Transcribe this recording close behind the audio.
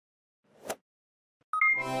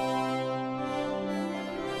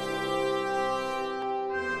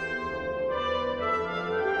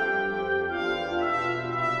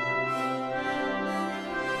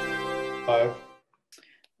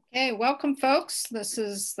Welcome, folks. This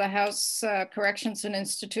is the House Corrections and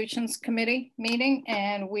Institutions Committee meeting,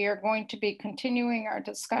 and we are going to be continuing our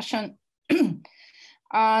discussion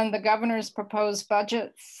on the governor's proposed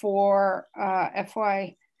budget for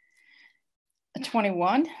FY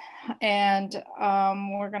 21. And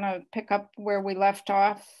we're going to pick up where we left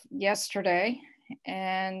off yesterday.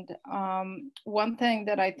 And one thing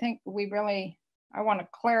that I think I want to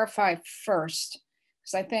clarify first,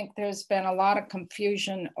 because I think there's been a lot of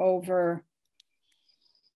confusion over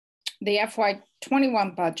the FY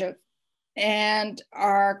 21 budget and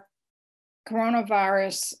our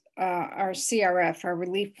coronavirus, our CRF, our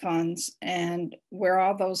relief funds, and where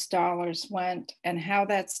all those dollars went and how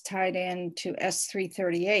that's tied into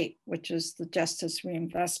S338, which is the Justice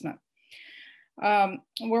Reinvestment.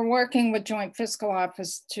 We're working with Joint Fiscal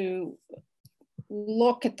Office to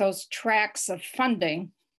look at those tracks of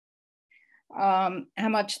funding, how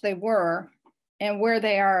much they were and where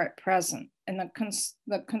they are at present. And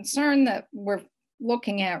the concern that we're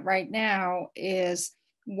looking at right now is,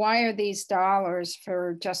 why are these dollars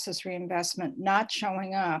for justice reinvestment not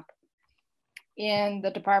showing up in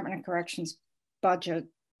the Department of Corrections budget,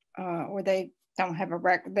 or they don't have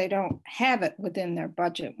they don't have it within their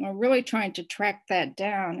budget? We're really trying to track that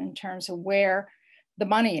down in terms of where the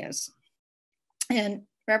money is. And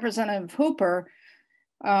Representative Hooper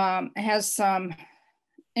has some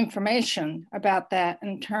information about that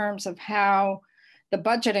in terms of how the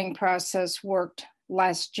budgeting process worked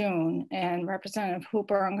last June. And Representative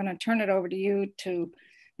Hooper, I'm going to turn it over to you to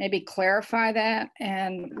maybe clarify that,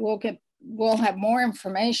 and we'll have more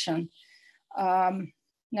information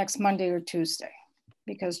next Monday or Tuesday,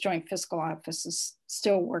 because Joint Fiscal Office is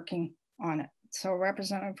still working on it. So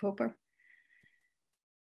Representative Hooper.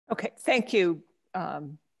 Okay, thank you,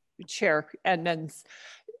 Chair Edmonds.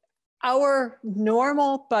 Our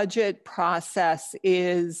normal budget process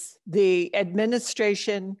is the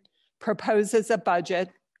administration proposes a budget,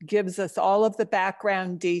 gives us all of the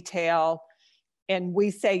background detail, and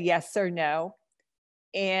we say yes or no.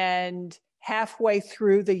 And halfway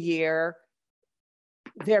through the year,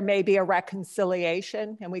 there may be a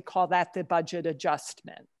reconciliation, and we call that the budget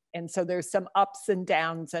adjustment. And so there's some ups and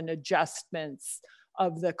downs and adjustments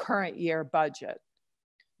of the current year budget.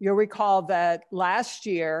 You'll recall that last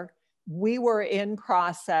year, we were in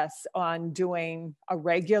process on doing a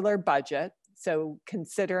regular budget. So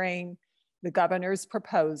considering the governor's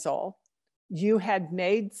proposal, you had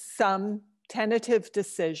made some tentative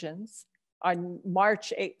decisions. On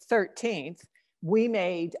March 13th, we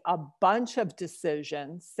made a bunch of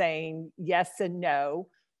decisions saying yes and no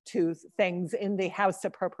to things in the House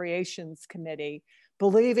Appropriations Committee,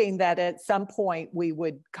 believing that at some point we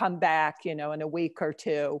would come back, in a week or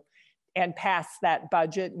two and pass that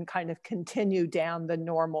budget and kind of continue down the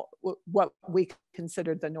normal, what we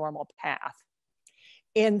considered the normal path.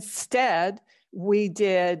 Instead, we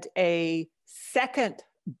did a second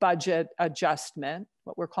budget adjustment,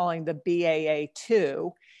 what we're calling the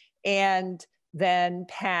BAA2, and then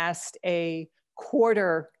passed a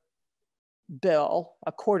quarter bill,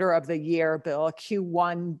 a quarter of the year bill, a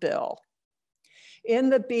Q1 bill. In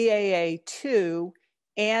the BAA2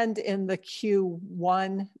 and in the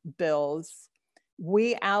Q1 bills,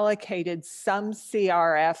 we allocated some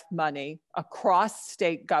CRF money across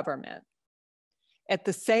state government. At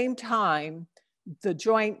the same time,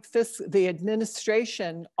 the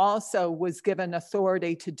administration also was given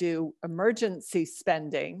authority to do emergency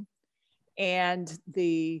spending, and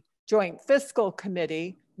the Joint Fiscal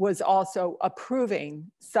Committee was also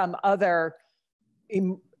approving some other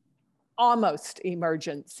almost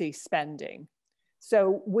emergency spending.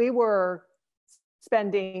 So we were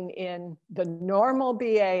spending in the normal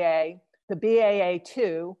BAA, the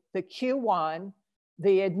BAA2, the Q1,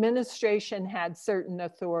 the administration had certain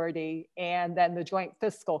authority, and then the Joint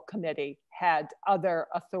Fiscal Committee had other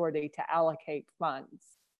authority to allocate funds.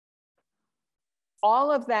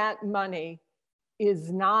 All of that money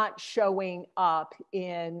is not showing up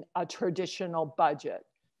in a traditional budget.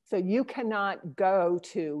 So you cannot go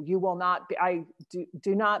to, you will not be, I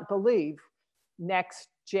do not believe next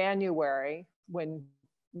January, when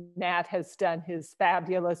Matt has done his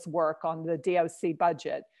fabulous work on the DOC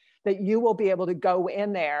budget, that you will be able to go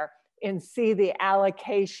in there and see the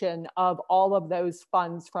allocation of all of those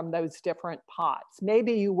funds from those different pots.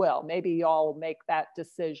 Maybe you will, maybe y'all make that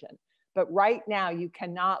decision. But right now you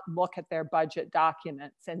cannot look at their budget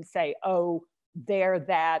documents and say, oh, there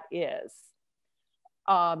that is.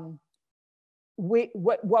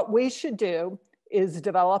 What we should do is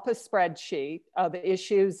develop a spreadsheet of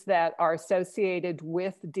issues that are associated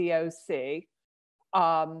with DOC,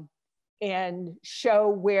 and show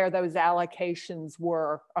where those allocations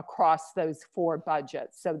were across those 4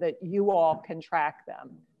 budgets so that you all can track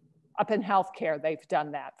them. Up in healthcare, they've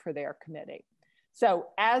done that for their committee. So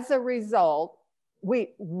as a result,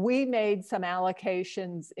 we made some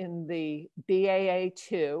allocations in the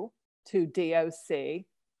BAA2 to DOC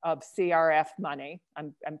of CRF money.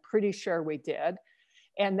 I'm pretty sure we did.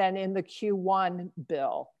 And then in the Q1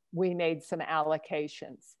 bill, we made some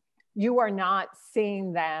allocations. You are not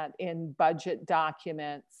seeing that in budget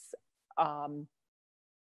documents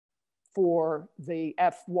for the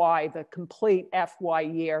the complete FY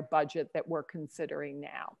year budget that we're considering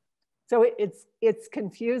now. So it's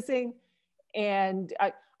confusing. And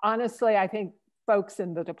honestly, I think folks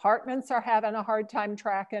in the departments are having a hard time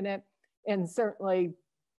tracking it. And certainly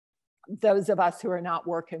those of us who are not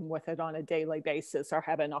working with it on a daily basis are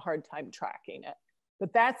having a hard time tracking it.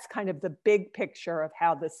 But that's kind of the big picture of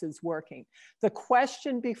how this is working. The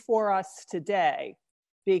question before us today,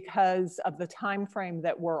 because of the time frame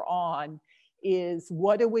that we're on, is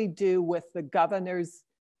what do we do with the governor's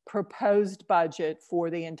proposed budget for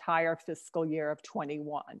the entire fiscal year of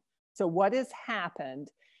 21? So what has happened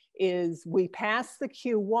is we passed the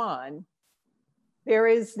Q1. There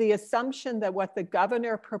is the assumption that what the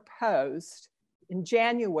governor proposed in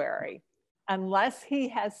January, unless he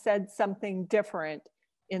has said something different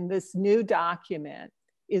in this new document,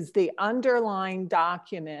 is the underlying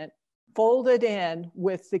document folded in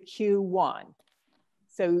with the Q1.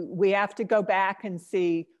 So we have to go back and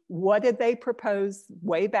see, what did they propose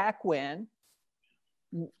way back when?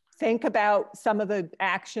 Think about some of the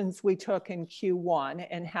actions we took in Q1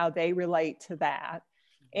 and how they relate to that,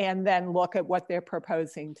 and then look at what they're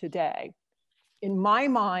proposing today. In my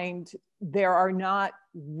mind, there are not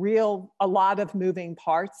a lot of moving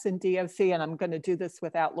parts in DOC, and I'm going to do this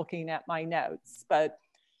without looking at my notes, but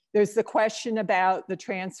there's the question about the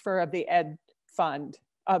transfer of the ed fund,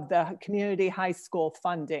 of the community high school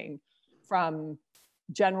funding from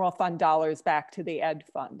general fund dollars back to the ed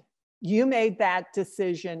fund. You made that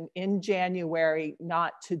decision in January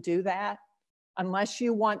not to do that unless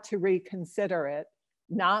you want to reconsider it,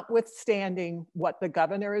 notwithstanding what the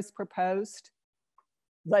governor has proposed.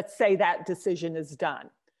 Let's say that decision is done.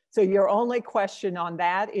 So your only question on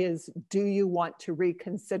that is, do you want to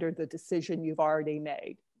reconsider the decision you've already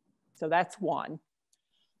made? So that's one.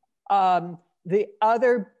 The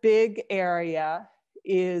other big area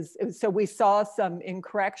is, so we saw some in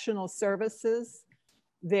correctional services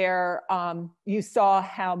there. You saw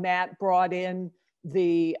how Matt brought in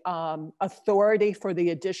the authority for the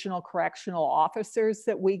additional correctional officers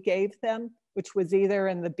that we gave them, which was either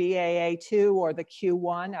in the BAA2 or the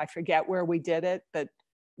Q1. I forget where we did it, but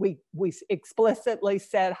we explicitly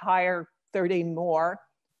said hire 30 more,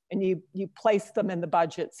 and you placed them in the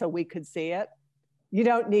budget so we could see it. You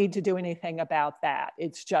don't need to do anything about that.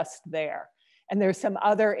 It's just there. And there's some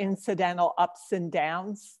other incidental ups and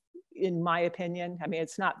downs, in my opinion. I mean,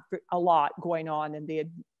 it's not a lot going on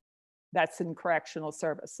in that's in correctional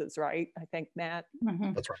services, right? I think, Matt?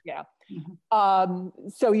 Mm-hmm. That's right. Yeah. Mm-hmm.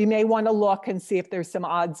 So you may want to look and see if there's some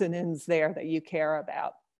odds and ends there that you care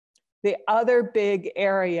about. The other big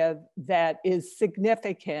area that is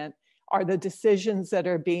significant are the decisions that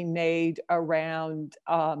are being made around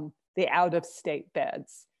the out-of-state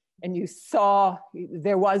beds. And you saw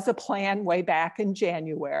there was a plan way back in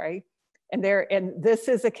January, and this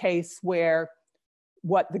is a case where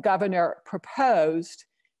what the governor proposed,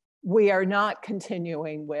 we are not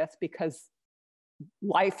continuing with because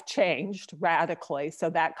life changed radically. So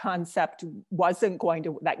that concept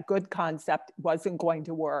that good concept wasn't going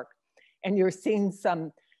to work. And you're seeing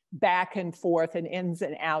some back and forth and ins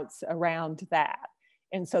and outs around that.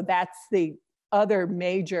 And so that's the other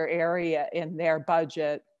major area in their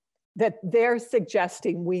budget that they're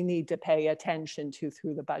suggesting we need to pay attention to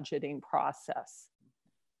through the budgeting process.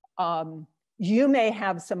 You may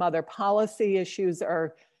have some other policy issues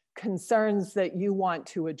or concerns that you want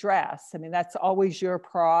to address. I mean, that's always your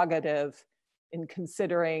prerogative in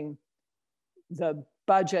considering the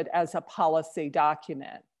budget as a policy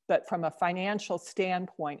document. But from a financial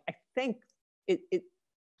standpoint, I think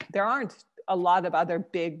there aren't a lot of other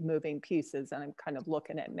big moving pieces. And I'm kind of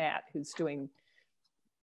looking at Matt, who's doing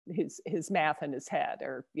his math in his head,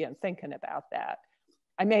 or thinking about that.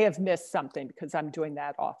 I may have missed something because I'm doing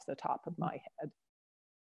that off the top of my head.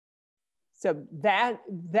 So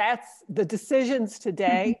that's the decisions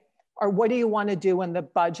today are, what do you want to do in the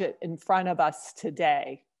budget in front of us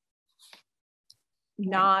today?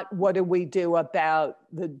 Not what do we do about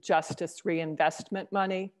the justice reinvestment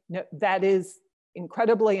money. No, that is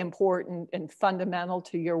incredibly important and fundamental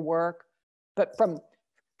to your work. But from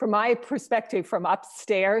my perspective, from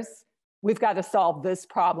upstairs, we've got to solve this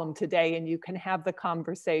problem today, and you can have the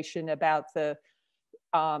conversation about the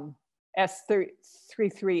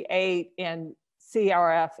S338 and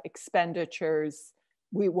CRF expenditures.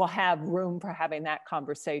 We will have room for having that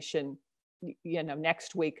conversation, you know,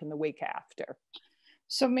 next week and the week after.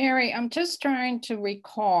 So Mary, I'm just trying to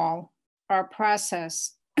recall our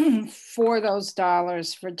process for those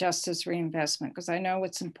dollars for justice reinvestment, because I know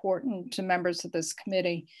it's important to members of this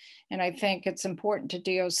committee. And I think it's important to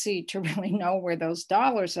DOC to really know where those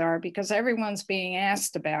dollars are, because everyone's being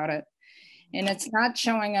asked about it. And it's not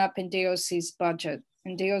showing up in DOC's budget.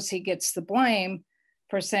 And DOC gets the blame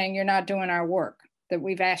for saying you're not doing our work that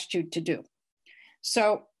we've asked you to do.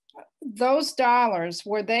 So those dollars,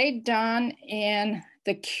 were they done in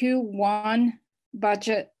the Q1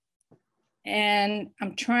 budget? And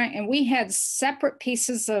we had separate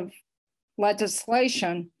pieces of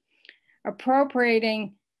legislation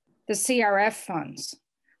appropriating the CRF funds.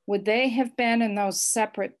 Would they have been in those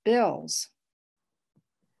separate bills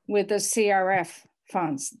with the CRF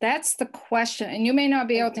funds? That's the question. And you may not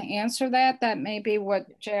be able to answer that. That may be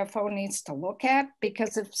what JFO needs to look at,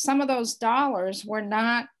 because if some of those dollars were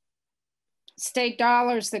not state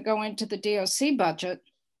dollars that go into the DOC budget,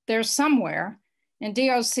 they're somewhere, and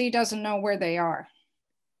DOC doesn't know where they are.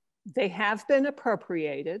 They have been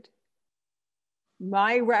appropriated.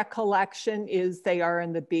 My recollection is they are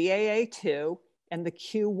in the BAA2 and the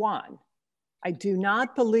Q1. I do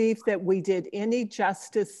not believe that we did any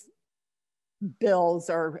justice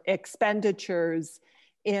bills or expenditures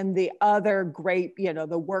in the other great, you know,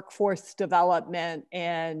 the workforce development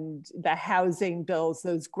and the housing bills,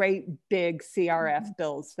 those great big CRF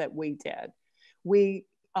bills that we did. We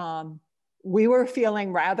were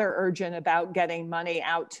feeling rather urgent about getting money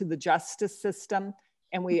out to the justice system,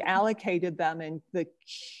 and we allocated them in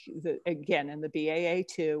again in the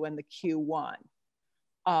BAA2 and the Q1.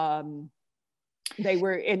 They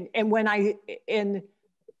were in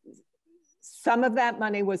some of that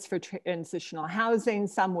money was for transitional housing,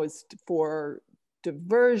 some was for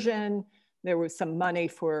diversion, there was some money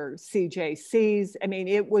for CJCs. I mean,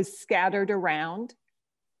 it was scattered around.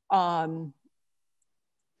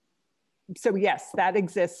 So yes, that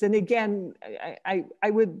exists. And again, I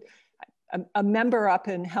would, a member up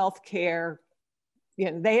in healthcare,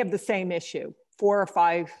 you know, they have the same issue, 4 or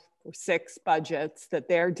 5 or 6 budgets that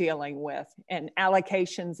they're dealing with and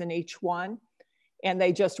allocations in each one. And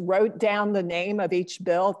they just wrote down the name of each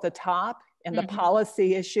bill at the top and the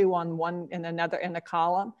policy issue on one and another in a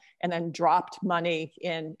column, and then dropped money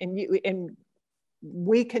in. And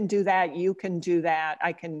we can do that. You can do that.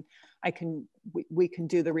 We can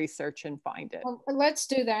do the research and find it. Well, let's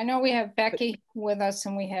do that. I know we have Becky with us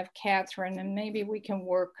and we have Catherine, and maybe we can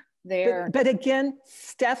work there. But again,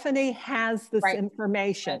 Stephanie has this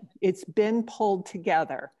information. Right. It's been pulled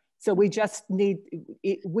together. So we just need,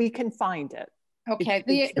 we can find it. Okay,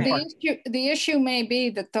 the issue may be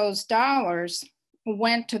that those dollars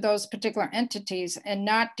went to those particular entities and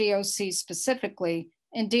not DOC specifically,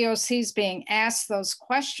 and DOC's being asked those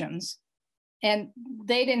questions and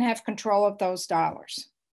they didn't have control of those dollars.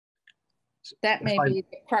 That may be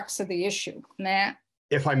the crux of the issue. Matt?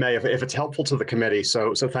 If I may, if it's helpful to the committee,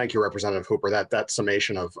 so thank you, Representative Hooper, that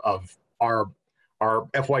summation of our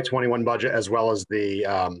FY21 budget, as well as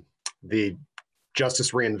the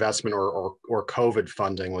justice reinvestment or COVID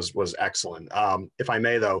funding was excellent. If I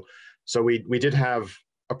may though, so we did have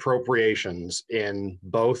appropriations in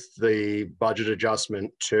both the budget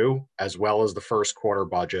adjustment 2, as well as the first quarter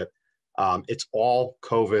budget. It's all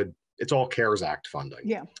COVID, it's all CARES Act funding.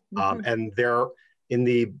 Yeah. And there in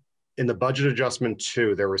the budget adjustment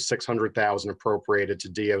 2, there was $600,000 appropriated to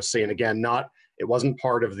DOC. And again, it wasn't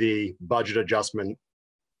part of the budget adjustment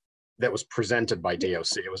that was presented by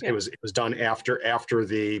DOC. It was done after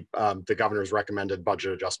the governor's recommended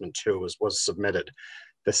budget adjustment 2 was submitted.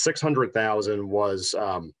 The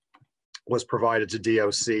 $600,000 was provided to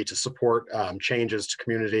DOC to support changes to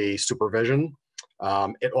community supervision.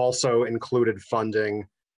 It also included funding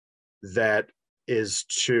that is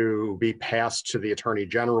to be passed to the Attorney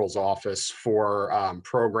General's office for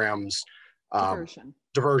programs.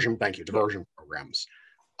 Diversion, thank you, diversion programs.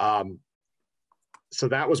 So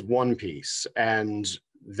that was one piece. And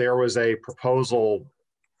there was a proposal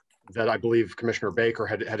that I believe Commissioner Baker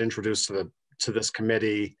had introduced to this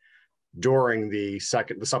committee during the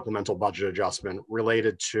supplemental budget adjustment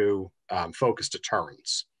related to focused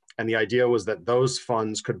deterrence. And the idea was that those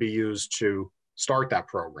funds could be used to start that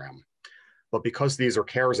program. But because these are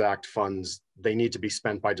CARES Act funds, they need to be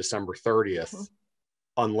spent by December 30th,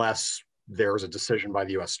 unless there's a decision by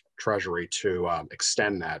the U.S. Treasury to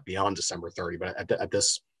extend that beyond December 30. But at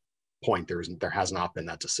this point, there has not been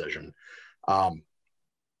that decision.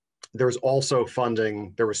 There's also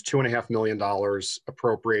funding. There was $2.5 million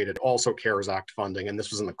appropriated, also CARES Act funding, and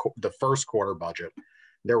this was in the first quarter budget.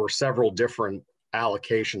 There were several different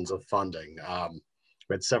allocations of funding.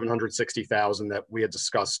 We had $760,000 that we had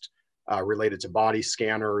discussed related to body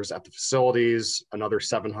scanners at the facilities, another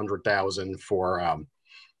 $700,000 for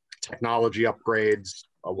technology upgrades,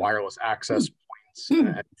 wireless access points,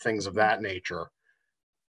 and things of that nature.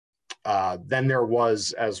 Then there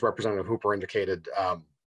was, as Representative Hooper indicated,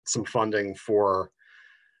 some funding for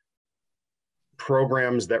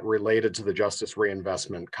programs that related to the justice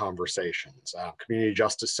reinvestment conversations, community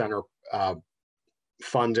justice center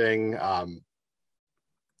funding,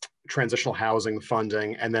 transitional housing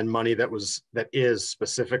funding, and then money that is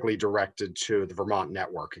specifically directed to the Vermont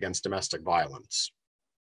Network Against Domestic Violence.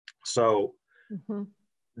 So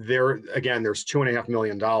there's $2.5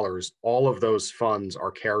 million. All of those funds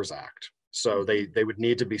are CARES Act. So they would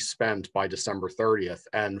need to be spent by December 30th.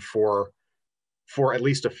 And for at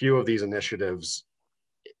least a few of these initiatives,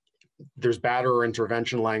 there's batterer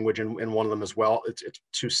intervention language in one of them as well. It's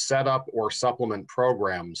to set up or supplement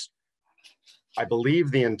programs. I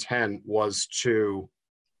believe the intent was to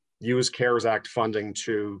use CARES Act funding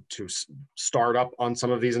to start up on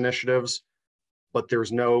some of these initiatives, but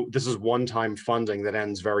this is one-time funding that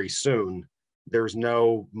ends very soon. There's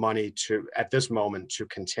no money at this moment to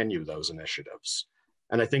continue those initiatives.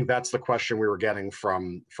 And I think that's the question we were getting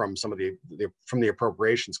from some of the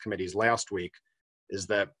appropriations committees last week, is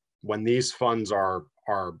that when these funds are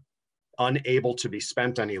unable to be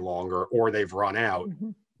spent any longer, or they've run out,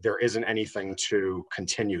 there isn't anything to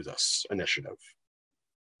continue this initiative.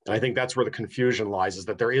 And I think that's where the confusion lies, is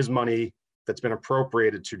that there is money that's been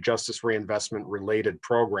appropriated to justice reinvestment related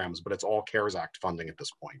programs, but it's all CARES Act funding at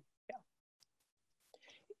this point.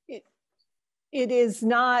 It is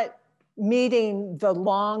not meeting the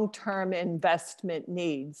long-term investment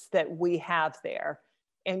needs that we have there.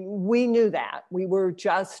 And we knew that. We were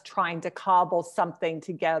just trying to cobble something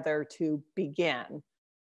together to begin.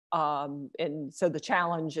 And so the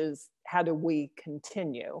challenge is, how do we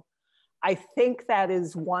continue? I think that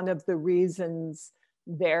is one of the reasons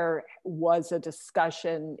there was a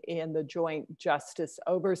discussion in the Joint Justice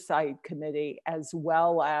Oversight Committee, as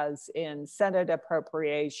well as in Senate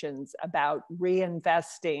appropriations, about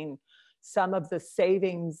reinvesting some of the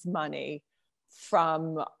savings money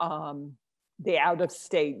from the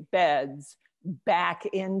out-of-state beds back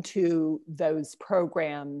into those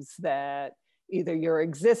programs that either your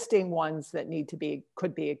existing ones that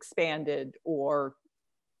could be expanded, or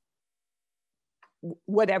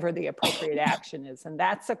whatever the appropriate action is. And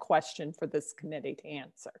that's a question for this committee to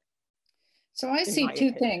answer. So I see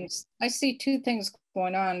two things. I see two things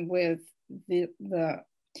going on with the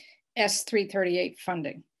S338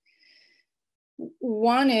 funding.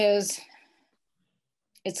 One is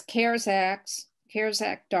it's CARES Act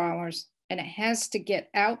dollars, and it has to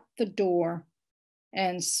get out the door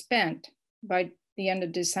and spent by the end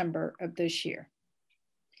of December of this year.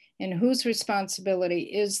 And whose responsibility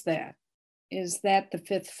is that? Is that the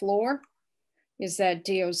fifth floor? Is that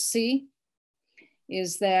DOC?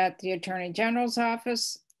 Is that the Attorney General's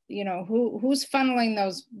office? You know, who's funneling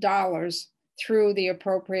those dollars through the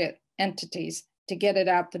appropriate entities to get it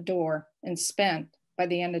out the door and spent by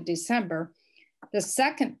the end of December? The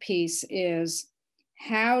second piece is,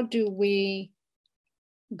 how do we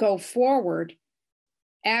go forward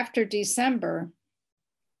after December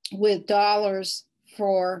with dollars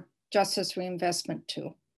for Justice Reinvestment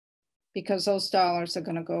 2? Because those dollars are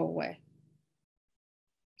going to go away.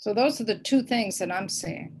 So those are the two things that I'm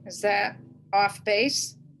seeing. Is that off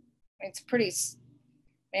base? It's pretty,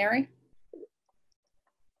 Mary?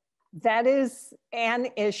 That is an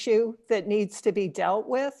issue that needs to be dealt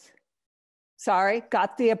with. Sorry,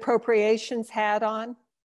 got the appropriations hat on.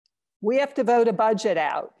 We have to vote a budget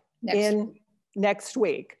out next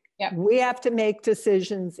week. Yep. We have to make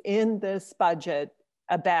decisions in this budget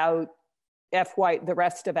about the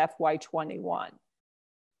rest of FY21.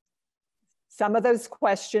 Some of those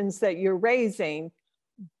questions that you're raising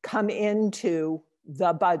come into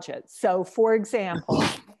the budget. So for example,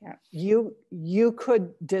 you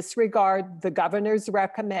could disregard the governor's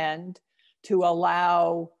recommend to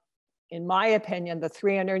allow, in my opinion, the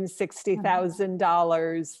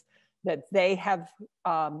 $360,000 that they have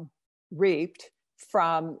reaped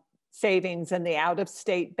from savings in the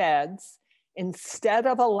out-of-state beds. Instead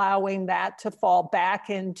of allowing that to fall back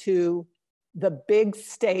into the big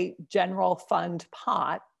state general fund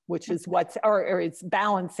pot, which is or it's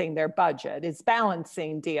balancing their budget, it's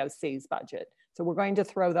balancing DOC's budget. So we're going to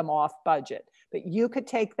throw them off budget. But you could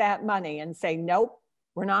take that money and say, nope,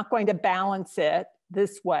 We're not going to balance it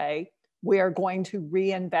this way. We are going to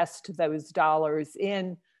reinvest those dollars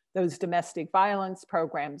in those domestic violence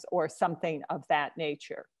programs or something of that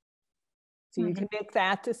nature. So you can make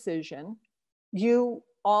that decision. You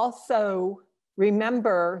also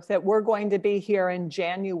remember that we're going to be here in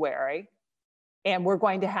January and we're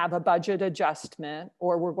going to have a budget adjustment,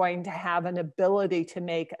 or we're going to have an ability to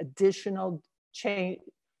make additional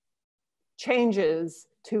changes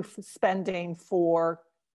to spending for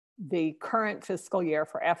the current fiscal year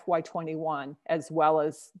for FY21, as well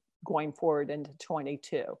as going forward into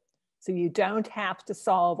 22. So you don't have to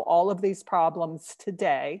solve all of these problems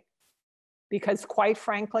today, because quite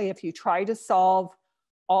frankly, if you try to solve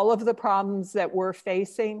all of the problems that we're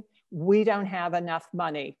facing, we don't have enough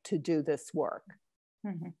money to do this work.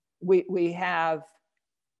 We have,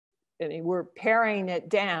 I mean, we're paring it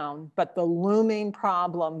down, but the looming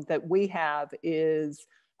problem that we have is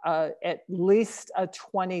at least a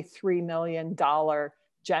 $23 million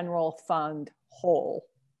general fund hole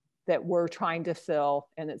that we're trying to fill,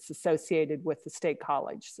 and it's associated with the state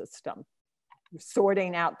college system. We're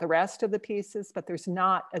sorting out the rest of the pieces, but there's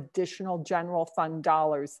not additional general fund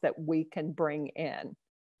dollars that we can bring in.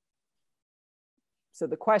 So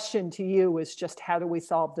the question to you is just, how do we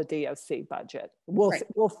solve the DOC budget?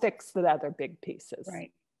 We'll fix the other big pieces.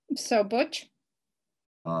 Right. So Butch?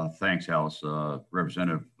 Thanks, Alice.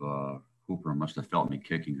 Representative Hooper must have felt me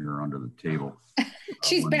kicking her under the table.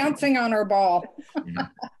 She's bouncing on her ball. Yeah.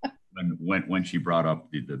 When she brought up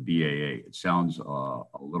the BAA, it sounds a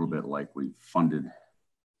little bit like we funded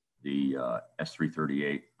the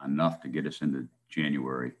S338 enough to get us into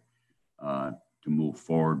January to move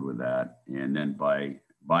forward with that. And then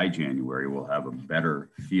by January, we'll have a better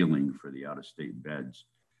feeling for the out-of-state beds,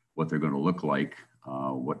 what they're going to look like,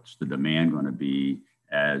 what's the demand going to be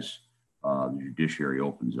as the judiciary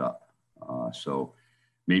opens up. So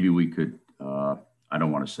maybe we could, I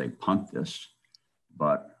don't want to say punt this,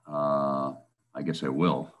 but I guess I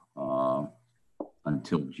will,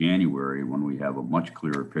 until January, when we have a much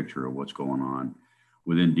clearer picture of what's going on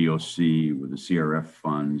within DOC, with the CRF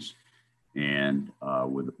funds, and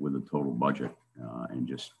with the total budget, and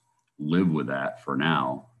just live with that for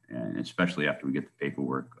now, and especially after we get the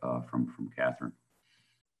paperwork from Catherine.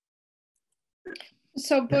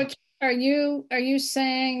 So Butch, are you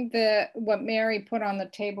saying that what Mary put on the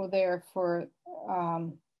table there for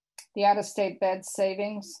the out-of-state bed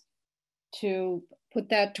savings, to put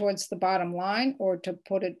that towards the bottom line, or to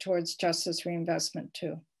put it towards justice reinvestment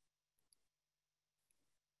too?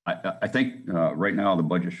 I think right now the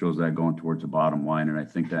budget shows that going towards the bottom line, and I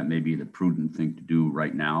think that may be the prudent thing to do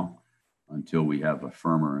right now until we have a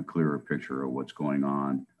firmer and clearer picture of what's going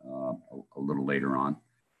on a little later on.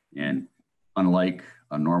 And unlike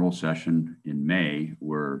a normal session in May,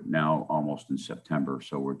 we're now almost in September,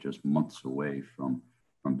 so we're just months away from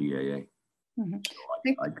BAA. Mm-hmm. So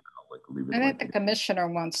I like to leave it. I think the commissioner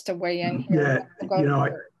wants to weigh in here. Yeah, you know,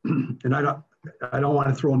 and I don't want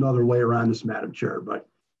to throw another layer on this, Madam Chair, but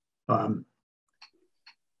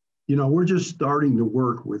you know, we're just starting to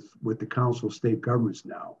work with the Council of State Governments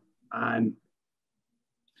now on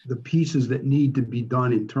the pieces that need to be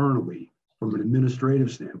done internally from an administrative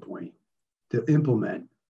standpoint to implement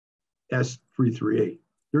S338.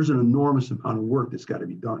 There's an enormous amount of work that's got to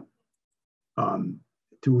be done,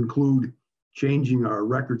 to include changing our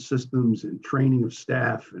record systems and training of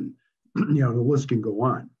staff, and you know, the list can go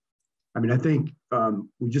on. I mean, I think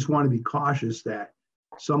we just want to be cautious that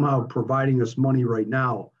somehow providing us money right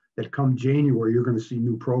now, that come January, you're going to see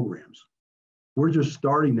new programs. We're just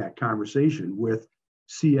starting that conversation with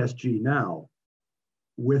CSG now,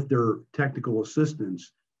 with their technical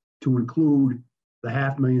assistance, to include the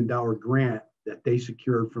 $500,000 grant that they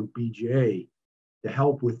secured from BJA to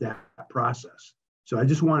help with that process. So I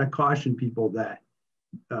just want to caution people that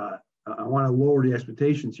I want to lower the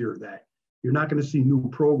expectations here, that you're not going to see new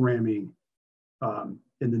programming in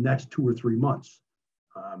the next 2 or 3 months.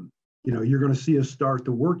 You know, you're going to see us start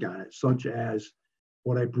to work on it, such as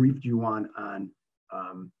what I briefed you on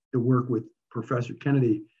the work with Professor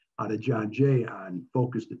Kennedy out of John Jay on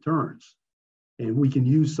focused deterrence. And we can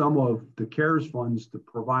use some of the CARES funds to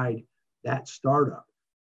provide that startup.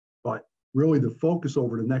 But really the focus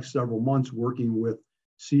over the next several months, working with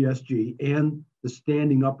CSG and the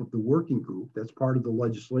standing up of the working group, that's part of the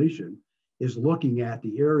legislation, is looking at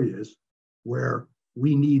the areas where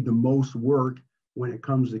we need the most work when it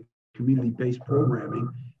comes to community-based programming,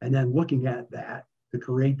 and then looking at that to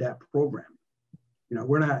create that program. You know,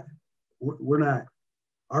 we're not,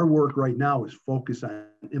 our work right now is focused on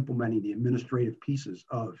implementing the administrative pieces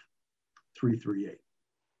of 338.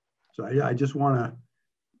 So I just want to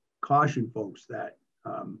caution folks that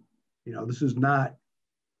You know, this is not,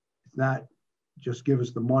 it's not just give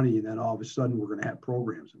us the money and then all of a sudden we're going to have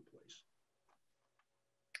programs in place.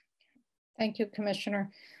 Thank you,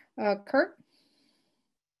 Commissioner. Kurt?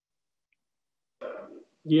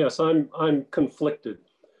 Yes, I'm conflicted.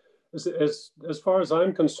 As far as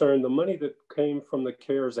I'm concerned, the money that came from the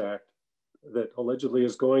CARES Act that allegedly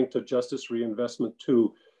is going to Justice Reinvestment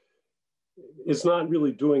 2 is not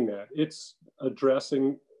really doing that. It's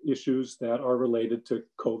addressing issues that are related to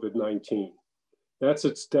COVID-19. That's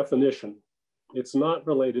its definition. It's not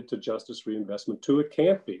related to Justice Reinvestment 2. It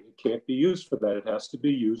can't be. It can't be used for that. It has to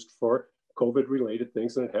be used for COVID-related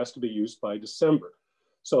things, and it has to be used by December.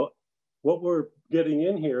 So what we're getting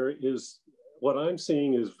in here is, what I'm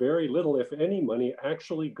seeing is very little, if any, money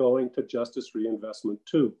actually going to Justice Reinvestment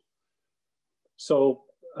 2. So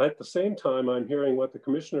at the same time, I'm hearing what the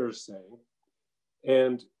commissioner is saying,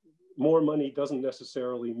 and more money doesn't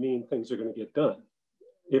necessarily mean things are going to get done.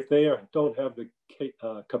 If they don't have the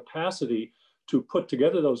capacity to put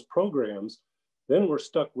together those programs, then we're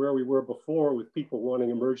stuck where we were before with people wanting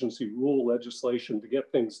emergency rule legislation to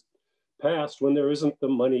get things passed when there isn't the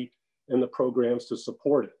money and the programs to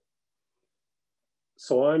support it.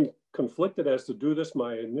 So I'm conflicted as to do this.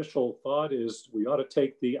 My initial thought is we ought to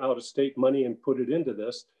take the out-of-state money and put it into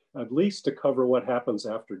this, at least to cover what happens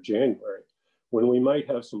after January, when we might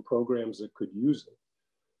have some programs that could use it.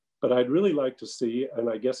 But I'd really like to see, and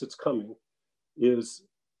I guess it's coming, is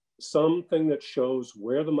something that shows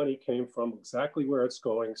where the money came from, exactly where it's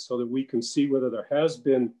going, so that we can see whether there has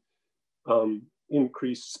been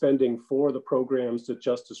increased spending for the programs that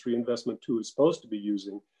Justice Reinvestment 2 is supposed to be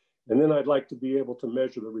using. And then I'd like to be able to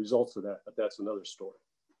measure the results of that, but that's another story.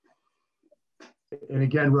 And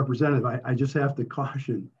again, Representative, I just have to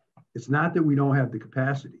caution, it's not that we don't have the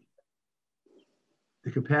capacity.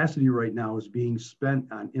 The capacity right now is being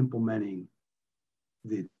spent on implementing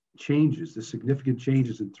the changes, the significant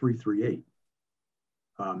changes in 338.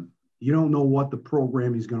 You don't know what the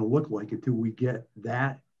program is going to look like until we get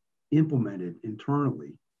that implemented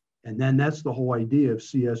internally. And then that's the whole idea of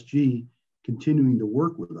CSG continuing to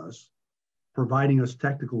work with us, providing us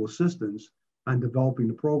technical assistance on developing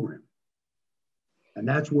the program. And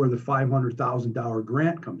that's where the $500,000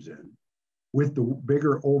 grant comes in, with the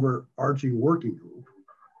bigger overarching working group,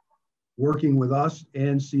 working with us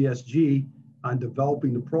and CSG on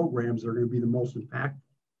developing the programs that are going to be the most impactful.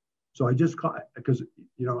 So I just, because,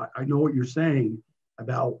 you know, I know what you're saying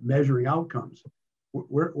about measuring outcomes.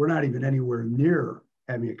 We're not even anywhere near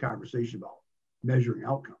having a conversation about measuring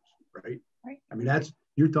outcomes, right? Right. I mean,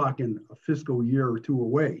 you're talking a fiscal year or two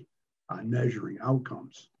away on measuring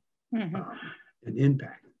outcomes and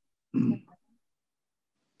impact.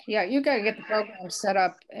 Yeah, you got to get the program set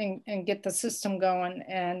up and get the system going,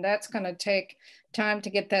 and that's going to take time to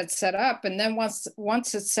get that set up. And then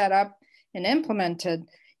once it's set up and implemented,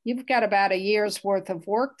 you've got about a year's worth of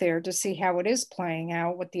work there to see how it is playing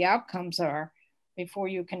out, what the outcomes are, before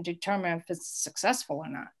you can determine if it's successful or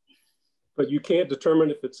not. But you can't determine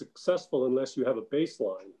if it's successful unless you have a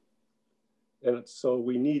baseline. And so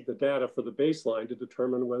we need the data for the baseline to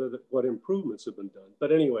determine what improvements have been done.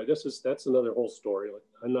 But anyway, that's another whole story.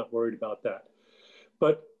 I'm not worried about that.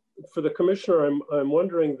 But for the commissioner, I'm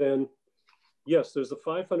wondering then, yes, there's the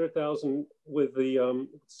 500,000 with the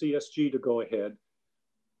CSG to go ahead.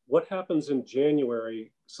 What happens in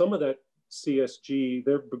January? Some of that CSG,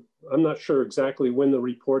 I'm not sure exactly when the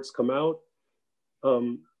reports come out.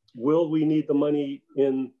 Will we need the money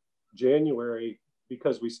in January,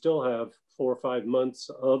 because we still have 4 or 5 months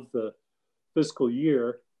of the fiscal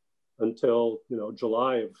year until, you know,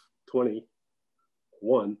 July of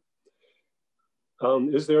 21.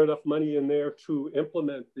 Is there enough money in there to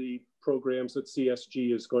implement the programs that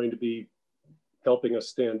CSG is going to be helping us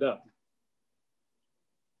stand up?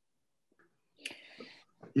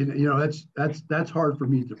 You know, that's hard for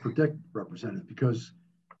me to predict, Representative, because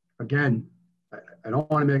again, I don't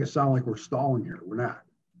want to make it sound like we're stalling here. We're not.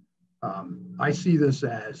 I see this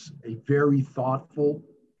as a very thoughtful,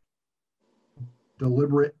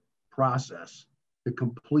 deliberate process to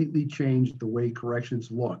completely change the way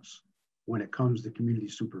corrections looks when it comes to community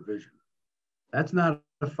supervision. That's not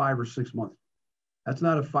a 5 or 6 month. That's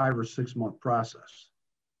not a 5 or 6 month process.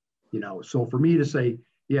 You know, so for me to say,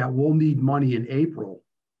 yeah, we'll need money in April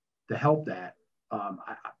to help that,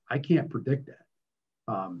 I can't predict that.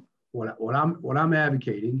 What I'm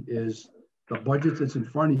advocating is the budget that's in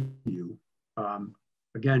front of you.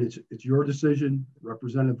 Again, it's your decision,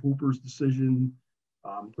 Representative Hooper's decision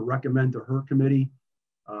to recommend to her committee.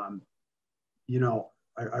 You know,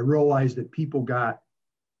 I realized that people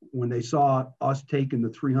when they saw us taking the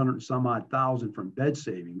 300 and some odd thousand from bed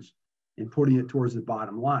savings and putting it towards the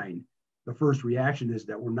bottom line, the first reaction is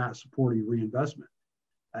that we're not supporting reinvestment.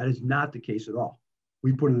 That is not the case at all.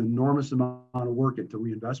 We put an enormous amount of work into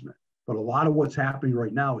reinvestment, but a lot of what's happening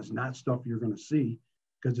right now is not stuff you're going to see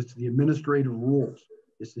because it's the administrative rules.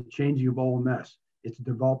 It's the changing of OMS. It's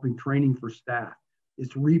developing training for staff.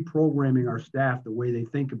 It's reprogramming our staff the way they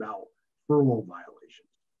think about furlough violations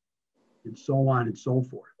and so on and so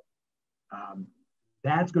forth.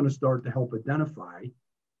 That's going to start to help identify,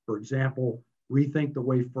 for example, rethink the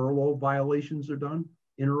way furlough violations are done,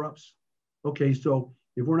 interrupts. Okay, so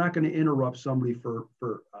if we're not going to interrupt somebody for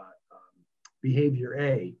behavior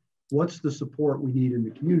A, what's the support we need in the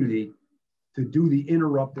community to do the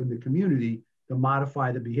interrupt in the community to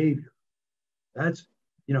modify the behavior? That's,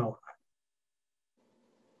 you know,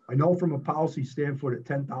 I know from a policy standpoint at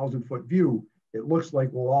 10,000 foot view, it looks like,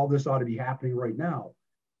 well, all this ought to be happening right now.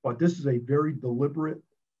 But this is a very deliberate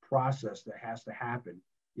process that has to happen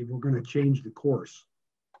if we're going to change the course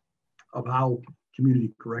of how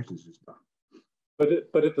community corrections is done.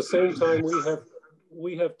 But at the same time,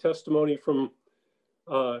 we have testimony from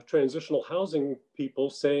transitional housing people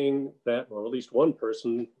saying that, or at least one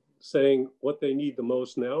person saying what they need the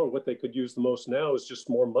most now, or what they could use the most now, is just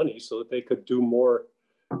more money so that they could do more,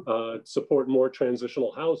 support more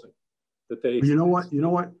transitional housing. That they, you know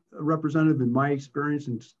what, Representative, in my experience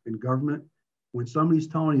in government, when somebody's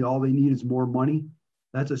telling you all they need is more money,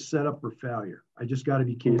 that's a setup for failure. I just got to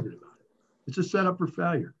be candid about it. It's a setup for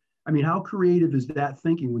failure. I mean, how creative is that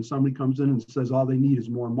thinking when somebody comes in and says all they need is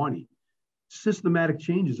more money? Systematic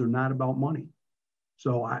changes are not about money.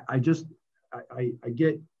 So I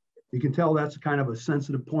get, you can tell that's kind of a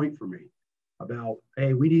sensitive point for me about,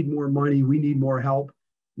 hey, we need more money, we need more help.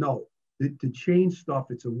 No, to change stuff,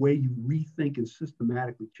 it's a way you rethink and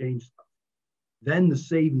systematically change stuff. Then the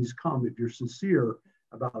savings come if you're sincere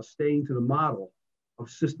about staying to the model of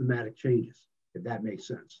systematic changes, if that makes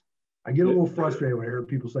sense. I get a little frustrated when I hear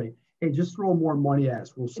people say, hey, just throw more money at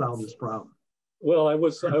us, we'll solve this problem. Well,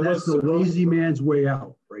 that's the lazy man's way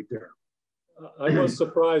out right there. I was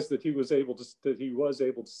surprised that he was able to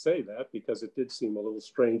say that, because it did seem a little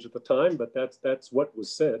strange at the time, but that's what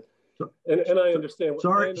was said. And I understand.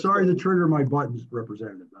 Sorry to trigger my buttons,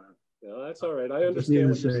 Representative. No, that's all right. I understand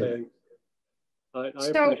what you're saying. I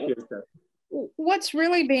appreciate that. What's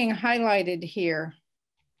really being highlighted here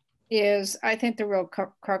is, I think, the real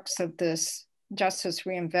crux of this justice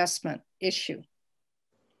reinvestment issue.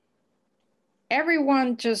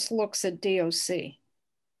 Everyone just looks at DOC.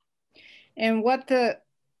 And what the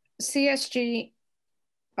CSG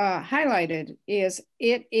highlighted is,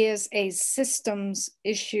 it is a systems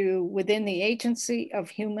issue within the Agency of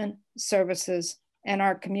Human Services and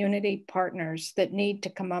our community partners that need to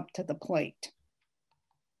come up to the plate.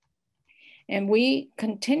 And we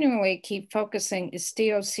continually keep focusing, is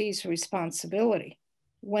DOC's responsibility,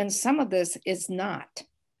 when some of this is not.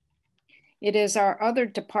 It is our other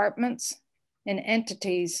departments and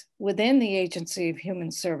entities within the Agency of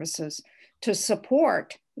Human Services to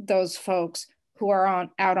support those folks who are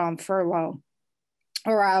out on furlough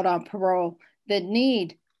or out on parole that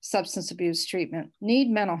need substance abuse treatment, need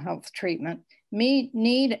mental health treatment,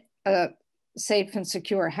 need safe and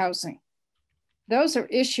secure housing. Those are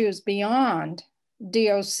issues beyond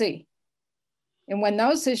DOC. And when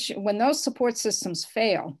those support systems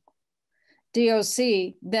fail,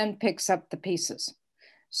 DOC then picks up the pieces.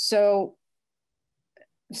 So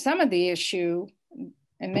some of the issue,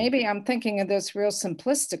 and maybe I'm thinking of this real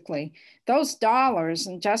simplistically, those dollars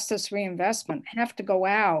in justice reinvestment have to go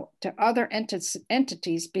out to other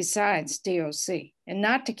entities besides DOC, and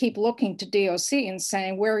not to keep looking to DOC and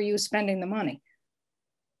saying, where are you spending the money?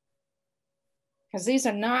 Because these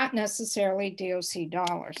are not necessarily DOC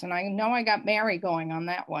dollars. And I know I got Mary going on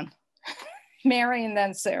that one. Mary and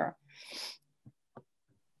then Sarah.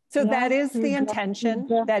 So that is the intention.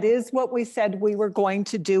 That is what we said we were going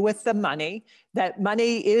to do with the money. That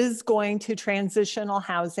money is going to transitional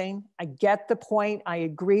housing. I get the point. I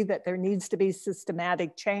agree that there needs to be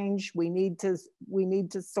systematic change. We need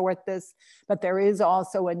to sort this, but there is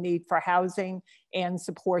also a need for housing and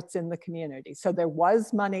supports in the community. So there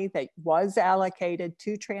was money that was allocated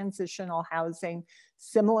to transitional housing.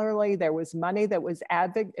 Similarly, there was money that was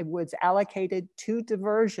allocated to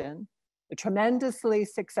diversion, a tremendously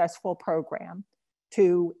successful program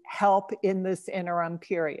to help in this interim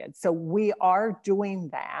period. So we are doing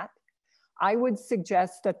that. I would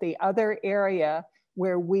suggest that the other area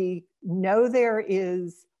where we know there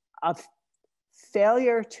is a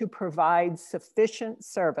failure to provide sufficient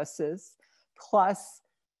services, plus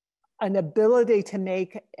an ability to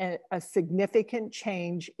make a significant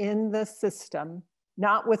change in the system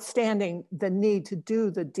notwithstanding the need to do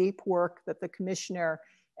the deep work that the commissioner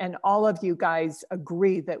and all of you guys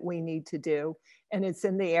agree that we need to do. And it's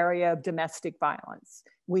in the area of domestic violence.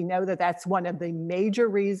 We know that that's one of the major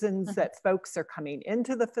reasons that folks are coming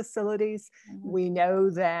into the facilities. We know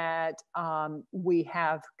that we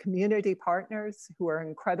have community partners who are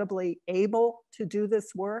incredibly able to do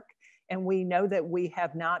this work. And we know that we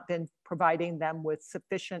have not been providing them with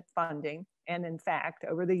sufficient funding. And in fact,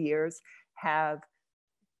 over the years have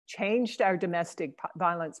changed our domestic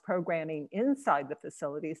violence programming inside the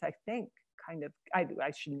facilities, I think,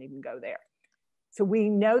 I shouldn't even go there. So we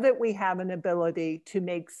know that we have an ability to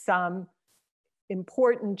make some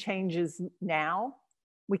important changes now.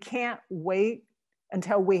 We can't wait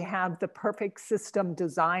until we have the perfect system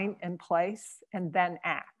design in place and then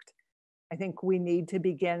act. I think we need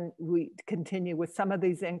to continue with some of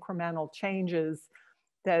these incremental changes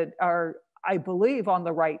that are, I believe, on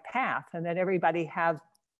the right path, and that everybody have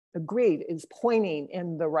agreed is pointing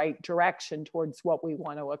in the right direction towards what we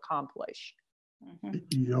want to accomplish.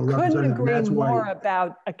 You know, couldn't agree more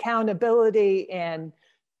about accountability and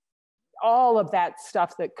all of that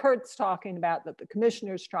stuff that Kurt's talking about, that the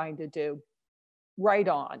commissioner's trying to do. Right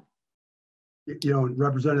on. You know,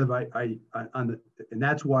 Representative, and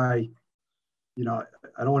that's why, you know,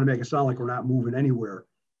 I don't want to make it sound like we're not moving anywhere.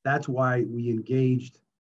 That's why we engaged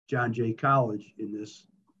John Jay College in this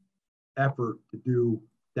effort to do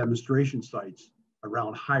demonstration sites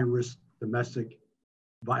around high-risk domestic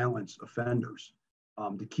violence offenders,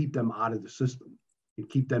 to keep them out of the system and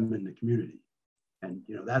keep them in the community. And,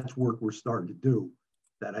 you know, that's work we're starting to do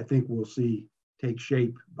that I think we'll see take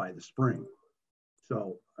shape by the spring.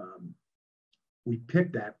 So we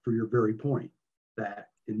picked that for your very point, that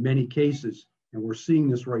in many cases, and we're seeing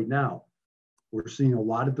this right now, we're seeing a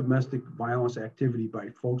lot of domestic violence activity by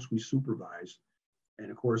folks we supervise. And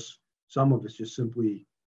of course, some of it's just simply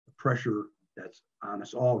the pressure that's on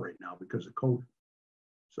us all right now because of COVID.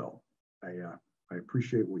 So I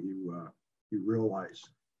appreciate what you realize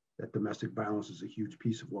that domestic violence is a huge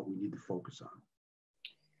piece of what we need to focus on.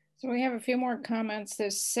 So we have a few more comments.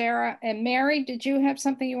 There's Sarah and Mary. Did you have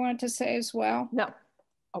something you wanted to say as well? No.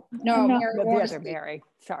 Oh, no, Mary, the other Mary,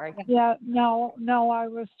 sorry. Yeah, no, I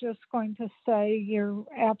was just going to say you're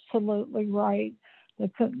absolutely right. The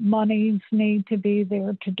monies need to be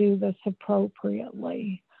there to do this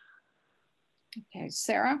appropriately. Okay,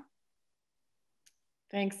 Sarah?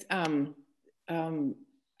 Thanks. I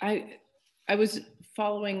was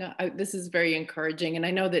following, this is very encouraging, and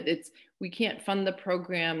I know that we can't fund the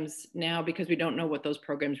programs now because we don't know what those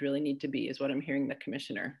programs really need to be, is what I'm hearing the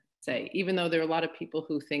commissioner say, even though there are a lot of people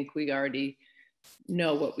who think we already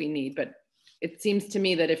know what we need. But it seems to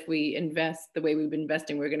me that if we invest the way we've been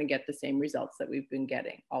investing, we're going to get the same results that we've been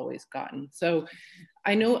always gotten. So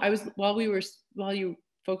I know while you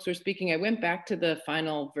folks were speaking, I went back to the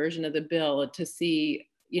final version of the bill to see,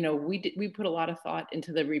 you know, we put a lot of thought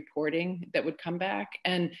into the reporting that would come back,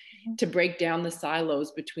 and to break down the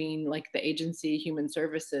silos between like the agency, human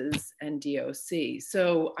services, and DOC.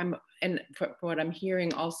 So for what I'm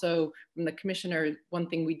hearing also from the commissioner, one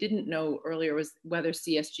thing we didn't know earlier was whether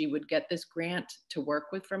CSG would get this grant to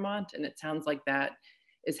work with Vermont, and it sounds like that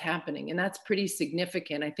is happening, and that's pretty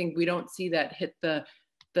significant. I think we don't see that hit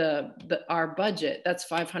our budget. That's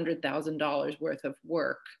 $500,000 worth of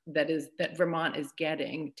work that Vermont is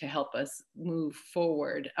getting to help us move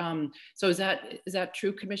forward. So is that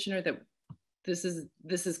true, Commissioner, that this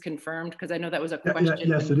is confirmed? Because I know that was a question.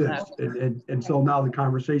 Yes, it is. And so now the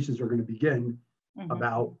conversations are going to begin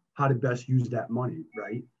about how to best use that money,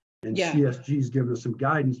 right? And CSG has given us some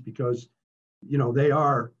guidance because, you know, they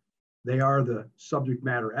are the subject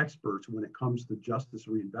matter experts when it comes to justice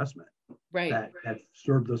reinvestment. Right. That have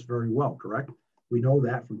served us very well, correct? We know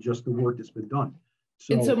that from just the work that's been done.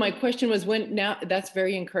 So my question was, that's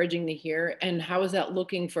very encouraging to hear. And how is that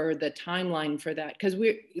looking for the timeline for that? Because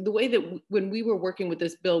the way that when we were working with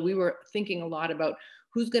this bill, we were thinking a lot about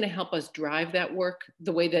who's going to help us drive that work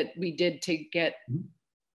the way that we did to get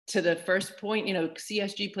to the first point. You know,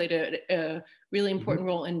 CSG played a really important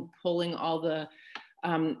role in pulling all the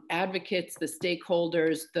advocates, the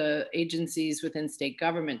stakeholders, the agencies within state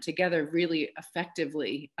government together really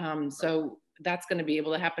effectively. So that's going to be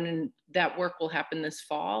able to happen, and that work will happen this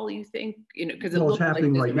fall, you think? You know, because it's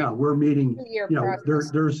happening right now. We're meeting. You know,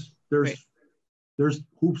 there's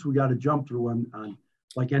hoops we got to jump through on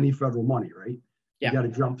like any federal money, right? You got to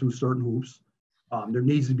jump through certain hoops. There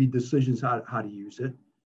needs to be decisions how to use it.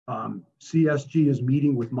 CSG is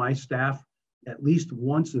meeting with my staff at least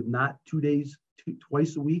once, if not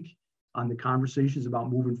twice a week, on the conversations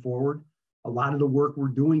about moving forward. A lot of the work we're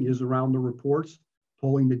doing is around the reports,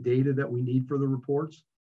 pulling the data that we need for the reports,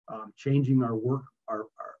 changing our work, our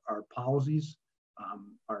policies,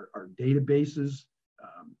 our databases.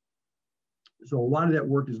 So a lot of that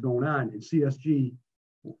work is going on. And CSG,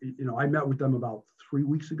 you know, I met with them about 3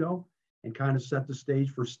 weeks ago and kind of set the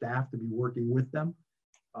stage for staff to be working with them.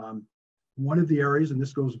 One of the areas, and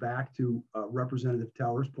this goes back to Representative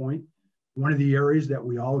Teller's point, one of the areas that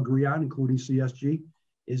we all agree on, including CSG,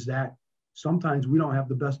 is that sometimes we don't have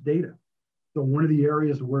the best data. So one of the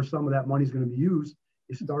areas where some of that money is going to be used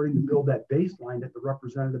is starting to build that baseline that the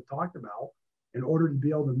representative talked about in order to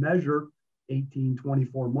be able to measure 18,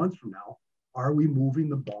 24 months from now, are we moving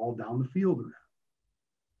the ball down the field or not?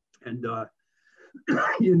 And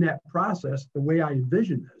in that process, the way I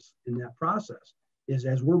envision this in that process is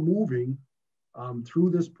as we're moving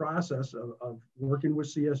through this process of working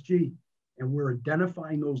with CSG, and we're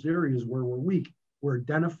identifying those areas where we're weak, we're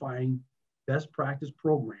identifying best practice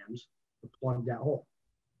programs to plug that hole.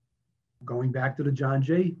 Going back to the John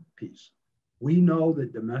Jay piece, we know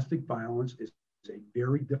that domestic violence is a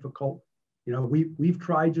very difficult, you know, we've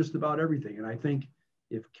tried just about everything. And I think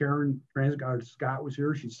if Karen Transgard Scott was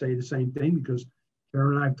here, she'd say the same thing, because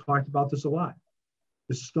Karen and I have talked about this a lot.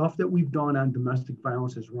 The stuff that we've done on domestic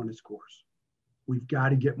violence has run its course. We've got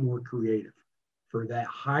to get more creative for that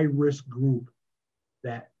high risk group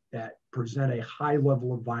that present a high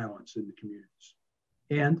level of violence in the communities.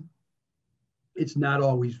 And it's not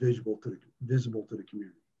always visible to the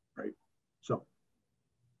community, right? So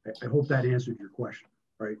I hope that answered your question,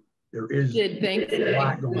 right? There is a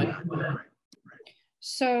lot going on, right?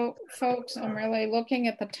 So folks, I'm really looking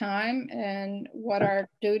at the time, and what our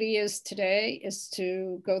duty is today is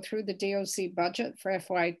to go through the DOC budget for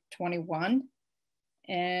FY21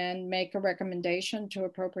 and make a recommendation to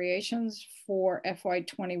appropriations for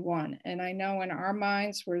FY21. And I know in our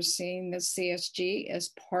minds, we're seeing the CSG as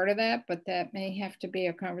part of that, but that may have to be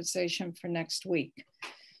a conversation for next week.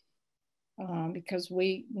 Because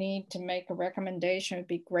we need to make a recommendation. It'd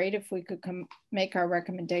be great if we could make our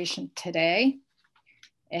recommendation today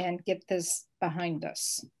and get this behind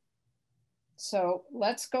us. So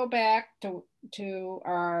let's go back to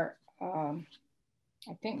our, I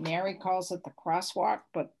think Mary calls it the crosswalk,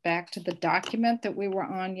 but back to the document that we were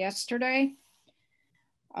on yesterday.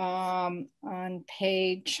 On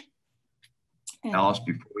page. Alice,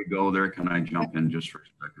 before we go there, can I jump in just for a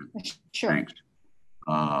second? Sure. Thanks.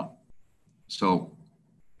 So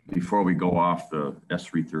before we go off the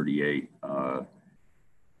S338,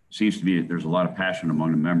 seems to be there's a lot of passion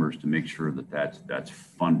among the members to make sure that that's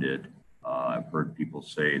funded. I've heard people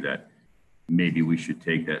say that maybe we should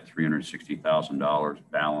take that $360,000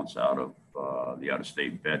 balance out of the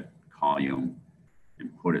out-of-state bed column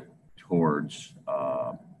and put it towards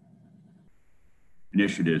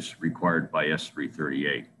initiatives required by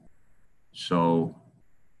S338. So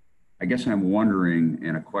I guess I'm wondering,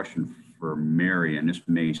 and a question for Mary, and this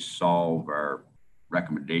may solve our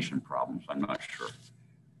recommendation problems, I'm not sure.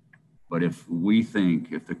 But if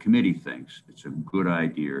the committee thinks it's a good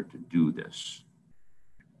idea to do this,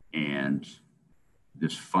 and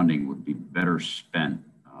this funding would be better spent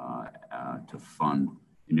to fund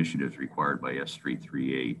initiatives required by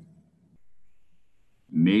S338,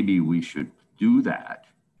 maybe we should do that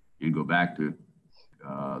and go back to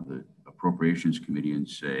the Appropriations Committee and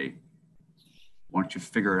say, why don't you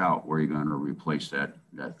figure out where you're going to replace that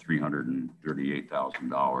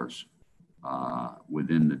 $338,000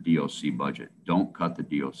 within the DOC budget. Don't cut the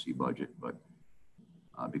DOC budget, but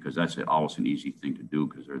because that's always an easy thing to do,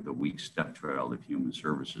 because they're the weak stepchild of human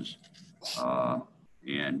services.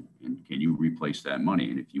 And can you replace that money?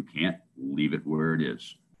 And if you can't, leave it where it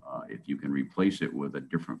is. If you can replace it with a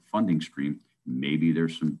different funding stream, maybe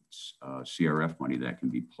there's some CRF money that can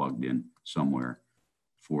be plugged in somewhere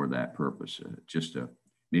for that purpose. Just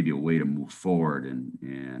maybe a way to move forward,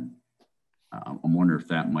 and I'm wondering if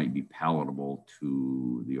that might be palatable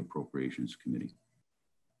to the Appropriations Committee.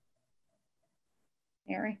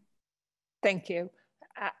 Mary? Thank you.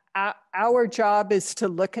 Our job is to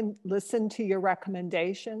look and listen to your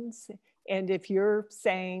recommendations. And if you're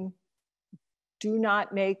saying, do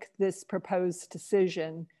not make this proposed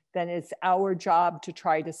decision, then it's our job to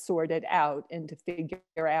try to sort it out and to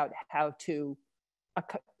figure out how to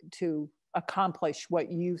accomplish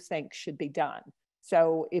what you think should be done.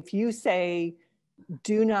 So if you say,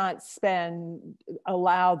 do not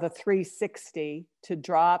allow the 360 to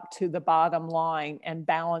drop to the bottom line and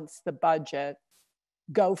balance the budget,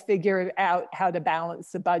 go figure out how to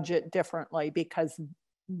balance the budget differently, because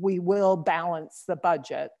we will balance the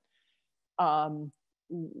budget.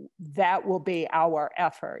 That will be our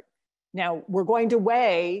effort. Now we're going to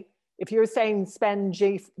weigh, if you're saying spend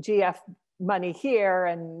GF money here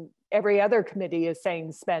and every other committee is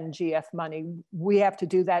saying spend GF money. We have to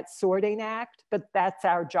do that sorting act, but that's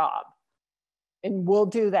our job. And we'll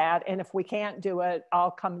do that. And if we can't do it,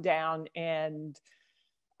 I'll come down and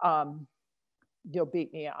you'll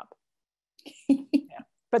beat me up. Yeah.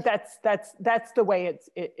 But that's the way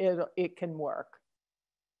it can work.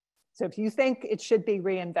 So if you think it should be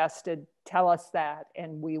reinvested, tell us that,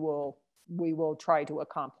 and we will try to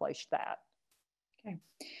accomplish that. Okay.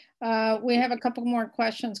 We have a couple more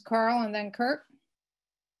questions, Carl, and then Kurt.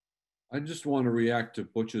 I just want to react to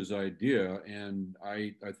Butch's idea, and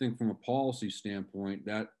I think from a policy standpoint,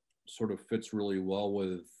 that sort of fits really well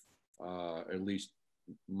with at least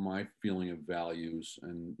my feeling of values,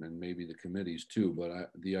 and maybe the committee's too.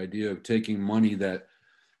 But the idea of taking money that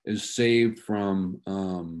is saved from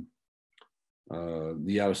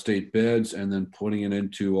the out-of-state beds and then putting it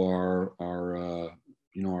into our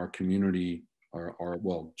community,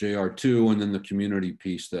 well, JR2, and then the community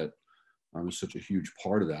piece that is such a huge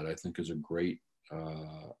part of that, I think is a great,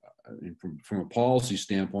 from a policy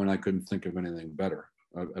standpoint, I couldn't think of anything better,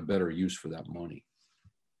 a better use for that money.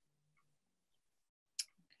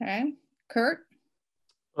 Okay, Kurt?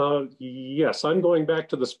 Yes, I'm going back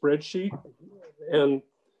to the spreadsheet, and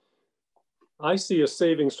I see a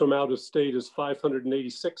savings from out of state as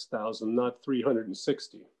 586,000, not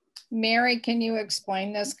 360. Mary, can you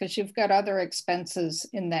explain this? Because you've got other expenses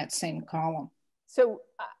in that same column. So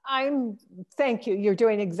thank you. You're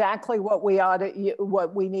doing exactly what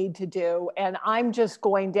we need to do. And I'm just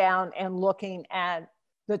going down and looking at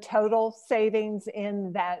the total savings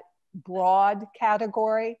in that broad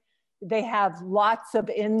category. They have lots of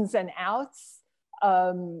ins and outs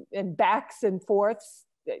and backs and forths.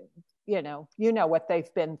 You know what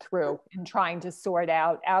they've been through in trying to sort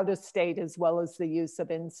out of state as well as the use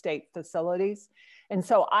of in-state facilities. And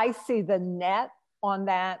so I see the net on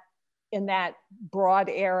that in that broad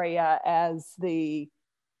area as the,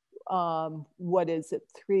 what is it,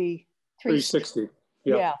 360.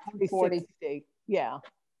 Yeah, 360, yeah.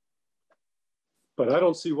 But I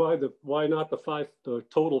don't see why not the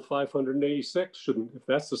total 586 shouldn't, if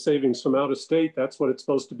that's the savings from out of state, that's what it's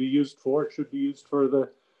supposed to be used for. It should be used for the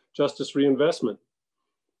justice reinvestment.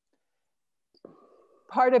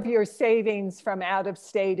 Part of your savings from out of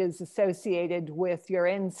state is associated with your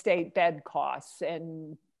in-state bed costs.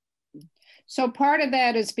 And so part of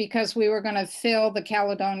that is because we were going to fill the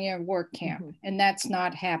Caledonia work camp, and that's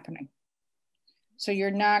not happening. So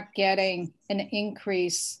you're not getting an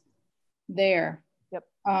increase there. Yep.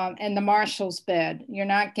 And the Marshall's bed, you're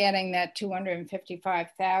not getting that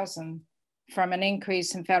 255,000 from an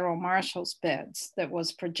increase in federal Marshall's beds that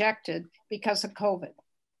was projected because of COVID.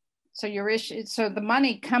 So so the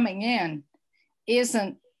money coming in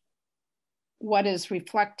isn't what is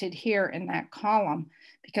reflected here in that column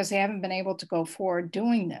because they haven't been able to go forward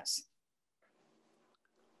doing this.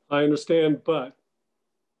 I understand, but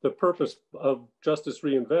the purpose of justice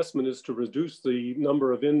reinvestment is to reduce the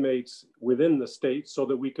number of inmates within the state so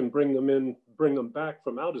that we can bring them back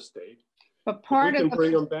from out of state. But part if we of can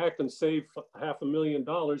bring them back and save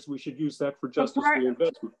 $500,000, we should use that for justice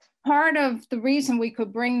reinvestment. Part of the reason we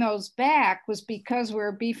could bring those back was because we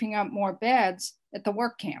were beefing up more beds at the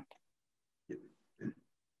work camp.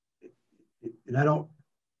 And I don't,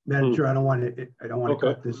 Madam Chair, I don't want to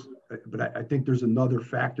cut this, but I think there's another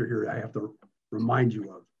factor here I have to remind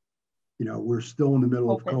you of. You know, we're still in the middle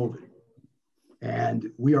of COVID,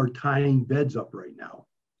 and we are tying beds up right now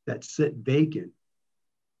that sit vacant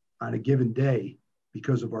on a given day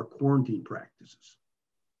because of our quarantine practices.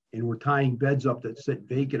 And we're tying beds up that sit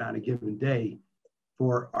vacant on a given day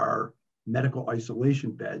for our medical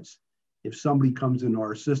isolation beds if somebody comes into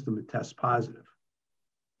our system and tests positive.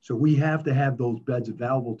 So we have to have those beds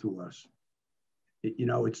available to us.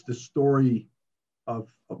 It's the story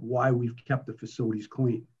of why we've kept the facilities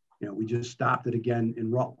clean. You know, we just stopped it again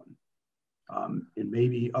in Rutland. And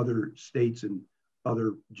maybe other states and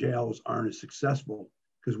other jails aren't as successful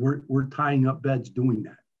because we're tying up beds doing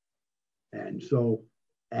that. And so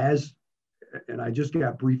and I just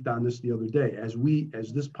got briefed on this the other day, as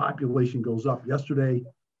this population goes up, yesterday,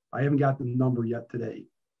 I haven't got the number yet today,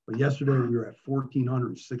 but yesterday we were at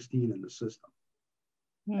 1,416 in the system.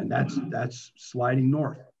 And that's sliding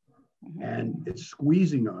north. And it's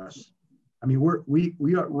squeezing us. I mean,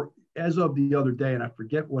 we are, as of the other day, and I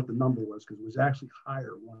forget what the number was because it was actually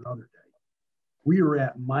higher one other day. We were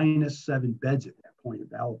at -7 beds at that point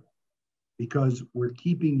available because we're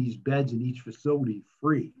keeping these beds in each facility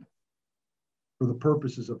free for the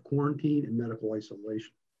purposes of quarantine and medical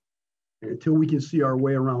isolation. And until we can see our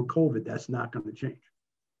way around COVID, that's not going to change.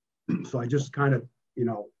 So I just kind of,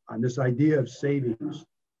 on this idea of savings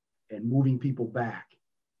and moving people back.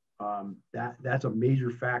 That's a major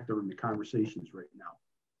factor in the conversations right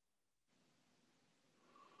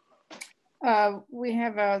now. We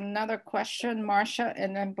have another question, Marcia,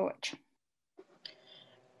 and then Butch.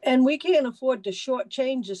 And we can't afford to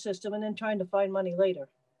shortchange the system and then trying to find money later.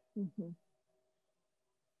 Mm-hmm.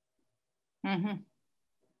 Mm-hmm.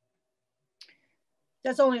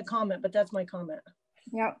 That's only a comment, but that's my comment.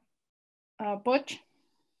 Yep. Butch?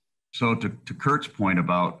 So to Kurt's point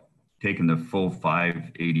about taking the full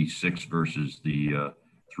 586 versus the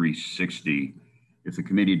 360, if the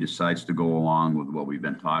committee decides to go along with what we've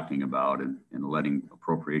been talking about and letting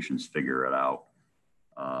appropriations figure it out,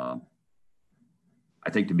 I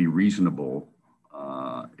think to be reasonable,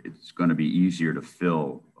 it's going to be easier to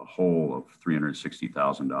fill a hole of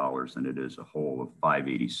 $360,000 than it is a hole of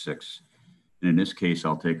 586. And in this case,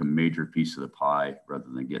 I'll take a major piece of the pie rather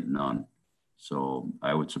than get none. So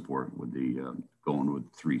I would support with the going with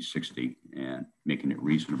 360 and making it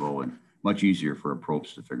reasonable and much easier for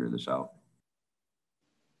approach to figure this out.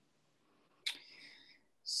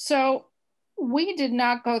 So we did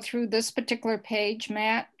not go through this particular page,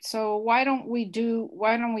 Matt. So why don't we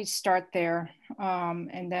start there,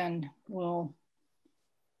 and then we'll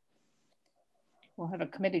have a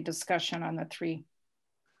committee discussion on the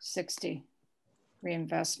 360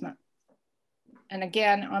 reinvestment. And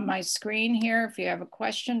again, on my screen here, if you have a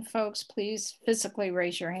question, folks, please physically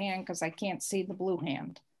raise your hand because I can't see the blue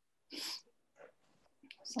hand.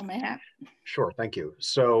 So Matt. Sure, thank you.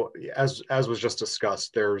 So as was just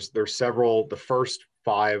discussed, there's several, the first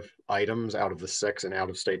 5 items out of the 6 and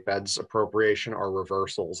out-of-state beds appropriation are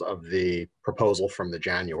reversals of the proposal from the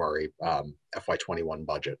January FY21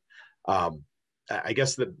 budget. I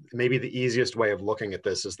guess that maybe the easiest way of looking at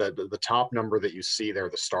this is that the top number that you see there,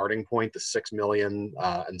 the starting point, the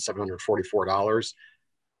 $6,744,000,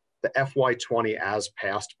 the FY20 as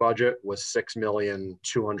passed budget was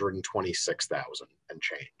 $6,226,000 and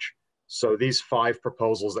change. So these 5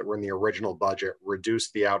 proposals that were in the original budget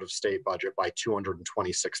reduced the out-of-state budget by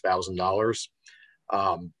 $226,000.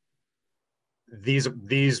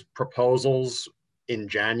 These proposals in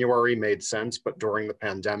January made sense, but during the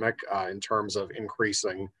pandemic, in terms of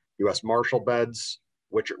increasing U.S. Marshal beds,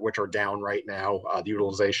 which are down right now, the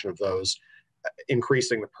utilization of those,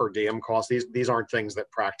 increasing the per diem costs, these aren't things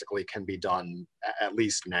that practically can be done, at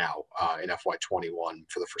least now in FY21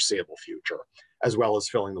 for the foreseeable future, as well as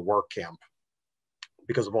filling the work camp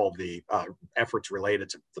because of all the efforts related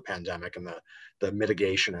to the pandemic and the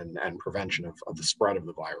mitigation and prevention of the spread of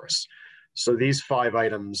the virus. So these 5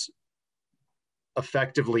 items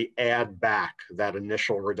effectively add back that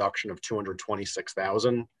initial reduction of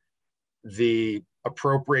 226,000. The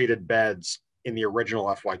appropriated beds in the original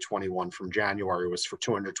FY21 from January was for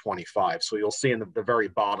 225. So you'll see in the very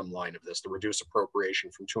bottom line of this, the reduced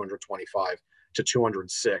appropriation from 225 to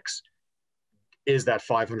 206 is that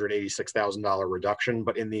 $586,000 reduction.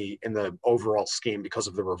 But in the overall scheme, because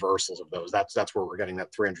of the reversals of those, that's where we're getting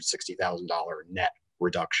that $360,000 net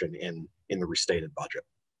reduction in the restated budget.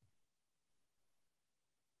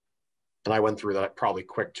 And I went through that probably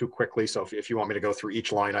too quickly. So if you want me to go through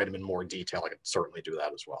each line item in more detail, I could certainly do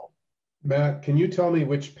that as well. Matt, can you tell me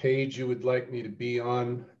which page you would like me to be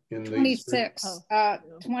on in the 26,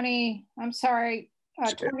 20, I'm sorry,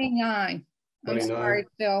 29. I'm sorry,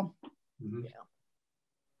 Phil. Mm-hmm. Yeah.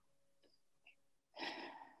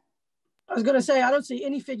 I was going to say, I don't see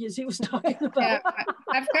any figures he was talking about. Yeah,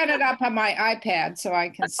 I've got it up on my iPad so I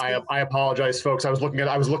can see. I apologize, folks. I was looking at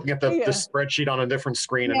this spreadsheet on a different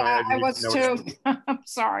screen, yeah, and I was too. I'm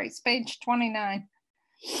sorry. It's page 29.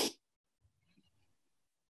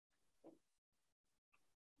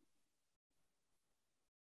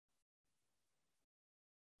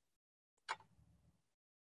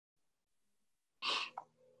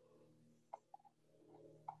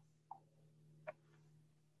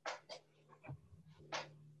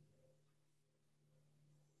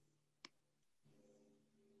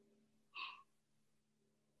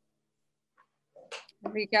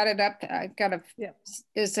 Have you got it up? I've got it. Yeah.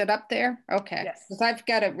 Is it up there? Okay. Yes. Because I've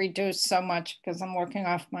got it reduced so much because I'm working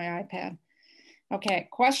off my iPad. Okay,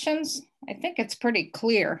 questions? I think it's pretty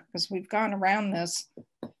clear because we've gone around this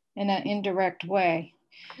in an indirect way.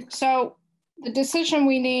 So the decision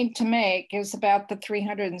we need to make is about the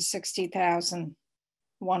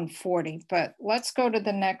 360,140, but let's go to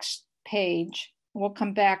the next page. We'll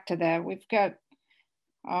come back to that. We've got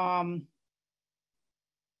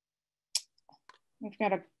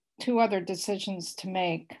two other decisions to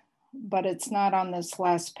make, but it's not on this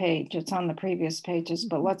last page. It's on the previous pages,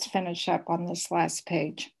 but let's finish up on this last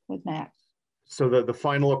page with Matt. So the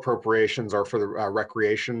final appropriations are for the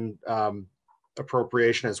recreation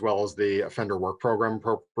appropriation as well as the offender work program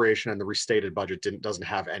appropriation, and the restated budget doesn't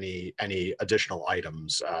have any additional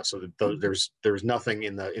items. So there's nothing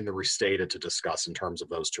in the restated to discuss in terms of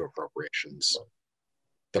those two appropriations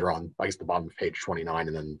that are on, I guess, the bottom of page 29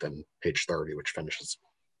 and then page 30, which finishes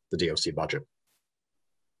the DOC budget.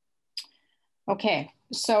 Okay,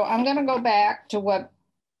 so I'm going to go back to what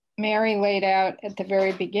Mary laid out at the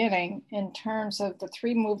very beginning in terms of the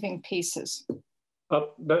three moving pieces.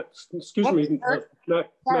 Excuse me,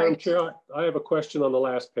 Madam Chair, I have a question on the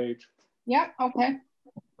last page. Yeah, okay.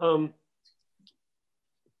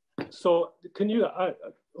 So can you,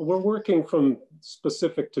 we're working from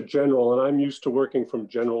specific to general, and I'm used to working from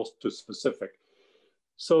general to specific.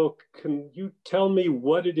 So can you tell me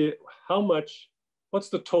what it is, how much, what's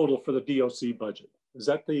the total for the DOC budget? Is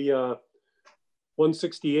that the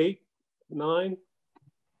 168.9?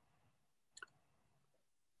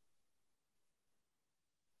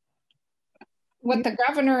 What the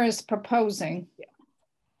governor is proposing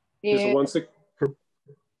is it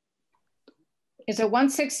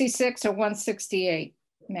 166 or 168,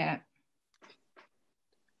 Matt?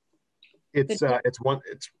 It's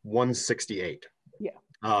 168. Yeah.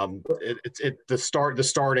 The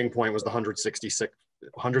starting point was the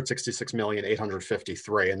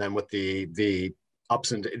 166,853,000, and then with the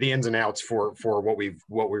ups and the ins and outs for what we've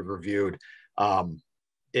reviewed,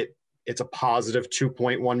 it's a positive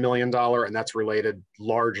 $2.1 million, and that's related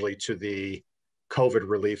largely to the COVID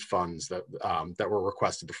relief funds that were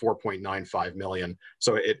requested, the 4.95 million.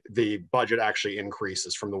 So the budget actually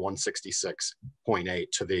increases from the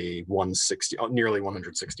 166.8 to the 160, nearly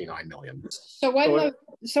 169 million. So when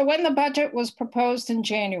the budget was proposed in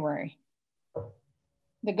January,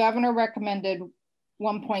 the governor recommended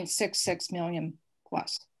 1.66 million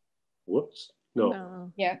plus. Whoops,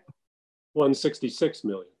 no. Yeah. 166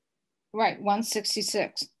 million. Right,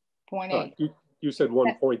 166.8. You said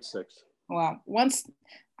 1.6. Well,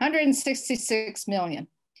 166 million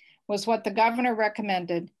was what the governor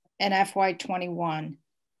recommended in FY21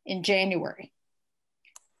 in January.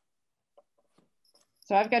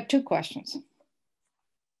 So I've got two questions.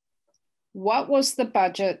 What was the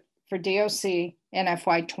budget for DOC in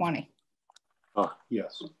FY20?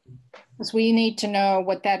 Yes. Because we need to know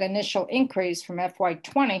what that initial increase from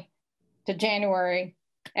FY20 to January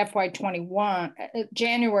FY21,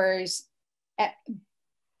 January's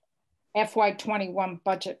FY21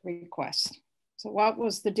 budget request. So what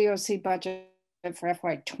was the DOC budget for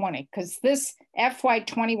FY20? Because this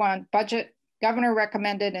FY21 budget governor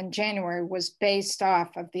recommended in January was based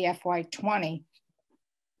off of the FY20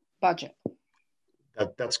 budget.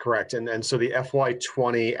 That's correct. And so the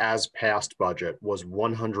FY20 as passed budget was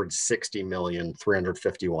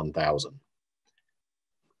 160,351,000.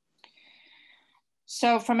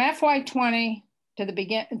 So from FY20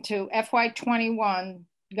 to FY21,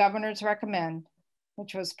 governors recommend,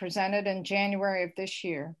 which was presented in January of this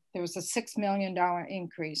year, there was a $6 million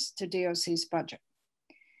increase to DOC's budget.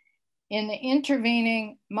 In the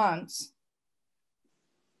intervening months,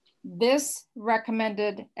 this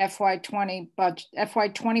recommended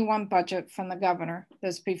FY21 budget from the governor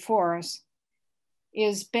that's before us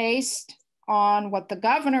is based on what the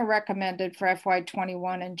governor recommended for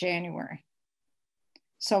FY21 in January.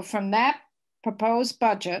 So from that proposed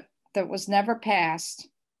budget that was never passed,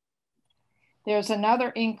 there's another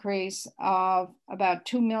increase of about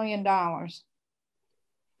 $2 million.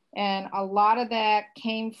 And a lot of that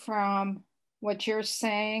came from what you're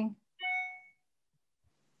saying,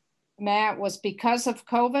 Matt, was because of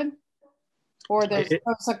COVID, or there's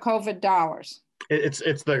because of COVID dollars? It's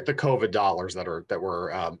the COVID dollars that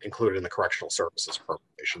were included in the correctional services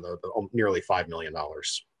appropriation, the nearly $5 million.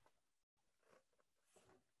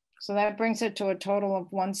 So that brings it to a total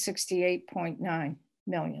of 168.9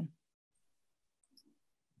 million.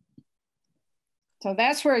 So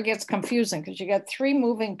that's where it gets confusing, because you got three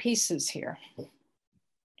moving pieces here.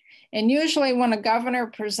 And usually when a governor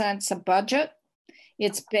presents a budget,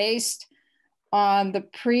 it's based on the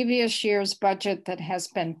previous year's budget that has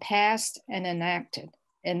been passed and enacted.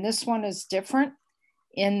 And this one is different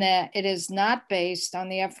in that it is not based on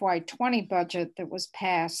the FY20 budget that was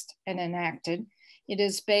passed and enacted. It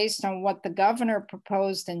is based on what the governor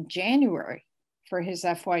proposed in January for his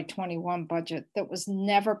FY21 budget that was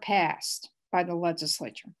never passed by the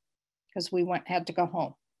legislature because we had to go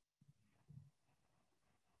home.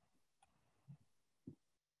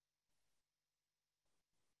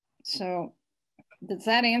 So does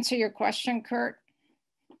that answer your question, Kurt?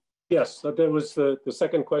 Yes, that was the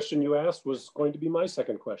second question you asked was going to be my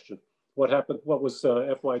second question. What happened? What was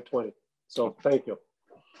FY20? So thank you.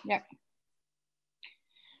 Yeah.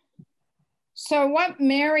 So what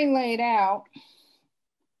Mary laid out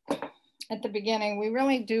at the beginning, we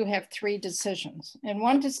really do have 3 decisions. And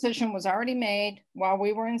one decision was already made while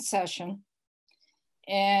we were in session.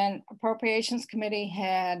 And Appropriations Committee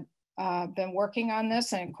had been working on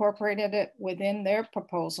this and incorporated it within their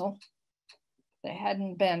proposal. They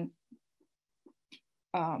hadn't been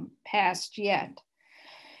passed yet.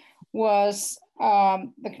 Was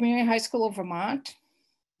the Community High School of Vermont.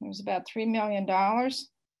 It was about $3 million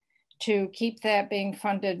to keep that being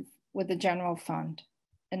funded with the general fund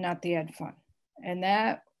and not the ed fund. And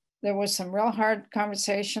that there was some real hard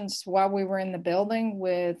conversations while we were in the building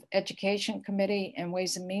with Education Committee and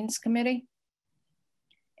Ways and Means Committee.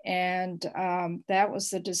 And that was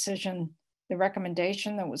the decision, the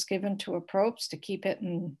recommendation that was given to Approps to keep it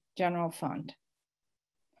in general fund.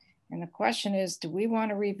 And the question is, do we want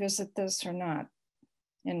to revisit this or not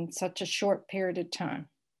in such a short period of time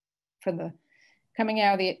for the coming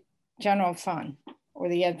out of the general fund or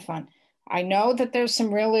the ed fund? I know that there's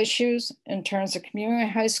some real issues in terms of community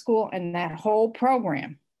high school and that whole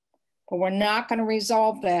program, but we're not going to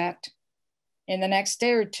resolve that in the next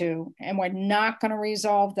day or 2, and we're not going to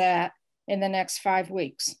resolve that in the next 5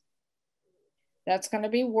 weeks. That's going to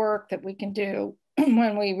be work that we can do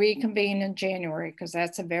when we reconvene in January, because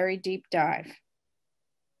that's a very deep dive.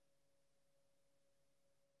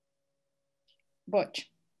 Butch.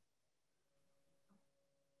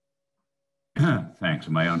 Thanks.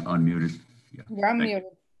 Am I unmuted? Yeah. You're unmuted.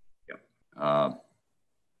 Yeah.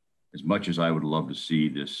 As much as I would love to see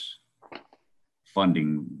this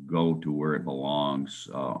funding go to where it belongs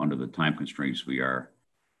under the time constraints we are,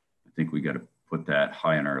 I think we got to put that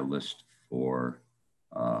high on our list for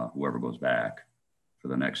whoever goes back for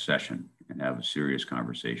the next session and have a serious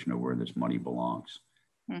conversation of where this money belongs.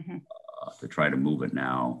 Mm-hmm. To try to move it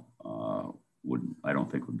now I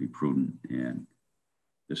don't think would be prudent, and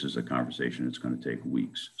this is a conversation that's going to take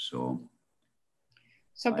weeks. So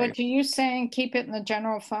but are you saying keep it in the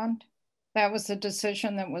general fund? That was the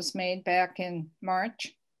decision that was made back in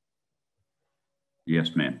March?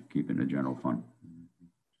 Yes, ma'am. Keep it in the general fund.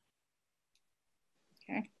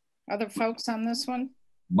 Okay. Other folks on this one?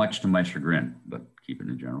 Much to my chagrin, but keep it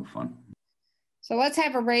in the general fund. So let's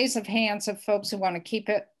have a raise of hands of folks who want to keep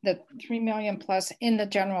it, the 3 million plus, in the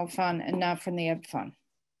general fund and not from the ed fund.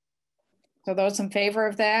 So those in favor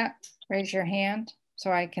of that, raise your hand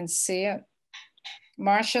so I can see it.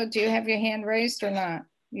 Marcia, do you have your hand raised or not?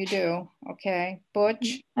 You do. Okay.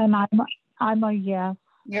 Butch? And I'm a yes.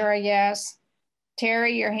 You're a yes.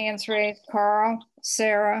 Terry, your hand's raised. Carl,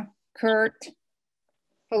 Sarah, Kurt,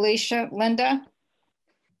 Felicia, Linda?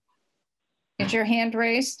 Is your hand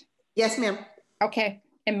raised? Yes, ma'am. Okay.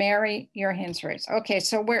 And Mary, your hand's raised. Okay,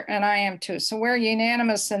 so and I am too. So we're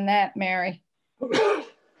unanimous in that, Mary.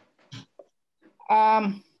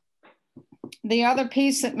 The other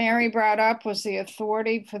piece that Mary brought up was the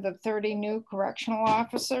authority for the 30 new correctional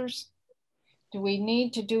officers. Do we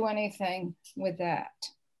need to do anything with that?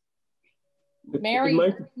 Mary,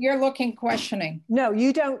 you're looking questioning. No,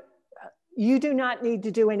 you don't. You do not need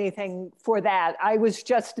to do anything for that. I was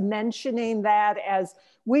just mentioning that as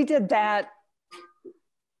we did that,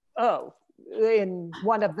 in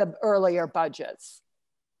one of the earlier budgets.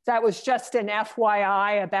 That was just an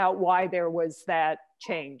FYI about why there was that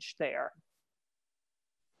change there.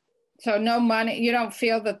 So no money, you don't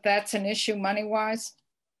feel that that's an issue money-wise?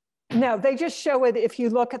 No, they just show it. If you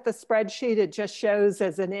look at the spreadsheet, it just shows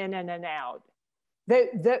as an in and an out.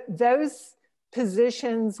 Those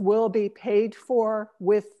positions will be paid for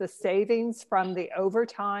with the savings from the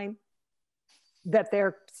overtime that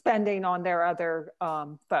they're spending on their other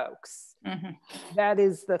folks. Mm-hmm. That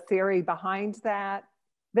is the theory behind that.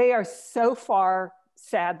 They are so far,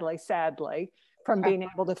 sadly, from being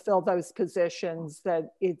able to fill those positions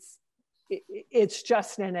that it's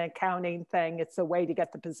just an accounting thing. It's a way to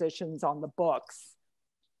get the positions on the books.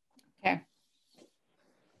 Okay.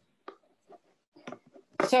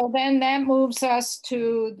 So then that moves us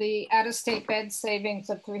to the out-of-state bed savings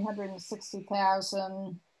of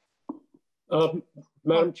 $360,000.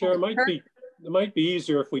 Madam Chair, it might be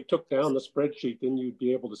easier if we took down the spreadsheet, then you'd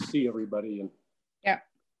be able to see everybody. And yeah.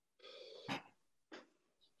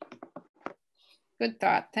 Good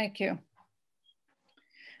thought, thank you.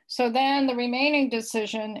 So then the remaining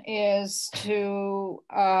decision is to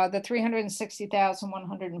the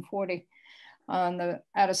 $360,140 on the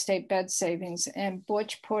out-of-state bed savings. And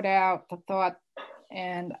Butch put out the thought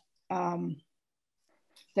and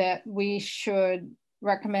that we should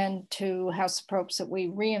recommend to House of Approps that we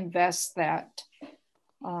reinvest that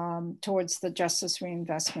towards the Justice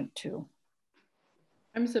Reinvestment too.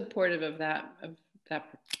 I'm supportive of that.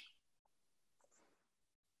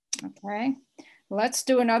 Okay, let's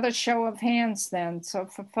do another show of hands then. So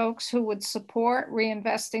for folks who would support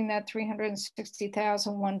reinvesting that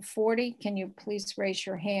 360,140, can you please raise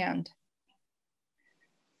your hand?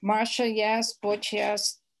 Marcia, yes. Butch,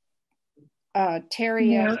 yes.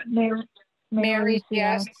 Terry, yes. Mary,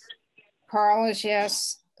 yes. Carl is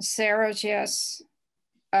yes. Sarah's yes.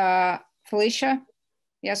 Felicia,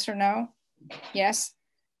 yes or no? Yes.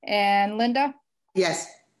 And Linda? Yes.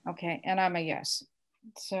 Okay, and I'm a yes.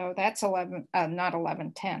 So that's 11, not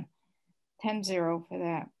 11, 10. 10-0 for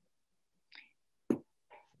that.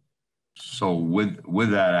 So with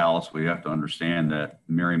that, Alice, we have to understand that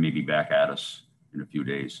Mary may be back at us in a few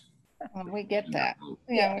days. Well, we get that.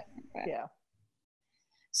 Yeah. Yeah. Yeah.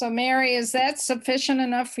 So Mary, is that sufficient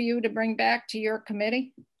enough for you to bring back to your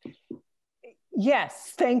committee?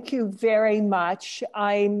 Yes, thank you very much.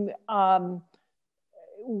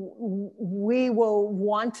 We will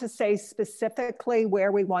want to say specifically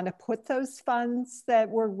where we want to put those funds that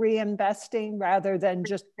we're reinvesting rather than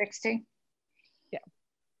just 60. Yeah.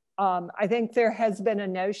 I think there has been a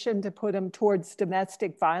notion to put them towards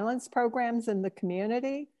domestic violence programs in the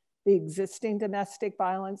community, the existing domestic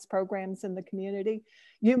violence programs in the community.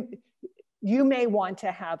 You may want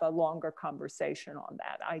to have a longer conversation on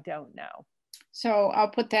that. I don't know. So I'll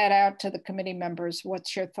put that out to the committee members.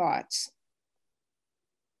 What's your thoughts?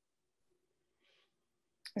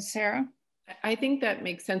 Sarah? I think that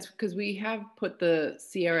makes sense because we have put the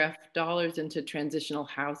CRF dollars into transitional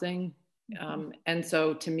housing. And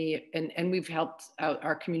so to me, and we've helped out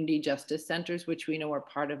our community justice centers, which we know are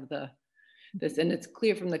part of this. And it's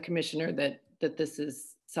clear from the commissioner that this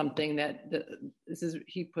is something that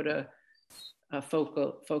he put a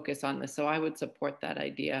focus on this. So I would support that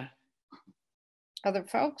idea. Other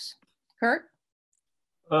folks? Kurt?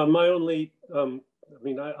 My only,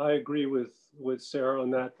 I agree with Sarah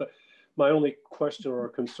on that, but my only question or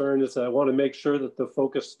concern is that I want to make sure that the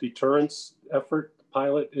focused deterrence effort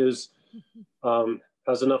pilot has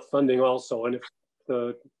enough funding also. And if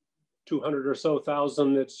the 200 or so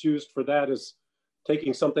thousand that's used for that is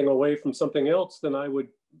taking something away from something else, then I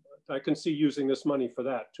can see using this money for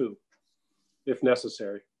that too, if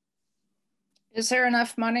necessary. Is there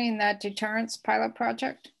enough money in that deterrence pilot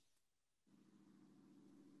project?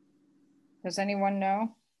 Does anyone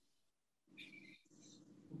know?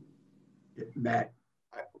 Matt.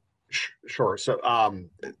 Sure. So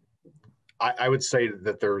I would say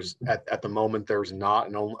that there's at the moment there's not,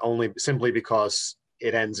 and only simply because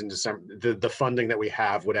it ends in December. The funding that we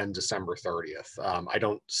have would end December 30th. I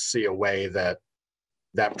don't see a way that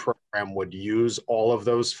program would use all of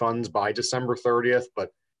those funds by December 30th,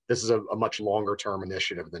 but this is a much longer term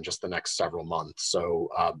initiative than just the next several months. So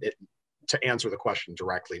to answer the question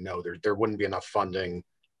directly, no, there wouldn't be enough funding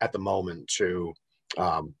at the moment to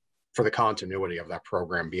for the continuity of that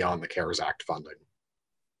program beyond the CARES Act funding.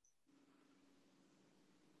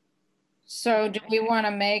 So do we want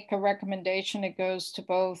to make a recommendation? It goes to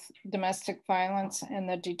both domestic violence and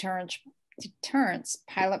the deterrence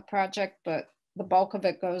pilot project, but the bulk of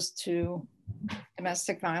it goes to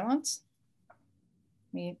domestic violence? I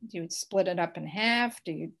mean, do you split it up in half?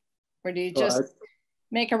 Or do you just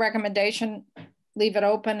make a recommendation, leave it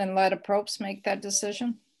open and let APROPS make that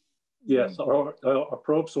decision? Yes, or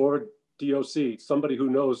APROPS or DOC, somebody who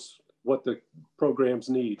knows what the programs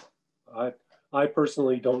need. I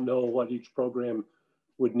personally don't know what each program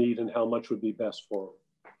would need and how much would be best for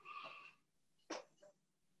them.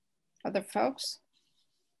 Other folks?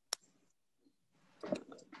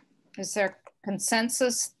 Is there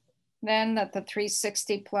consensus then that the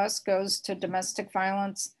 360 plus goes to domestic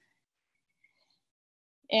violence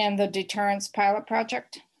and the deterrence pilot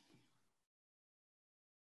project?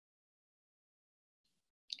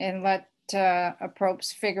 And let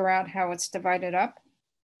APROPS figure out how it's divided up?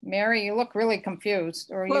 Mary, you look really confused,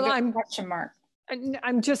 or you got a question mark.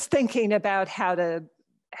 I'm just thinking about how to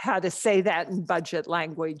say that in budget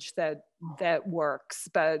language that works,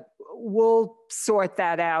 but we'll sort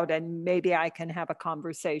that out, and maybe I can have a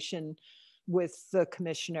conversation with the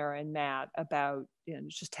commissioner and Matt about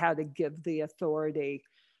just how to give the authority.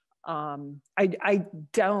 I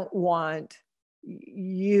don't want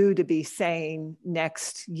you to be saying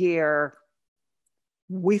next year,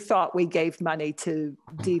 we thought we gave money to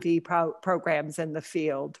DV programs in the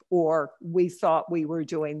field, or we thought we were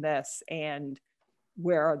doing this and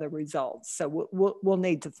where are the results? So we'll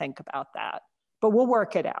need to think about that, but we'll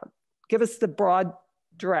work it out. Give us the broad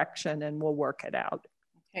direction and we'll work it out.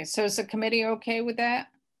 Okay, so is the committee okay with that?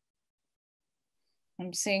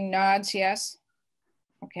 I'm seeing nods, yes.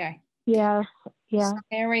 Okay. Yes, yeah. So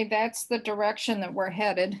Mary, that's the direction that we're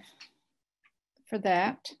headed for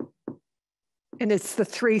that. And it's the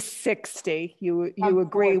 360. You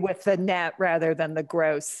agree with the net rather than the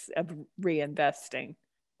gross of reinvesting.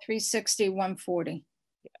 360, 140.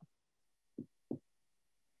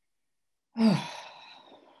 Yeah.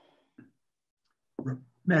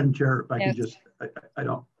 Madam Chair, if I could just, I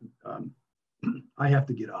don't, I have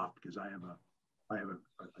to get off because I have a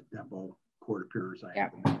depot court appearance I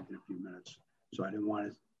have in a few minutes. So I didn't want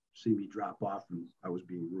to see me drop off and I was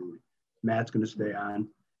being rude. Matt's going to stay on,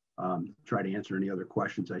 try to answer any other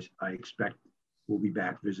questions. I expect we'll be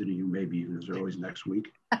back visiting you maybe even as early as next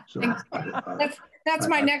week. So that's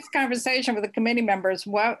my next conversation with the committee members.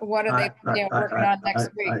 What are they working on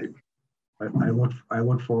next week? I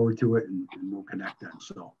look forward to it and we'll connect then.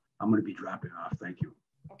 So I'm going to be dropping off. Thank you.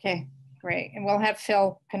 Okay, great. And we'll have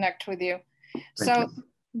Phil connect with you. So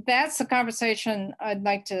that's the conversation I'd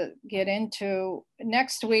like to get into.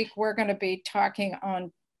 Next week, we're going to be talking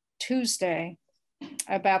on Tuesday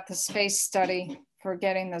about the space study for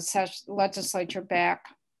getting the legislature back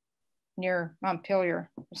near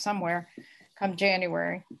Montpelier or somewhere come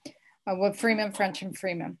January with Freeman, French, and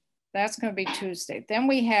Freeman. That's going to be Tuesday. Then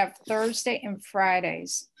we have Thursday and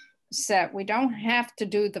Fridays set. We don't have to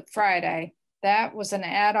do the Friday. That was an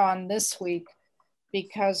add-on this week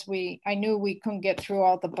because I knew we couldn't get through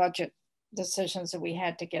all the budget decisions that we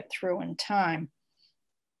had to get through in time.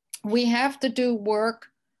 We have to do work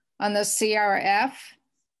on the CRF.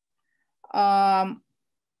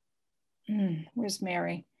 Where's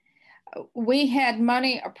Mary? We had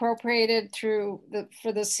money appropriated for the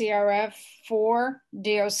CRF for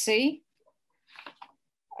DOC.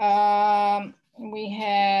 We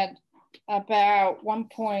had about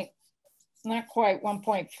not quite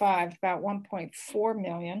 1.5, about 1.4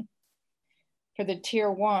 million for the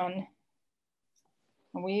tier 1.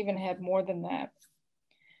 And we even had more than that.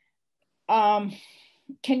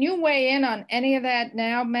 Can you weigh in on any of that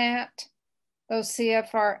now, Matt? Those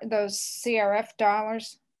CRF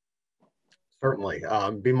dollars? Certainly.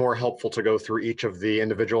 Be more helpful to go through each of the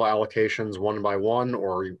individual allocations one by one,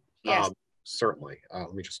 or yes. Certainly.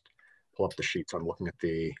 Let me just pull up the sheets. I'm looking at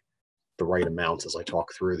the right amounts as I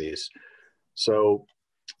talk through these. So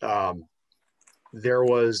there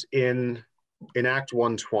was in Act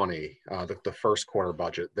 120, the first quarter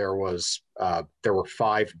budget, there were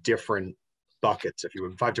 5 different buckets, if you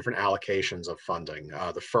would, 5 different allocations of funding.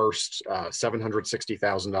 The first,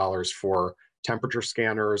 $760,000 for temperature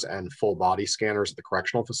scanners and full body scanners at the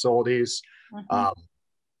correctional facilities.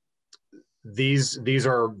 These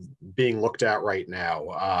are being looked at right now.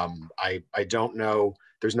 I don't know.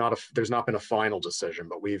 There's not been a final decision,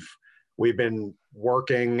 but we've been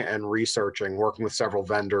working and researching, working with several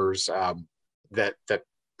vendors that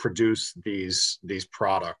produce these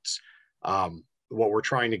products. What we're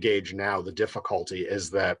trying to gauge now, the difficulty is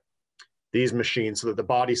that these machines, so that the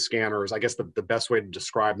body scanners, I guess the best way to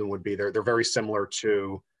describe them would be they're very similar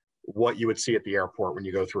to what you would see at the airport when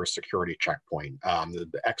you go through a security checkpoint.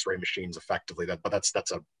 The X-ray machines, effectively, but that's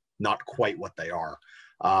not quite what they are.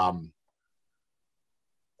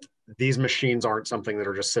 These machines aren't something that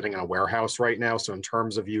are just sitting in a warehouse right now. So in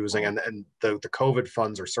terms of using, and the COVID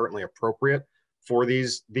funds are certainly appropriate for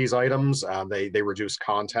these items. They reduce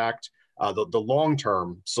contact. The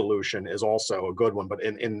long-term solution is also a good one, but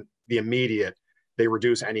in the immediate, they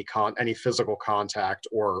reduce any physical contact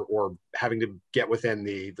or having to get within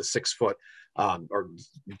the 6 foot or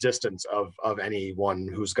distance of anyone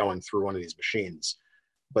who's going through one of these machines.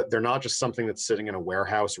 But they're not just something that's sitting in a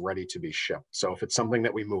warehouse ready to be shipped. So if it's something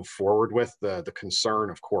that we move forward with, the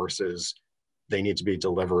concern, of course, is they need to be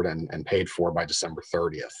delivered and paid for by December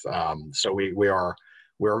 30th. So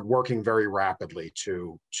we're working very rapidly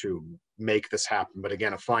to make this happen. But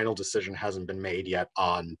again, a final decision hasn't been made yet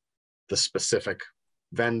on the specific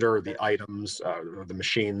vendor, the items, or the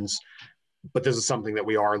machines. But this is something that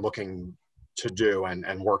we are looking to do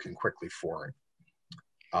and working quickly for it.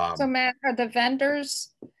 So Matt, are the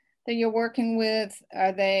vendors that you're working with,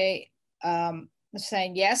 are they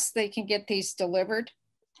saying, yes, they can get these delivered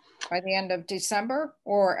by the end of December?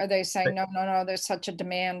 Or are they saying, no, there's such a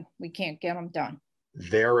demand, we can't get them done?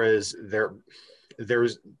 There's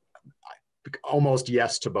almost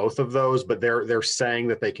yes to both of those, but they're saying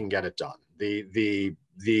that they can get it done. The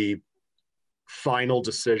final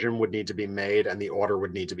decision would need to be made and the order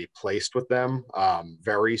would need to be placed with them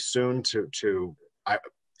very soon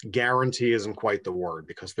guarantee isn't quite the word,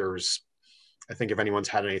 because I think if anyone's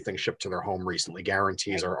had anything shipped to their home recently,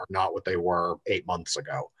 guarantees are not what they were 8 months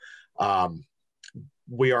ago.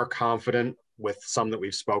 We are confident with some that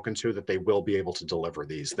we've spoken to that they will be able to deliver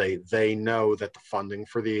these. They know that the funding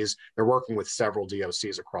for these, they're working with several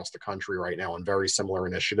DOCs across the country right now on very similar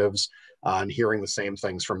initiatives, and hearing the same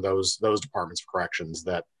things from those departments of corrections,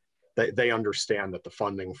 that they understand that the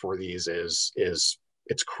funding for these is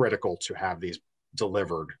it's critical to have these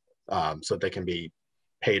delivered, so that they can be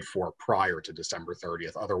paid for prior to December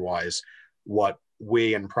 30th. Otherwise, what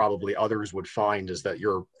we and probably others would find is that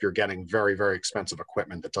you're getting very, very expensive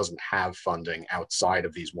equipment that doesn't have funding outside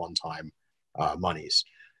of these one-time monies.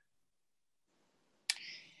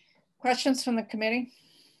 Questions from the committee?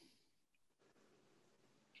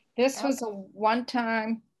 This was a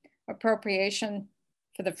one-time appropriation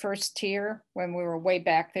for the first tier when we were way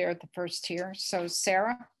back there at the first tier. So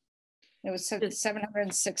Sarah, it was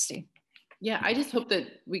 760. Yeah, I just hope that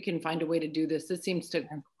we can find a way to do this. This seems to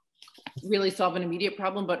really solve an immediate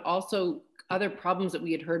problem, but also other problems that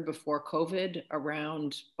we had heard before COVID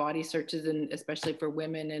around body searches, and especially for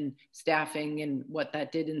women, and staffing and what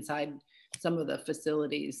that did inside some of the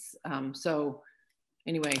facilities. So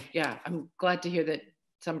anyway, yeah, I'm glad to hear that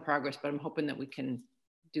some progress, but I'm hoping that we can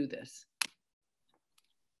do this.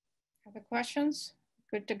 Other questions?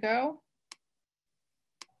 Good to go?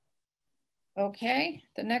 Okay,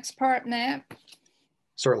 the next part, Nat.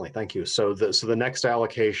 Certainly, thank you. So the next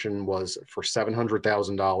allocation was for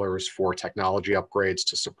 $700,000 for technology upgrades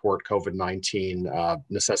to support COVID-19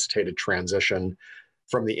 necessitated transition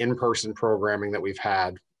from the in-person programming that we've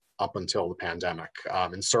had up until the pandemic.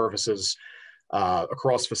 And services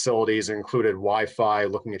across facilities included Wi-Fi,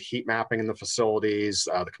 looking at heat mapping in the facilities.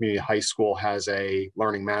 The community high school has a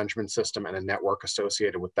learning management system and a network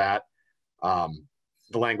associated with that.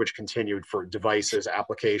 The language continued for devices,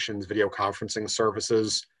 applications, video conferencing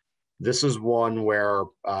services. This is one where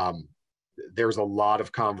there's a lot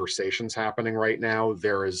of conversations happening right now.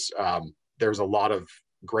 There's a lot of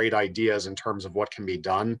great ideas in terms of what can be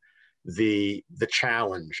done. The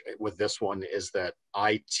challenge with this one is that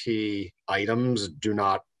IT items do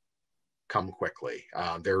not come quickly.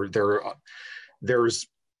 There's,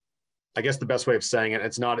 I guess the best way of saying it,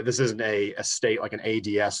 this isn't a state like an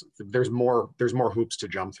ADS. There's more hoops to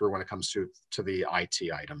jump through when it comes to the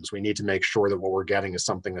IT items. We need to make sure that what we're getting is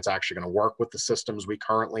something that's actually going to work with the systems we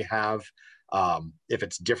currently have. If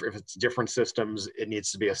it's different systems, it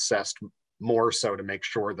needs to be assessed more so to make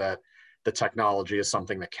sure that the technology is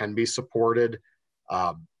something that can be supported.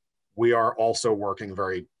 We are also working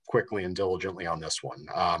very quickly and diligently on this one.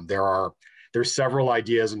 There's several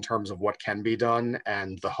ideas in terms of what can be done,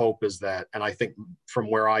 and the hope is that, and I think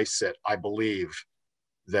from where I sit, I believe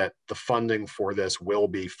that the funding for this will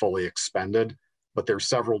be fully expended, but there's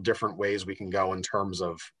several different ways we can go in terms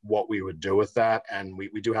of what we would do with that. And we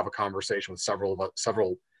do have a conversation with several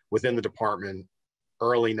within the department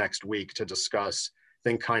early next week to discuss, I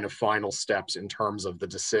think, kind of final steps in terms of the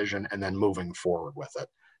decision and then moving forward with it.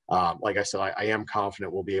 Like I said, I am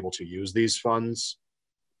confident we'll be able to use these funds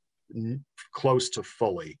close to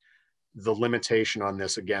fully. The limitation on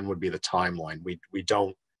this again would be the timeline.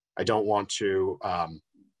 I don't want to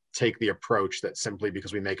take the approach that simply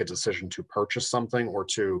because we make a decision to purchase something or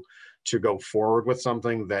to go forward with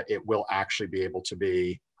something, that it will actually be able to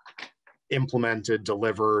be implemented,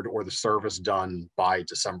 delivered, or the service done by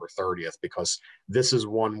December 30th, because this is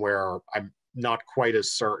one where I'm not quite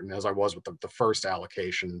as certain as I was with the first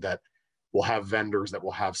allocation that we'll have vendors that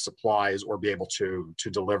will have supplies or be able to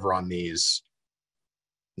deliver on these,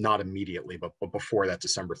 not immediately, but before that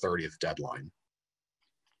December 30th deadline.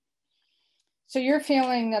 So you're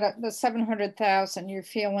feeling that the 700,000, you're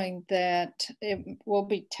feeling that it will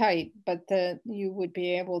be tight, but that you would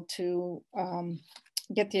be able to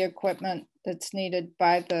get the equipment that's needed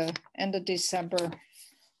by the end of December,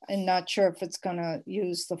 and not sure if it's going to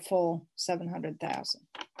use the full 700,000.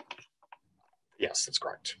 Yes, that's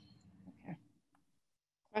correct. Okay.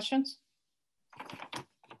 Questions?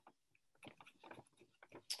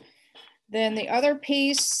 Then the other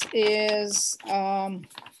piece is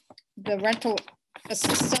the rental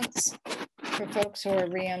assistance for folks who are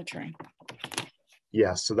re-entering.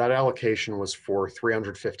 Yes, so that allocation was for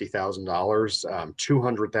 $350,000,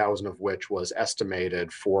 200,000 of which was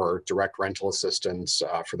estimated for direct rental assistance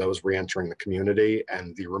for those re-entering the community,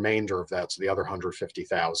 and the remainder of that, so the other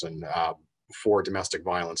 150,000 for domestic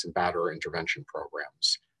violence and batterer intervention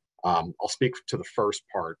programs. I'll speak to the first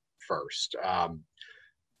part first.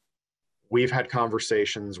 We've had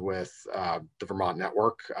conversations with the Vermont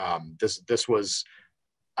network. This was,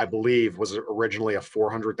 I believe, was originally a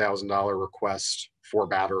 $400,000 request for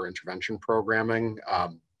batterer intervention programming.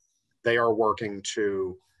 They are working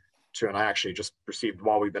to, and I actually just received,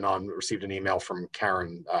 while we've been on, received an email from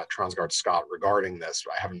Karen Tronsgaard Scott regarding this.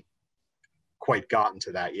 quite gotten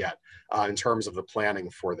to that yet in terms of the planning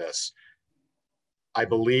for this. I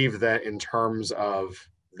believe that in terms of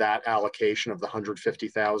that allocation of the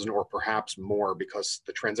 150,000 or perhaps more, because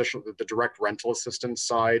the direct rental assistance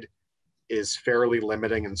side is fairly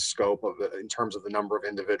limiting in scope in terms of the number of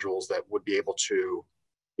individuals that would be able to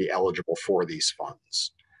be eligible for these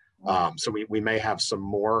funds. So we may have some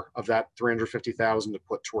more of that 350,000 to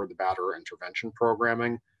put toward the batterer intervention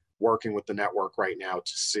programming, working with the network right now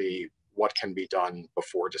to see what can be done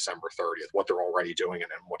before December 30th, what they're already doing,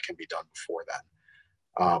 and then what can be done before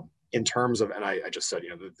then. In terms of, and I just said,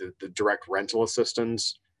 the direct rental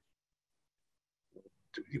assistance,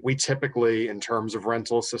 we typically, in terms of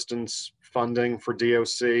rental assistance funding for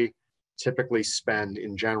DOC, typically spend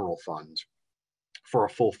in general fund for a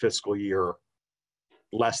full fiscal year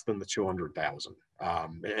less than the 200,000.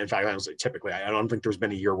 In fact, I don't say typically, I don't think there's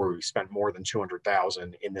been a year where we spent more than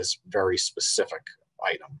 200,000 in this very specific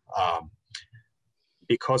item.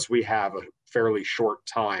 Because we have a fairly short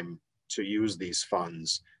time to use these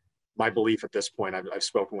funds, my belief at this point, I've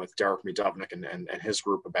spoken with Derek Mudovnik and his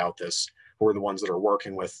group about this, who are the ones that are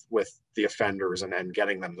working with the offenders and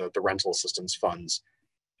getting them the rental assistance funds.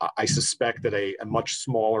 I suspect that a much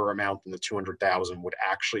smaller amount than the 200,000 would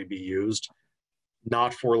actually be used,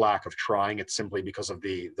 not for lack of trying. It's simply because of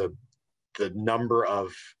the number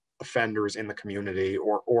of offenders in the community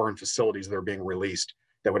or in facilities that are being released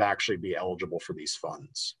that would actually be eligible for these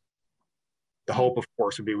funds. The hope, of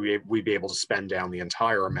course, would be we'd be able to spend down the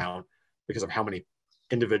entire amount because of how many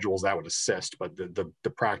individuals that would assist. But the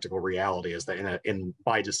practical reality is that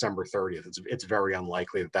by December 30th, it's very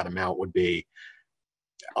unlikely that amount would be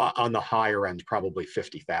on the higher end, probably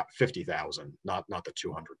 50,000, not the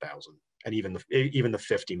 200,000. And even the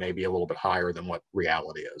 50 may be a little bit higher than what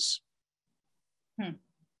reality is.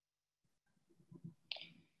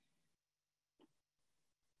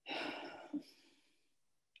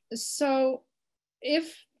 So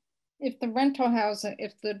if the rental housing,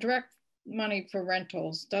 if the direct money for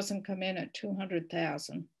rentals doesn't come in at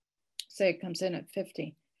 200,000, say it comes in at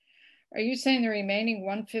 50, are you saying the remaining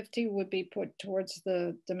 150 would be put towards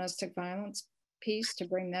the domestic violence piece to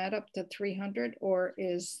bring that up to 300, or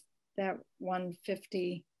is that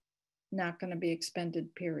 150 not going to be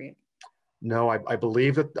expended, period? No, I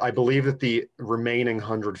believe that the remaining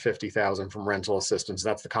 150,000 from rental assistance,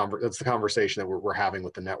 that's the conversation that we're having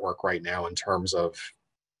with the network right now in terms of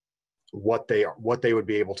what they would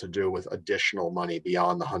be able to do with additional money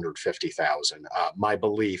beyond the 150,000. My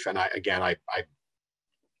belief, and I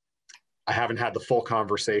haven't had the full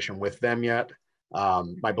conversation with them yet.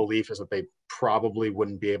 My belief is that they probably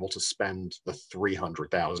wouldn't be able to spend the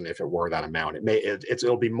 300,000 if it were that amount.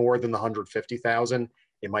 It'll be more than the 150,000.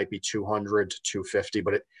 It might be 200 to 250,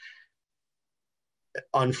 but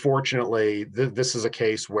unfortunately, this is a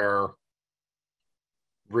case where,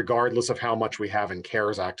 regardless of how much we have in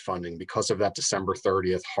CARES Act funding, because of that December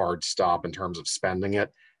 30th hard stop in terms of spending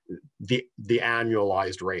it, the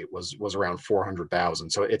annualized rate was around 400,000.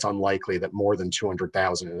 So it's unlikely that more than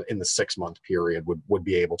 200,000 in the 6-month period would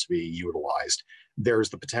be able to be utilized.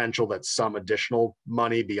 There's the potential that some additional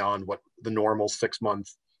money beyond what the normal 6-month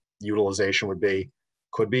utilization would be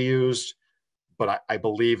could be used, but I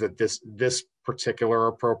believe that this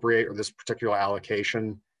particular this particular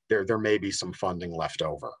allocation, there may be some funding left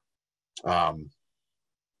over.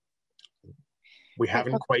 We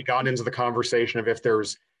haven't quite gotten into the conversation of if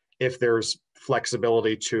there's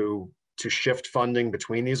flexibility to shift funding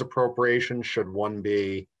between these appropriations. Should one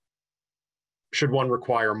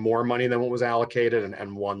require more money than what was allocated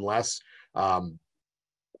and one less?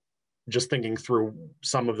 Just thinking through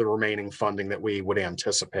some of the remaining funding that we would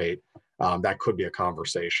anticipate, that could be a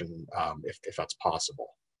conversation if that's possible.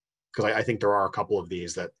 Because I think there are a couple of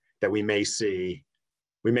these that we may see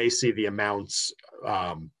the amounts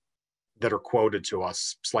that are quoted to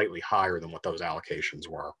us slightly higher than what those allocations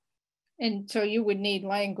were. And so you would need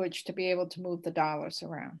language to be able to move the dollars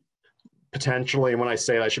around. Potentially, and when I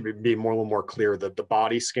say that, I should be a little more clear. The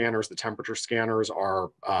body scanners, the temperature scanners are,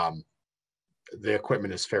 the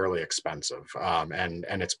equipment is fairly expensive. And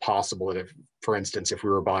it's possible that for instance, if we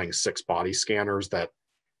were buying 6 body scanners, that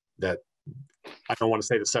I don't want to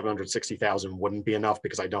say that 760,000 wouldn't be enough,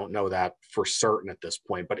 because I don't know that for certain at this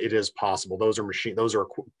point, but it is possible. Those are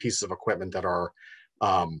pieces of equipment that are,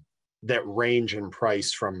 that range in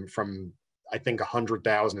price from I think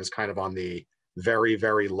 100,000 is kind of on the very,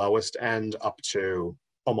 very lowest end up to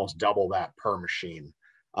almost double that per machine.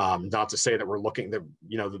 Not to say that we're looking that,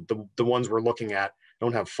 the ones we're looking at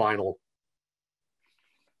don't have final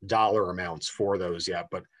dollar amounts for those yet,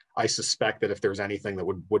 but I suspect that if there's anything that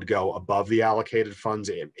would go above the allocated funds,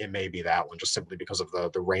 it may be that one, just simply because of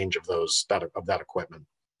the range of that equipment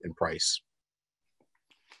in price.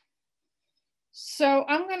 So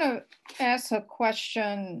I'm going to ask a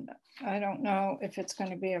question. I don't know if it's going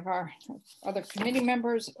to be of our other committee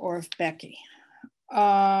members or of Becky.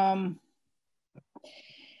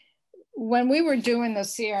 When we were doing the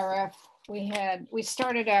CRF, we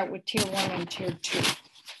started out with tier 1 and tier 2.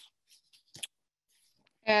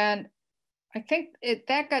 And I think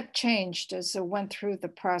that got changed as it went through the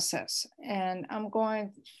process. And I'm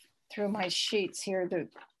going through my sheets here that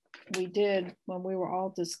we did when we were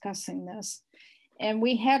all discussing this. And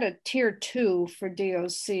we had a tier 2 for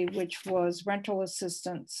DOC, which was rental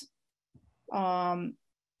assistance and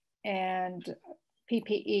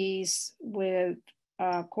PPEs with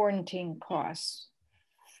quarantine costs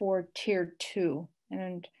for tier 2.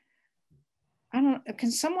 And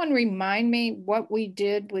can someone remind me what we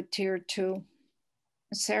did with tier 2?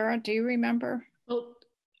 Sarah, do you remember? Well,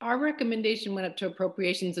 our recommendation went up to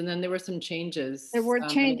appropriations, and then there were some changes. There were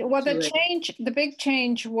changes. Well, the big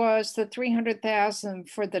change was the 300,000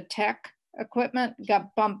 for the tech equipment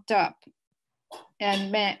got bumped up.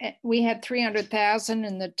 And we had 300,000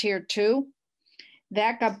 in the tier 2.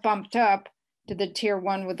 That got bumped up to the tier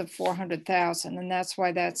 1 with the 400,000. And that's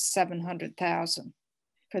why that's 700,000.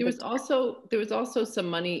 There was also some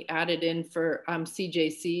money added in for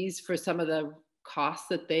CJCs for some of the costs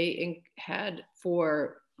that they had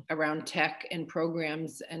for around tech and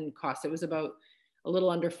programs and costs. It was about a little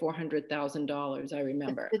under $400,000, I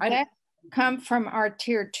remember. Did that come from our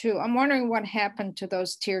tier 2? I'm wondering what happened to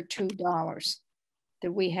those tier 2 dollars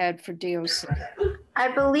that we had for DOC. I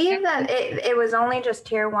believe that it was only just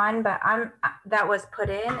tier 1, but that was put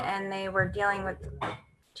in, and they were dealing with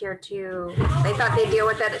tier 2. They thought they'd deal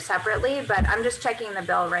with it separately, but I'm just checking the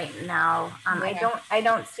bill right now. I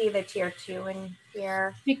don't see the tier 2 in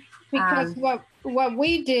here. Because what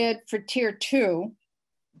we did for tier 2,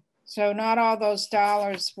 so not all those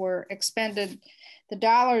dollars were expended. The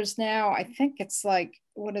dollars now, I think it's like,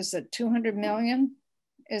 what is it, 200 million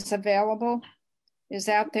is available, is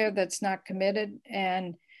out there that's not committed.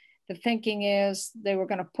 And the thinking is they were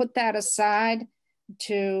going to put that aside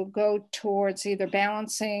to go towards either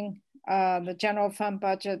balancing the general fund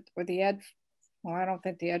budget or the ed. Well, I don't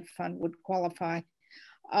think the ed fund would qualify.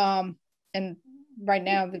 And right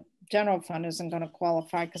now the general fund isn't going to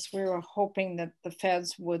qualify because we were hoping that the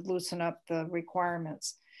feds would loosen up the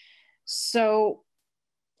requirements. So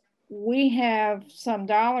we have some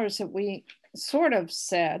dollars that we sort of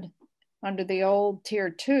said under the old tier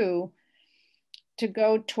 2 to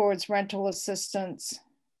go towards rental assistance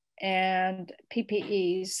and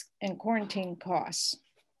PPEs and quarantine costs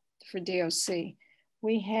for DOC.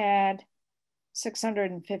 We had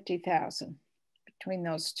 650,000 between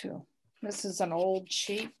those two. This is an old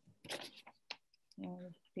sheet.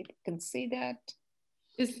 People can see that.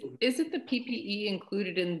 Is it the PPE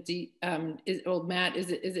included in Matt?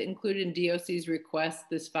 Is it included in DOC's request?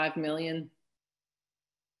 This 5 million.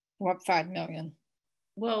 What 5 million?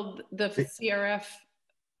 Well, the CRF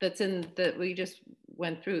that's in that we just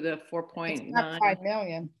went through, the 4.9. It's not 5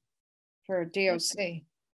 million for DOC. I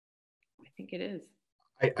think it is.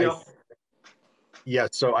 Yeah,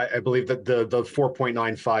 so I believe that the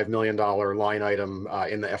 $4.95 million line item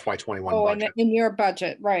in the FY21 budget. In your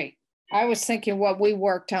budget, right. I was thinking what we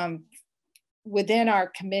worked on within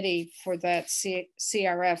our committee for that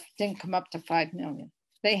CRF didn't come up to 5 million.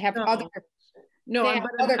 They have other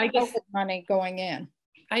COVID money going in.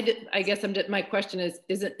 I guess my question is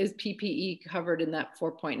PPE covered in that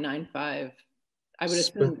 4.95? I would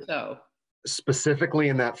assume so. Specifically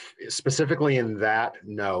in that,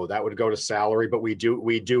 no, that would go to salary, but we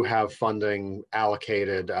do have funding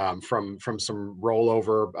allocated from some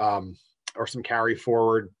rollover or some carry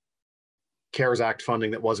forward CARES Act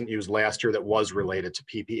funding that wasn't used last year that was related to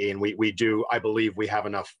PPE, and we do, I believe we have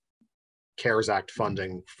enough CARES Act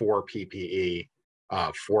funding for PPE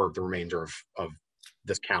for the remainder of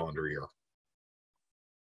this calendar year.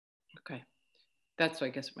 Okay, that's what I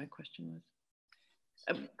guess my question was.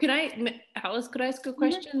 Alice, could I ask a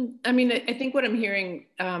question? Mm-hmm. I mean, I think what I'm hearing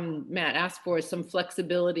Matt ask for is some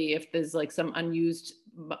flexibility if there's like some unused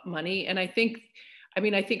money. And I think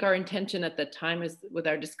our intention at the time is with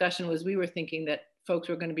our discussion was we were thinking that folks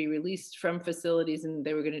were going to be released from facilities and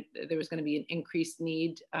there was going to be an increased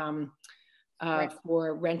need right.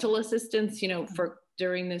 for rental assistance, for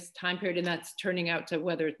during this time period. And that's turning out to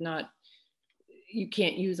whether it's not, you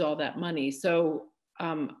can't use all that money. So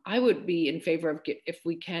I would be in favor of, if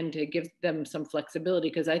we can, to give them some flexibility,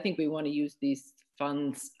 because I think we want to use these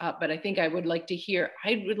funds up. But I think I would like to hear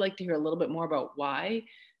a little bit more about why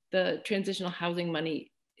the transitional housing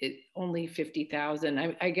money is only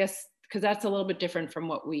 50,000. I guess because that's a little bit different from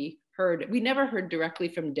what we heard. We never heard directly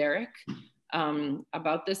from Derek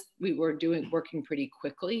about this. We were working pretty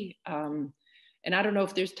quickly. And I don't know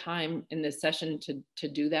if there's time in this session to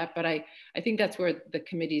do that, but I think that's where the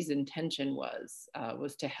committee's intention was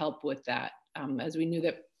to help with that, as we knew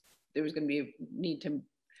that there was going to be a need to,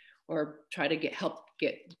 or try to help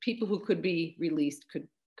get people who could be released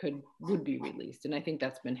would be released, and I think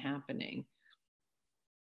that's been happening.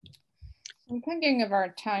 I'm thinking of our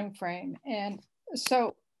time frame, and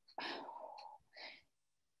so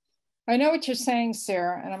I know what you're saying,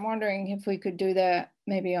 Sarah, and I'm wondering if we could do that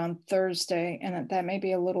maybe on Thursday, and that may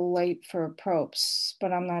be a little late for approps,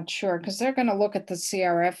 but I'm not sure because they're going to look at the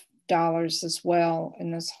CRF dollars as well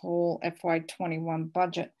in this whole FY21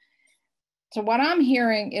 budget. So what I'm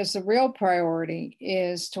hearing is the real priority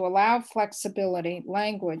is to allow flexibility,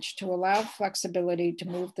 language to allow flexibility to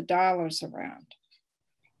move the dollars around.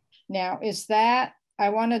 Now, is that, I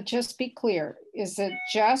want to just be clear, is it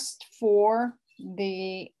just for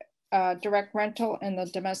the direct rental and the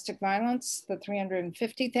domestic violence, the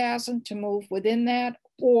 350,000 to move within that,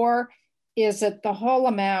 or is it the whole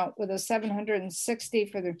amount with a 760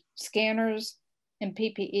 for the scanners and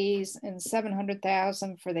PPEs and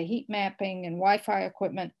 700,000 for the heat mapping and Wi-Fi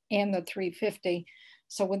equipment and the 350?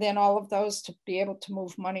 So within all of those to be able to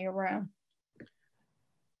move money around.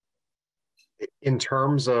 In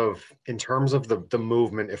terms of the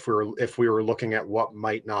movement, if we were looking at what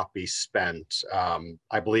might not be spent,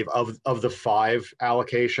 I believe of the 5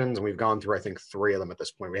 allocations, and we've gone through I think 3 of them at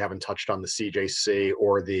this point. We haven't touched on the CJC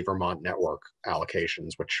or the Vermont network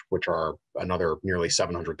allocations, which are another nearly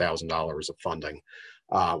 $700,000 of funding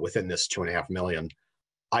within this $2.5 million.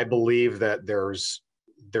 I believe that there's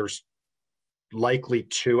likely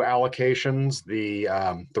 2 allocations, the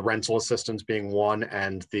rental assistance being one,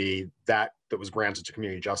 and that was granted to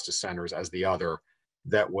community justice centers as the other,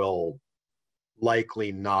 that will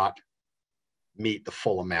likely not meet the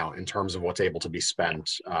full amount in terms of what's able to be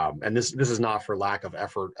spent. And this is not for lack of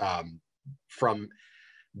effort from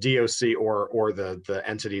DOC or the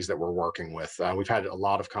entities that we're working with. We've had a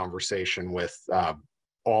lot of conversation with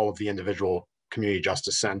all of the individual community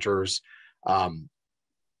justice centers.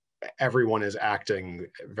 Everyone is acting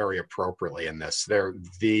very appropriately in this.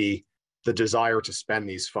 The desire to spend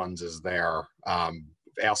these funds is there.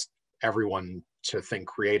 Asked everyone to think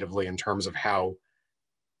creatively in terms of how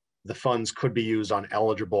the funds could be used on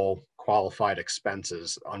eligible qualified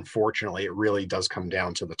expenses. Unfortunately, it really does come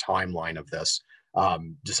down to the timeline of this.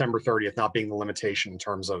 December 30th not being the limitation in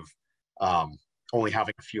terms of only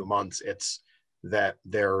having a few months. It's that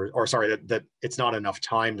that it's not enough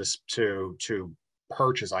time to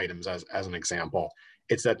purchase items as an example.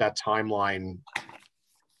 It's that timeline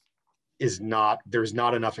is there's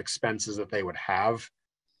not enough expenses that they would have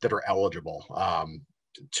that are eligible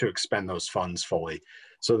to expend those funds fully.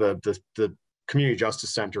 So the community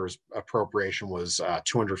justice center's appropriation was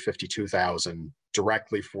 $252,000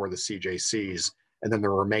 directly for the CJCs, and then the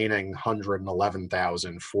remaining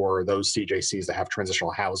 $111,000 for those CJCs that have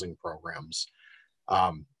transitional housing programs.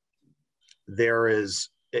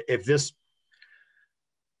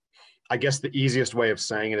 I guess the easiest way of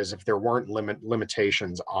saying it is if there weren't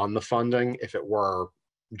limitations on the funding, if it were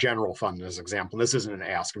general fund as an example, and this isn't an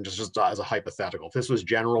ask, I'm just as a hypothetical. If this was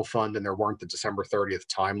general fund and there weren't the December 30th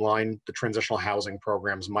timeline, the transitional housing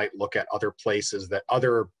programs might look at other places, that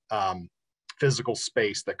other physical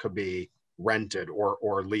space that could be rented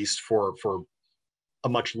or leased for a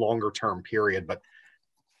much longer term period. But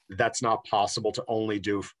that's not possible to only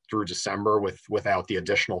do through December without the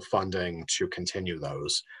additional funding to continue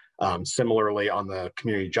those. Similarly, on the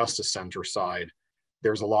community justice center side,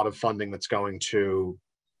 there's a lot of funding that's going to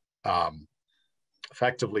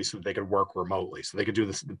effectively so that they could work remotely. So they could do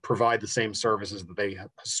this, provide the same services that they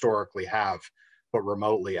historically have, but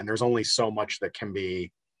remotely. And there's only so much that can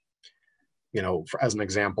be, as an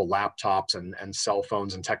example, laptops and cell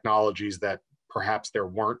phones and technologies that perhaps there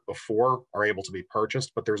weren't before are able to be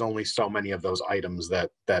purchased, but there's only so many of those items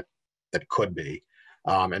that could be.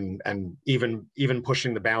 And even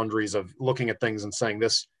pushing the boundaries of looking at things and saying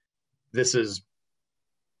this is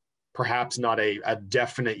perhaps not a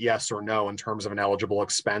definite yes or no in terms of an eligible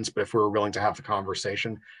expense, but if we were willing to have the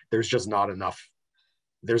conversation, there's just not enough.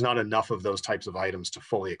 There's not enough of those types of items to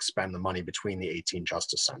fully expend the money between the 18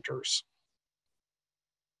 justice centers.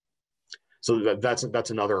 So that's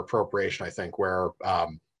another appropriation, I think, where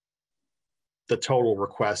the total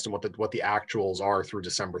request and what the actuals are through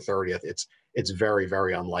December 30th, it's very,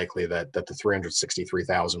 very unlikely that the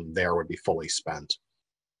 $363,000 there would be fully spent.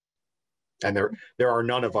 And there are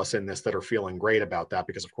none of us in this that are feeling great about that,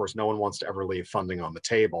 because of course no one wants to ever leave funding on the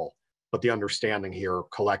table. But the understanding here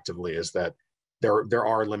collectively is that there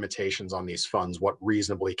are limitations on these funds, what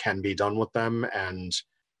reasonably can be done with them, and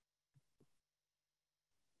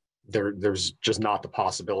there's just not the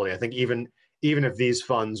possibility. I think even if these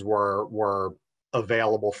funds were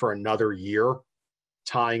available for another year,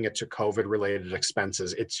 tying it to COVID related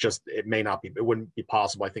expenses, it may not be, it wouldn't be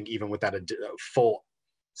possible. I think even with that a full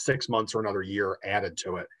 6 months or another year added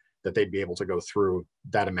to it, that they'd be able to go through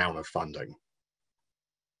that amount of funding.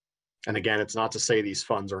 And again, it's not to say these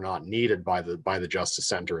funds are not needed by the Justice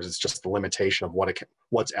Centers. It's just the limitation of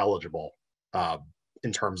what's eligible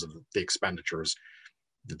in terms of the expenditures.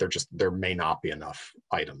 That there may not be enough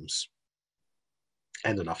items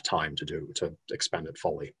and enough time to expend it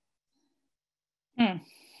fully.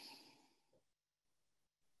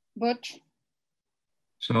 Butch?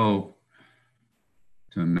 So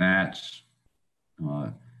to Matt's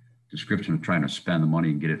description of trying to spend the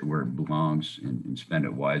money and get it where it belongs and spend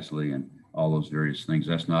it wisely and all those various things,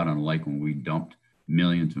 that's not unlike when we dumped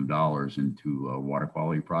millions of dollars into water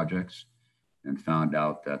quality projects and found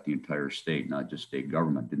out that the entire state, not just state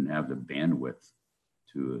government, didn't have the bandwidth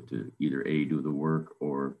to either A, do the work,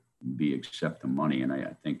 or B, accept the money. And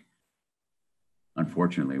I think,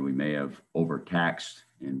 unfortunately, we may have overtaxed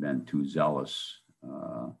and been too zealous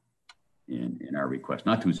in our request.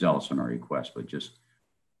 Not too zealous in our request, but just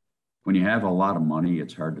when you have a lot of money,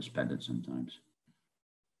 it's hard to spend it sometimes.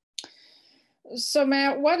 So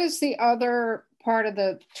Matt, what is the other part of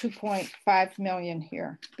the 2.5 million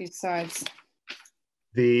here besides?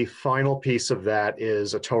 The final piece of that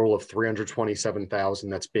is a total of $327,000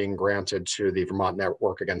 that's being granted to the Vermont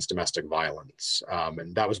Network Against Domestic Violence.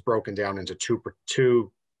 And that was broken down into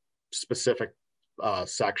two specific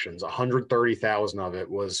sections. $130,000 of it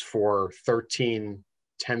was for 13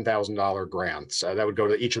 $10,000 grants. That would go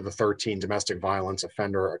to each of the 13 domestic violence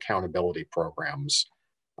offender accountability programs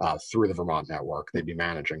through the Vermont Network. They'd be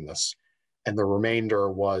managing this. And the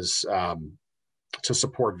remainder was to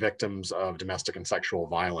support victims of domestic and sexual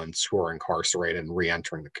violence who are incarcerated and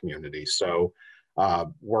re-entering the community. So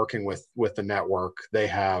working with the network, they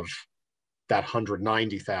have that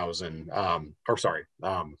 197,000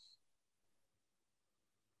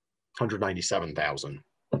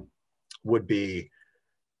 would be,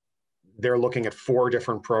 they're looking at 4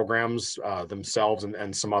 different programs themselves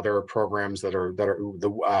and some other programs that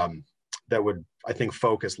would, I think,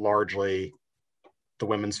 focus largely the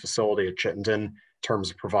women's facility at Chittenden in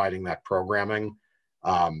terms of providing that programming.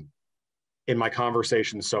 In my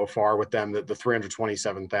conversation so far with them, the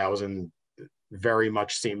 327,000 very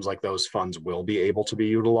much seems like those funds will be able to be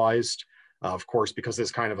utilized. Of course, because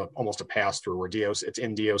it's kind of almost a pass-through where it's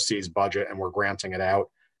in DOC's budget and we're granting it out.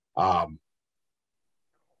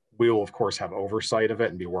 We will, of course, have oversight of it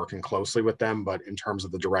and be working closely with them. But in terms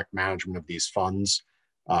of the direct management of these funds,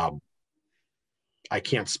 I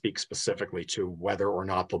can't speak specifically to whether or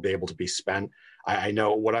not they'll be able to be spent. I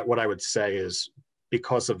know what I would say is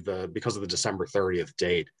because of the December 30th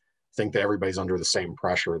date, I think that everybody's under the same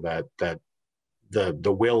pressure that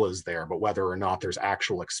the will is there, but whether or not there's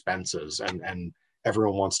actual expenses, and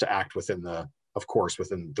everyone wants to act within the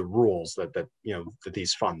rules that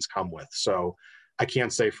these funds come with. So I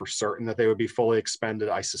can't say for certain that they would be fully expended.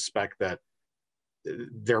 I suspect that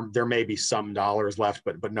there may be some dollars left,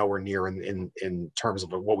 but nowhere near in terms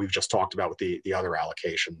of what we've just talked about with the other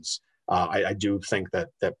allocations. I do think that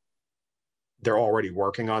they're already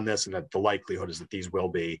working on this, and that the likelihood is that these will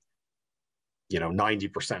be,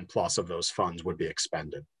 90% plus of those funds would be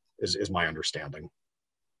expended, is my understanding.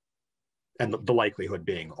 And the likelihood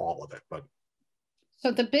being all of it. But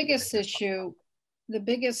so the biggest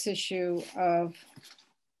issue of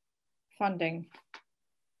funding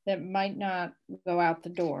that might not go out the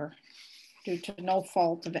door due to no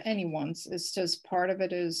fault of anyone's, is just part of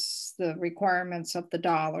it is the requirements of the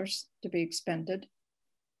dollars to be expended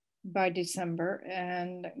by December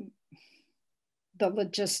and the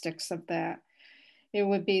logistics of that. It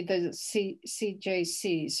would be the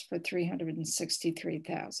CJCs for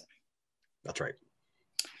 363,000. That's right.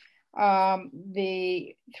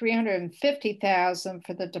 The 350,000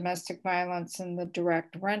 for the domestic violence and the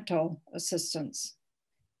direct rental assistance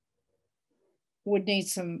would need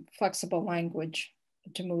some flexible language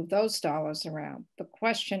to move those dollars around. The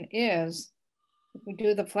question is, if we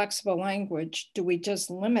do the flexible language, do we just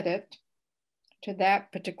limit it to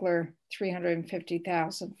that particular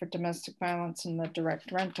 350,000 for domestic violence and the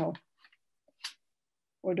direct rental?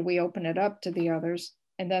 Or do we open it up to the others?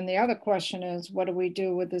 And then the other question is, what do we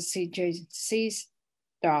do with the CJC's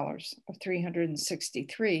dollars of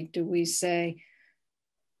 363? Do we say,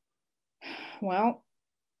 Well,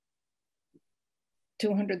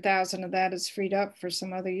 200,000 of that is freed up for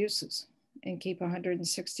some other uses and keep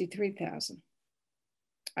 163,000.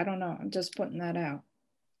 I don't know, I'm just putting that out.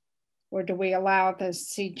 Or do we allow the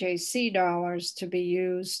CJC dollars to be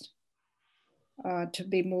used to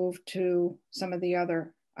be moved to some of the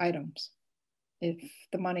other items if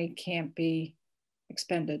the money can't be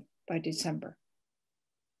expended by December?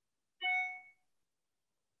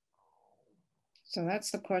 So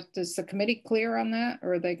that's the question. Is the committee clear on that,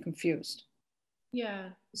 or are they confused? Yeah.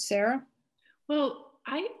 Sarah? Well,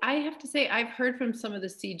 I have to say, I've heard from some of the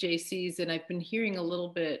CJCs, and I've been hearing a little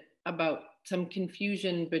bit about some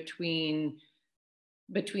confusion between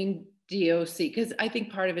DOC, because I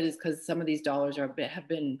think part of it is because some of these dollars have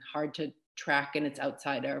been hard to track, and it's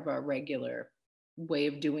outside of our regular way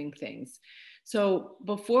of doing things. So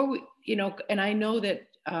before we, and I know that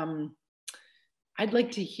I'd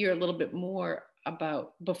like to hear a little bit more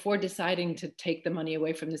about, before deciding to take the money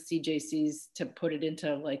away from the CJCs to put it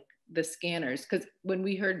into like the scanners, because when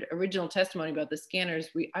we heard original testimony about the scanners,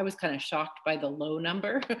 I was kind of shocked by the low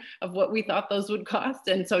number of what we thought those would cost,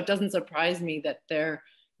 and so it doesn't surprise me that they're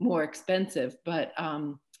more expensive. But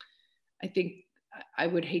I think I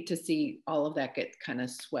would hate to see all of that get kind of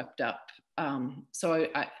swept up. So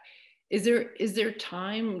is there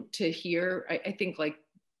time to hear? I think like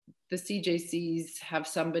the CJCs have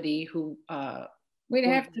somebody who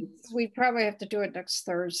we'd probably have to do it next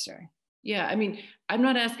Thursday. Yeah, I mean, I'm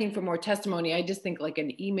not asking for more testimony. I just think like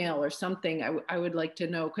an email or something I would like to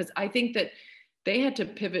know, because I think that they had to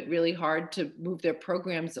pivot really hard to move their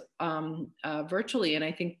programs virtually. And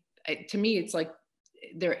I think to me, it's like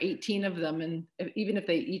there are 18 of them. And even if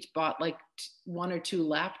they each bought like 1 or 2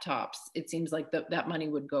 laptops, it seems like that money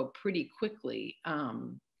would go pretty quickly.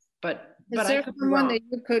 But is there someone that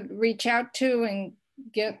you could reach out to and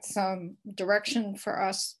get some direction for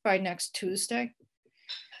us by next Tuesday?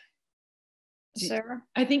 Sarah?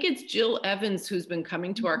 I think it's Jill Evans who's been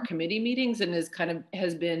coming to our committee meetings and is kind of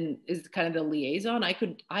the liaison.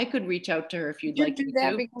 I could reach out to her if you'd like to do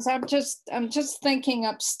that, because I'm just thinking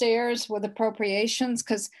upstairs with appropriations,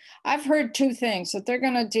 because I've heard 2 things: that they're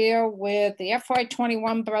going to deal with the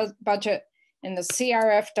FY21 budget and the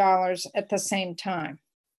CRF dollars at the same time.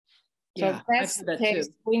 So if that's the case,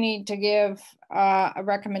 we need to give a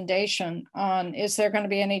recommendation on, is there going to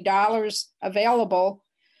be any dollars available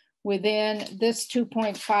within this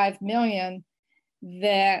 2.5 million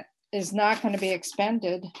that is not going to be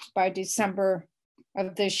expended by December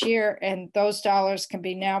of this year, and those dollars can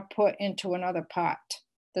be now put into another pot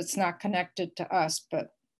that's not connected to us,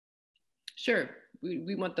 but sure,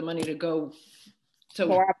 we want the money to go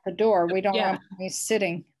out the door. We don't want money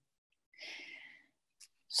sitting.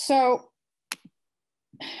 So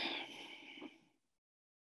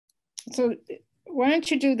why don't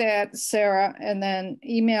you do that, Sarah, and then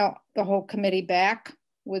email the whole committee back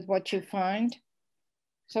with what you find.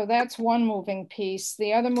 So that's one moving piece.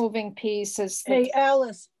 The other moving piece is— Hey,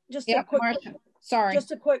 Alice, just a quick, Marcia, sorry.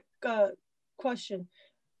 Just a quick question.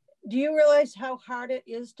 Do you realize how hard it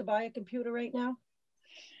is to buy a computer right now?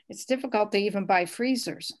 It's difficult to even buy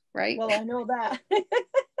freezers, right? Well, I know that.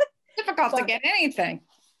 Difficult to get anything.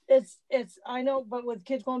 I know, but with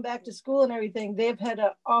kids going back to school and everything, they've had an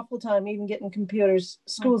awful time even getting computers,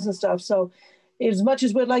 schools and stuff. So as much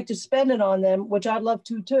as we'd like to spend it on them, which I'd love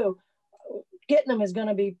to too, getting them is going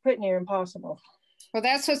to be pretty near impossible. Well,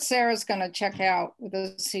 that's what Sarah's going to check out with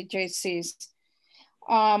the CJCs.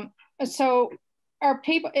 So our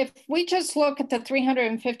people, if we just look at the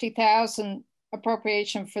 350,000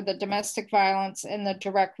 appropriation for the domestic violence and the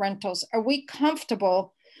direct rentals, are we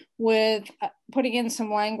comfortable with putting in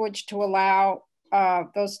some language to allow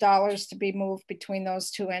those dollars to be moved between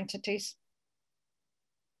those 2 entities?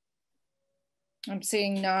 I'm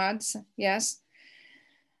seeing nods, yes.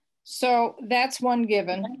 So that's one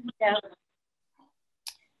given. Yeah.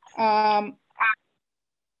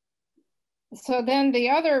 So then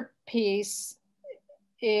the other piece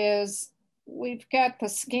is we've got the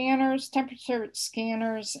scanners, temperature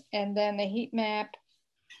scanners, and then the heat map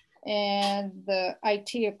and the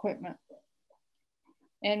IT equipment.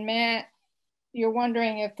 And Matt, you're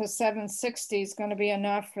wondering if the 760 is going to be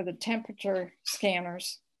enough for the temperature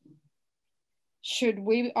scanners. Should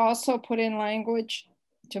we also put in language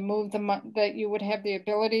to move that you would have the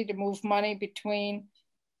ability to move money between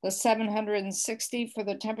the 760 for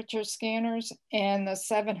the temperature scanners and the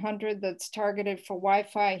 700 that's targeted for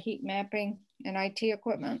Wi-Fi, heat mapping, and IT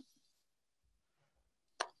equipment?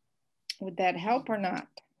 Would that help or not?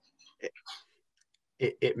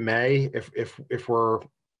 It may, if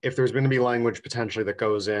there's going to be language potentially that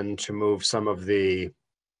goes in to move some of the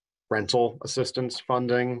rental assistance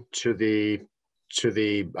funding to the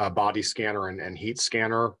body scanner and heat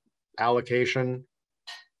scanner allocation,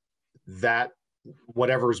 that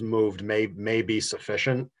whatever's moved may be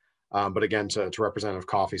sufficient. But again, to Representative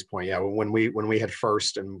Coffey's point, yeah, when we had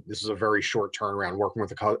first, and this is a very short turnaround, working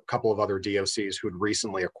with a couple of other DOCs who had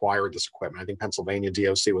recently acquired this equipment. I think Pennsylvania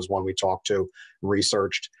DOC was one we talked to,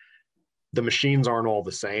 researched. The machines aren't all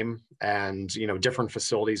the same, and different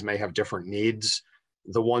facilities may have different needs.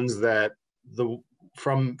 The ones that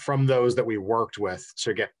from those that we worked with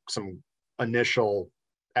to get some initial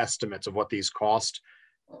estimates of what these cost,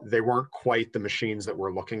 they weren't quite the machines that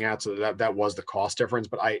we're looking at, so that was the cost difference.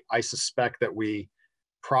 But I suspect that we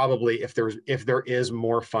probably, if there is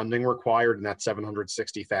more funding required in that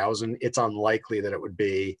 760,000, it's unlikely that it would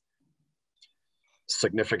be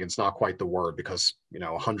significant. It's not quite the word, because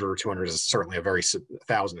 100 or 200 is certainly a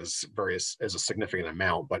 1,000 is a significant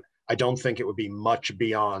amount, but I don't think it would be much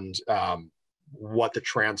beyond what the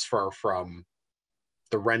transfer from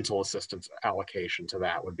the rental assistance allocation to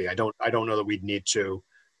that would be. I don't know that we'd need to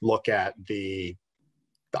look at the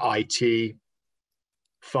IT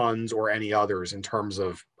funds or any others in terms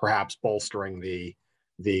of perhaps bolstering the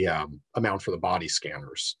amount for the body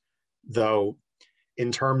scanners. Though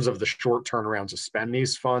in terms of the short turnaround to spend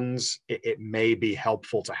these funds, it may be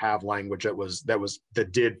helpful to have language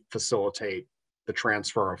that did facilitate the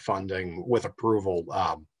transfer of funding with approval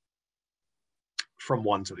from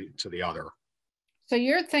one to the other. So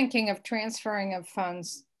you're thinking of transferring of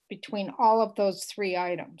funds between all of those three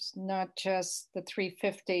items, not just the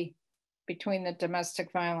 350 between the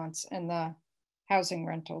domestic violence and the housing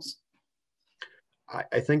rentals?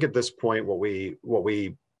 I think at this point, what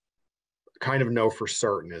we kind of know for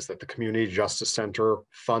certain is that the Community Justice Center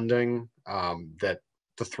funding, that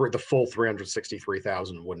the full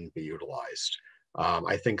 363,000 wouldn't be utilized.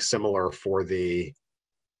 I think similar for the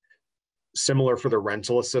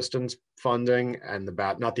rental assistance funding and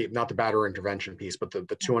not the batterer intervention piece, but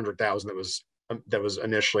the 200,000 that was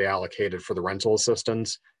initially allocated for the rental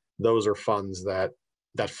assistance. Those are funds that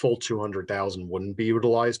full 200,000 wouldn't be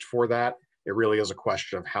utilized for that. It really is a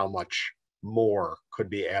question of how much more could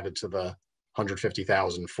be added to the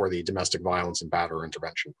 150,000 for the domestic violence and batterer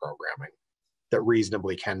intervention programming that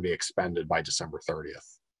reasonably can be expended by December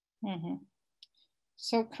 30th. Mm-hmm.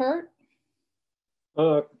 So Kurt?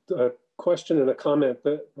 A question and a comment,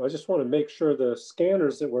 that I just want to make sure the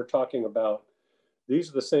scanners that we're talking about, these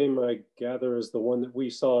are the same, I gather, as the one that we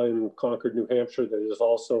saw in Concord, New Hampshire, that is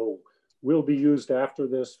also will be used after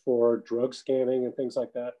this for drug scanning and things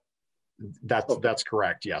like that. That's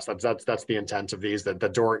correct. Yes, that's the intent of these.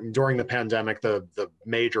 That during the pandemic, the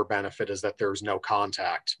major benefit is that there's no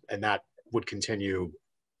contact, and that would continue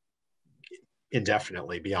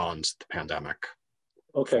indefinitely beyond the pandemic.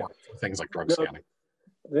 Okay. For things like drug scanning.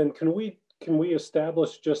 Then can we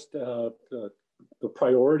establish just the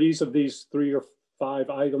priorities of these 3 or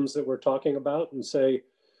 5 items that we're talking about, and say,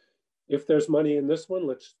 if there's money in this one,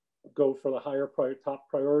 let's go for the top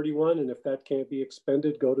priority one, and if that can't be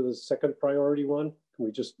expended, go to the second priority one? Can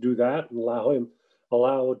we just do that and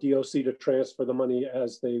allow DOC to transfer the money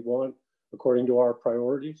as they want according to our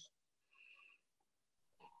priorities?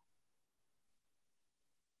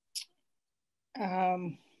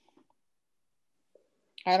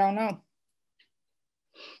 I don't know.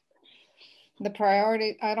 The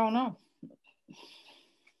priority, I don't know.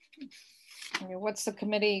 I mean, what's the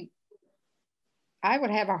committee? I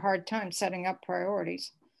would have a hard time setting up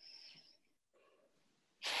priorities.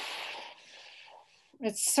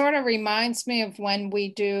 It sort of reminds me of when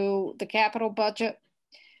we do the capital budget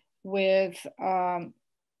with the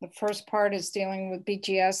first part is dealing with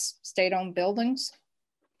BGS state-owned buildings.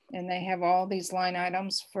 And they have all these line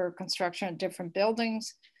items for construction of different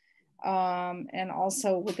buildings. And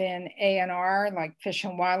also within A&R, like Fish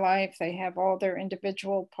and Wildlife, they have all their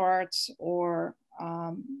individual parts, or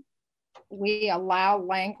we allow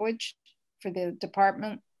language for the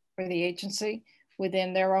department or the agency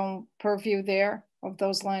within their own purview there of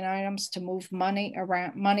those line items to move money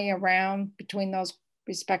around between those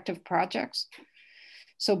respective projects.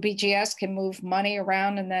 So BGS can move money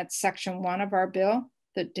around in that section 1 of our bill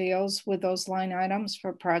that deals with those line items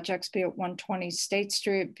for projects, be it 120 State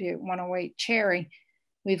Street, be it 108 Cherry.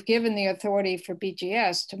 We've given the authority for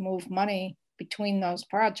BGS to move money between those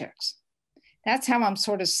projects. That's how I'm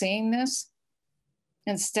sort of seeing this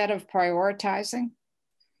instead of prioritizing.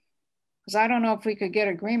 Because I don't know if we could get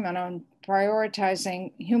agreement on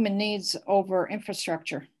prioritizing human needs over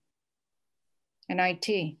infrastructure and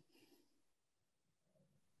IT.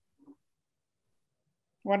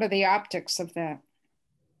 What are the optics of that?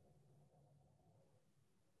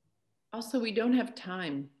 Also, we don't have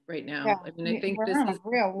time right now. Yeah, I mean, I think we're this on a is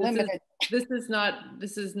real limited this is not the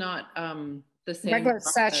same regular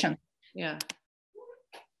process. session. Yeah.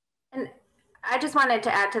 And I just wanted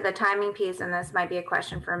to add to the timing piece, and this might be a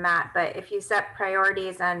question for Matt, but if you set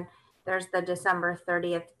priorities and there's the December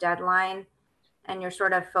 30th deadline, and you're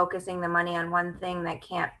sort of focusing the money on one thing that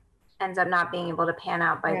ends up not being able to pan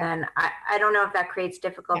out by then, I don't know if that creates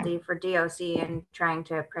difficulty for DOC in trying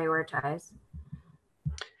to prioritize.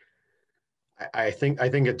 I think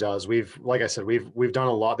it does. Like I said, we've done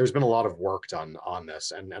a lot. There's been a lot of work done on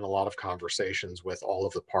this, and a lot of conversations with all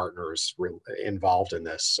of the partners involved in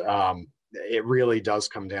this. It really does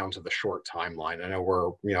come down to the short timeline. I know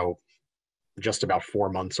we're just about 4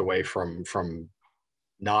 months away from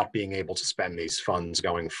not being able to spend these funds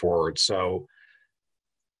going forward. So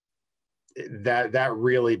that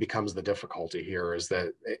really becomes the difficulty here. Is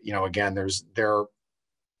that again, there's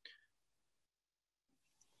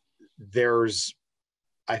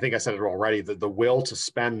I think I said it already, the will to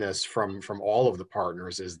spend this from all of the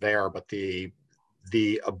partners is there, but the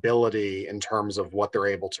ability in terms of what they're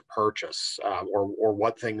able to purchase or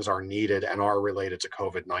what things are needed and are related to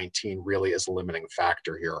COVID-19 really is a limiting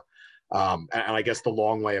factor here. And I guess the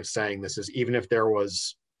long way of saying this is, even if there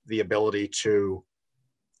was the ability to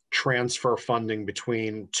transfer funding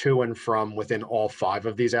between to and from within all 5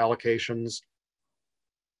 of these allocations,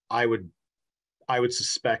 I would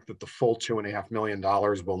suspect that the full $2.5 million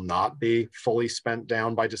will not be fully spent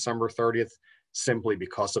down by December 30th, simply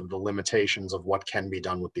because of the limitations of what can be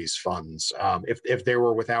done with these funds. If they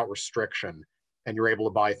were without restriction and you're able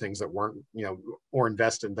to buy things that weren't, or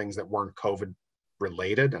invest in things that weren't COVID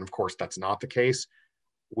related, and of course that's not the case,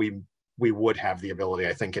 we would have the ability,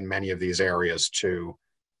 I think, in many of these areas to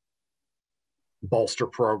bolster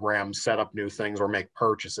programs, set up new things, or make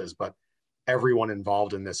purchases. But everyone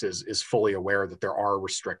involved in this is fully aware that there are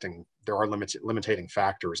limiting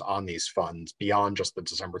factors on these funds beyond just the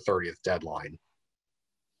December 30th deadline.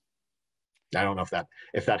 I don't know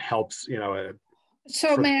if that helps,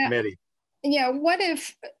 so Matt, committee. What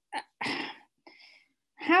if,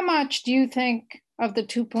 how much do you think of the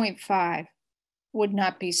 2.5 would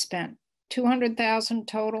not be spent? 200,000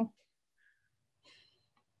 total?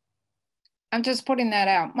 I'm just putting that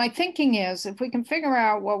out. My thinking is, if we can figure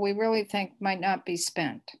out what we really think might not be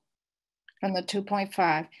spent from the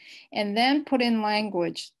 2.5, and then put in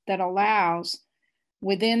language that allows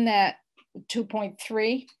within that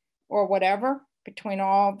 2.3 or whatever, between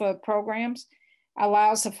all the programs,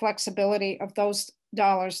 allows the flexibility of those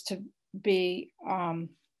dollars to be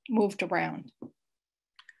moved around.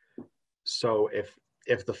 So if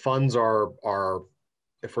the funds are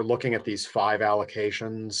if we're looking at these 5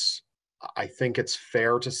 allocations, I think it's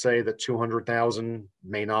fair to say that 200,000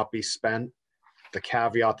 may not be spent. The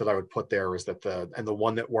caveat that I would put there is that the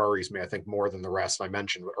one that worries me, I think, more than the rest, I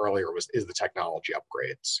mentioned earlier, is the technology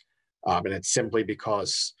upgrades. And it's simply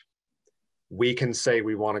because we can say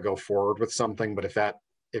we want to go forward with something, but if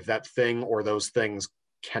that thing or those things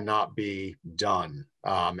cannot be done,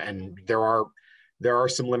 and there are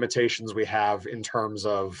some limitations we have in terms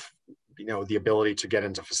of the ability to get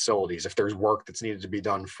into facilities. If there's work that's needed to be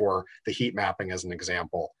done for the heat mapping, as an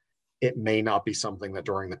example, it may not be something that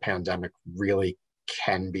during the pandemic really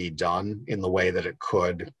can be done in the way that it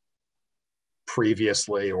could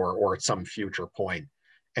previously or at some future point.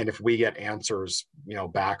 And if we get answers,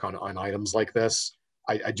 back on items like this,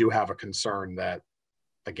 I do have a concern that,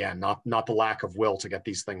 again, not the lack of will to get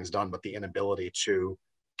these things done, but the inability to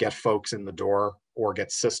get folks in the door or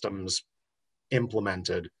get systems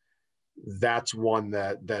implemented. That's one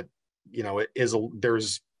that it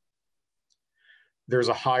is there's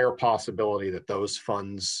a higher possibility that those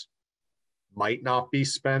funds might not be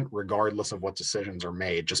spent regardless of what decisions are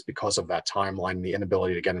made, just because of that timeline and the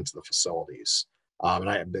inability to get into the facilities. And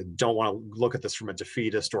I don't want to look at this from a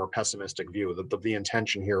defeatist or a pessimistic view. The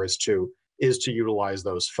intention here is to utilize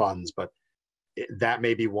those funds, but that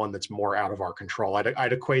may be one that's more out of our control.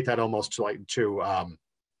 I'd equate that almost to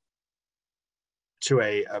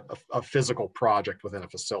a physical project within a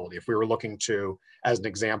facility. If we were looking to, as an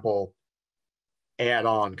example, add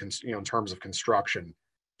on, in terms of construction,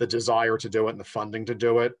 the desire to do it and the funding to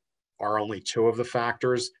do it are only 2 of the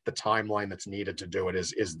factors. The timeline that's needed to do it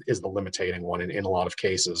is the limiting one in a lot of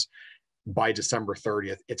cases. By December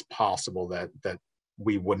 30th, it's possible that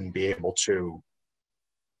we wouldn't be able to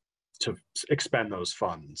expend those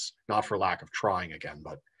funds, not for lack of trying again,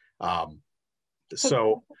 but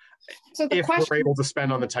so if we're able to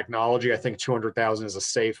spend on the technology, I think 200,000 is a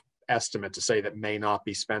safe estimate to say that may not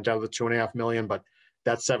be spent out of the $2.5 million, but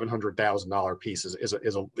that $700,000 piece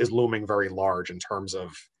is looming very large in terms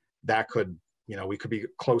of that could You know, we could be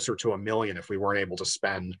closer to $1 million if we weren't able to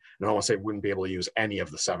spend, and I don't want to say we wouldn't be able to use any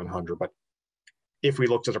of the 700, but if we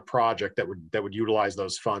looked at a project that would utilize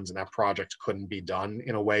those funds and that project couldn't be done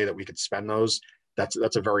in a way that we could spend those, that's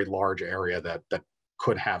a very large area that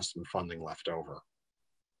could have some funding left over.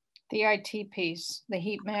 The IT piece, the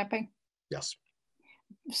heat mapping? Yes.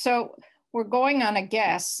 So we're going on a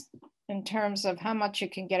guess in terms of how much you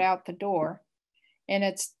can get out the door, and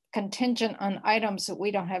it's contingent on items that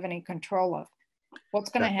we don't have any control of.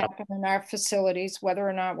 What's going to happen in our facilities, whether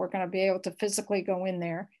or not we're going to be able to physically go in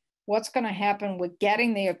there. What's going to happen with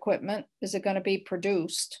getting the equipment? Is it going to be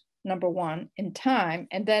produced, number one, in time?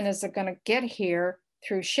 And then is it going to get here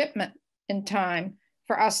through shipment in time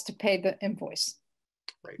for us to pay the invoice?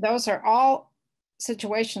 Right. Those are all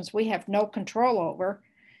situations we have no control over.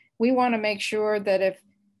 We want to make sure that if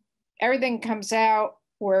everything comes out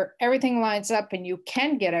where everything lines up and you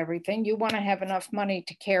can get everything, you want to have enough money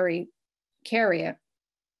to carry it.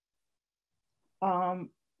 And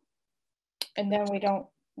then we don't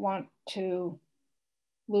want to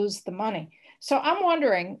lose the money. So I'm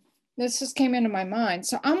wondering, this just came into my mind.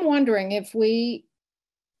 So I'm wondering if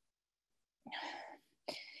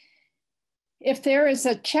there is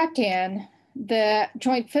a check-in that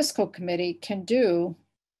Joint Fiscal Committee can do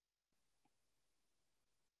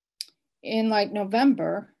in like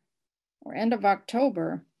November or end of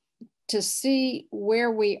October to see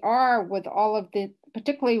where we are with all of the,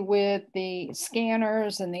 particularly with the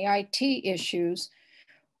scanners and the IT issues,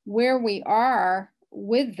 where we are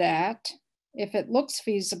with that, if it looks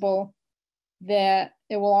feasible, that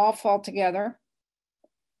it will all fall together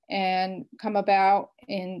and come about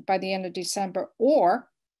by the end of December, or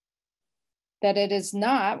that it is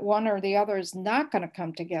not, one or the other is not going to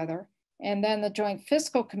come together. And then the Joint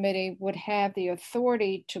Fiscal Committee would have the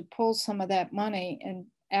authority to pull some of that money and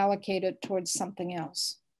allocate it towards something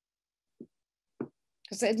else.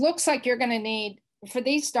 Because it looks like you're going to need, for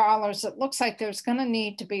these dollars, it looks like there's going to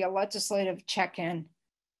need to be a legislative check-in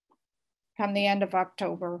come the end of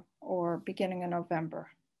October or beginning of November.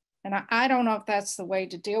 And I don't know if that's the way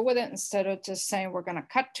to deal with it, instead of just saying we're going to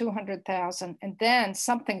cut 200,000 and then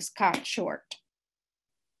something's cut short.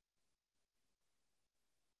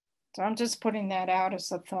 So I'm just putting that out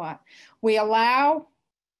as a thought. We allow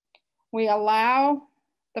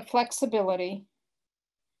the flexibility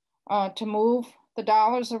to move the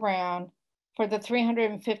dollars around for the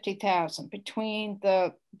 350,000 between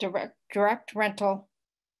the direct rental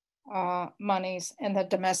monies and the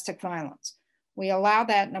domestic violence. We allow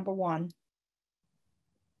that, number one.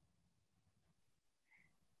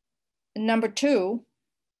 And number two,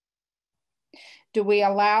 do we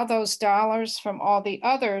allow those dollars from all the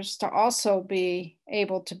others to also be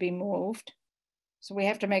able to be moved? So we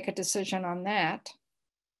have to make a decision on that.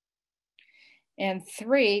 And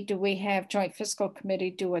three, do we have Joint Fiscal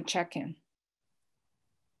Committee do a check-in?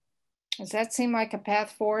 Does that seem like a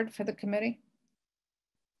path forward for the committee?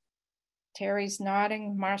 Terry's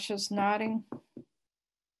nodding, Marcia's nodding.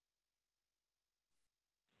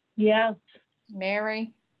 Yes.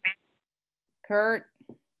 Mary, Kurt.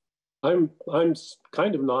 I'm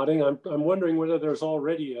kind of nodding. I'm wondering whether there's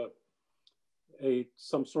already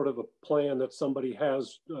some sort of a plan that somebody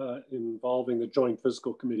has involving the Joint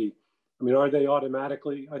Fiscal Committee. I mean, are they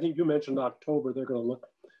automatically, I think you mentioned October, they're going to look,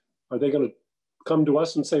 are they going to come to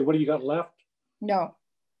us and say, what do you got left? No,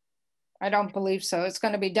 I don't believe so. It's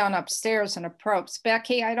going to be done upstairs in approps.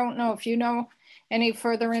 Becky, I don't know if you know any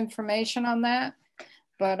further information on that,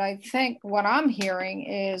 but I think what I'm hearing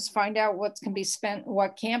is find out what can be spent,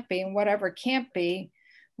 what can't be, and whatever can't be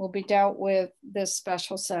will be dealt with this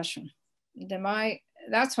special session.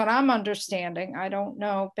 That's what I'm understanding. I don't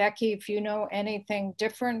know, Becky, if you know anything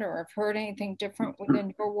different or have heard anything different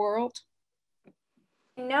within your world.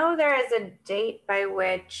 I know there is a date by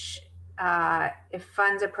which if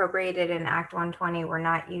funds appropriated in Act 120 were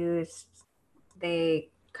not used, they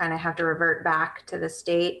kind of have to revert back to the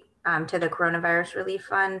state, to the coronavirus relief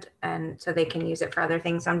fund, and so they can use it for other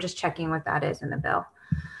things. So I'm just checking what that is in the bill.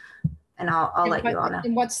 And I'll let you all know.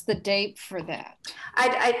 And what's the date for that?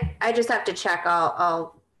 I just have to check.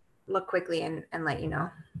 I'll look quickly and let you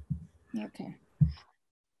know. Okay.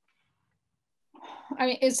 I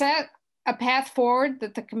mean, is that a path forward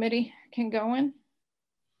that the committee can go in?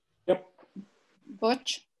 Yep.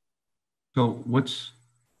 Butch? So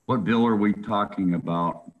what bill are we talking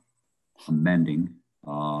about amending?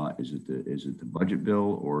 Is it the budget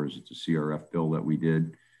bill, or is it the CRF bill that we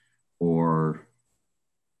did, or?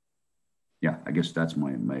 Yeah, I guess that's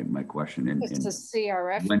my question. It's the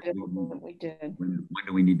CRF bill that we did. When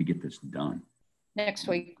do we need to get this done? Next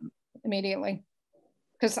week, immediately.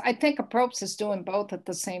 Because I think Approps is doing both at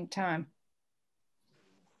the same time.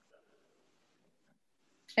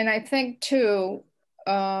 And I think too,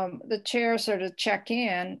 the chairs are to check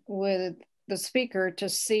in with the speaker to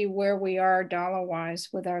see where we are dollar-wise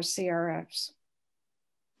with our CRFs.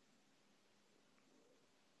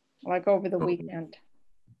 Like over the weekend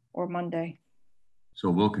or Monday. So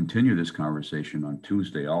we'll continue this conversation on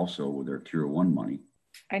Tuesday also with our Tier 1 money.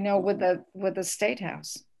 I know with the State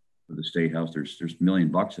House. For the State House, there's $1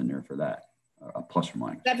 million in there for that, plus or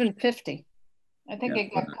minus. 750. I think Yeah,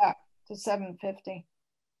 it got cut to 750.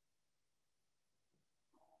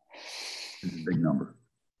 It's a big number.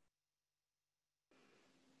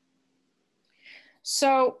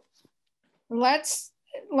 So let's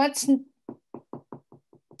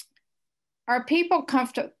are people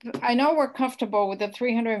comfortable? I know we're comfortable with the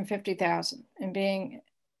 350,000 and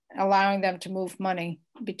allowing them to move money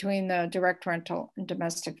between the direct rental and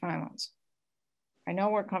domestic violence. I know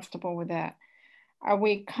we're comfortable with that. Are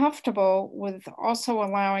we comfortable with also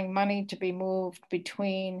allowing money to be moved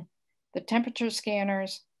between the temperature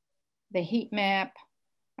scanners, the heat map,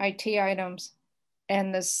 IT items,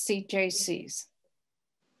 and the CJCs?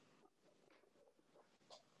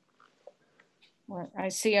 I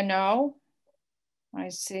see a no. I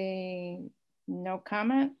see no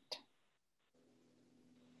comment.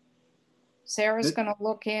 Sarah's going to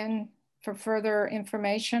look in for further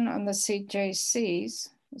information on the CJCs.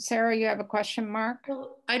 Sarah, you have a question mark?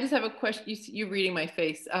 Well, I just have a question. You're reading my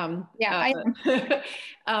face. Yeah,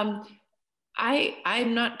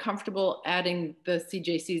 I'm not comfortable adding the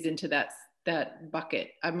CJCs into that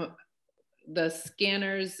bucket. The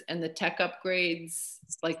scanners and the tech upgrades,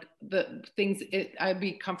 like the things, I'd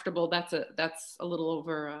be comfortable. That's a little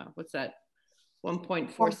over, what's that?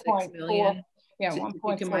 1.46 million. Yeah,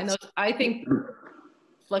 1.6. I think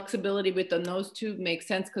flexibility within those two makes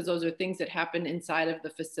sense because those are things that happen inside of the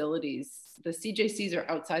facilities. The CJCs are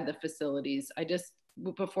outside the facilities.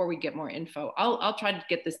 Before we get more info, I'll try to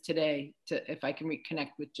get this today if I can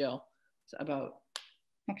reconnect with Jill about.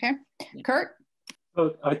 Okay, yeah. Kurt?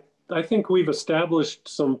 I think we've established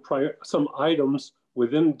some items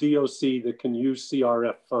within DOC that can use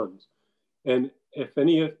CRF funds. And if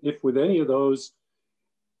with any of those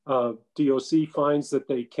DOC finds that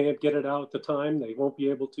they can't get it out at the time, they won't be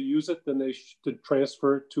able to use it, then they should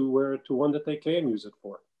transfer it to one that they can use it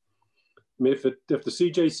for. I mean, if the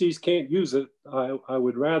CJCs can't use it, I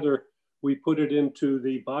would rather we put it into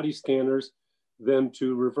the body scanners than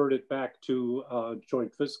to revert it back to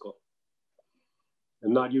joint fiscal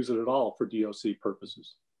and not use it at all for DOC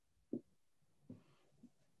purposes.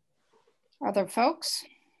 Other folks?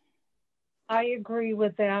 I agree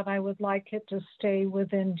with that. I would like it to stay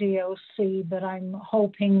within DOC, but I'm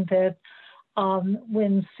hoping that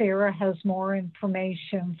when Sarah has more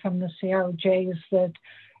information from the CRJs that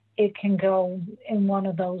it can go in one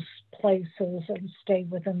of those places and stay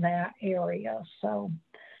within that area, so.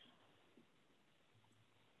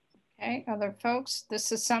 Okay, other folks,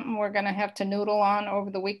 this is something we're gonna have to noodle on over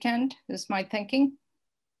the weekend, is my thinking.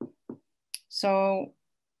 So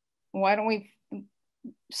why don't we,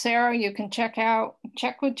 Sarah, you can check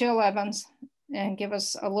with Jill Evans and give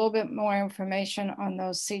us a little bit more information on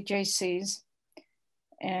those CJCs.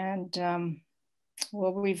 And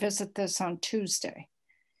we'll revisit this on Tuesday.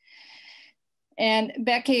 And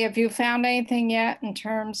Becky, have you found anything yet in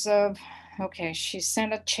terms of, okay, she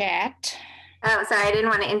sent a chat. Oh, sorry, I didn't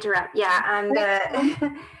want to interrupt. Yeah,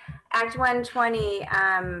 the Act 120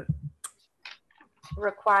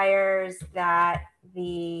 requires that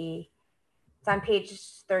it's on page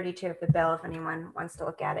 32 of the bill if anyone wants to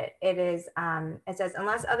look at it. It says,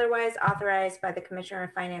 unless otherwise authorized by the Commissioner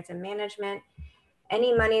of Finance and Management,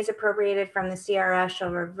 any monies appropriated from the CRF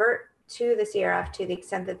shall revert to the CRF to the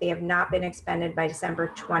extent that they have not been expended by December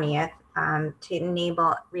 20th to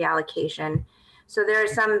enable reallocation. So there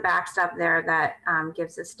is some backstop there that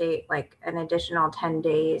gives the state like an additional 10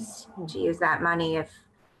 days to use that money. If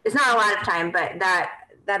it's not a lot of time, but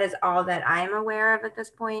that is all that I'm aware of at this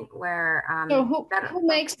point. Where so who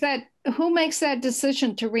makes that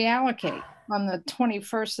decision to reallocate on the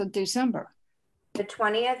 21st of December? The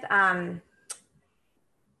 20th.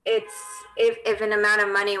 It's if an amount of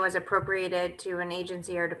money was appropriated to an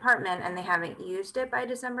agency or department and they haven't used it by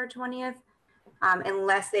December 20th.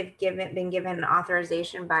 Unless they've been given an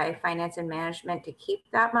authorization by Finance and Management to keep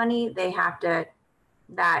that money, they have to,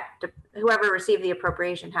 whoever received the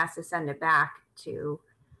appropriation has to send it back to,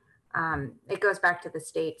 it goes back to the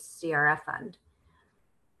state's CRF fund.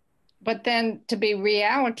 But then to be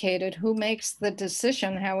reallocated, who makes the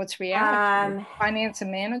decision how it's reallocated? Finance and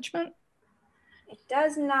Management? It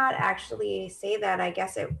does not actually say that. I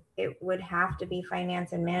guess it would have to be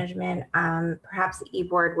Finance and Management. Perhaps the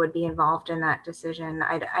e-board would be involved in that decision.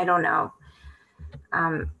 I don't know.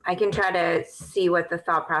 I can try to see what the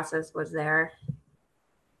thought process was there.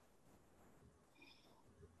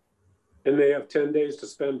 And they have 10 days to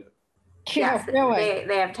spend it. Yes, really?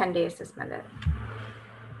 they have 10 days to spend it.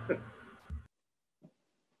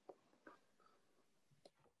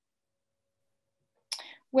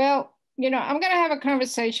 Well, you know, I'm going to have a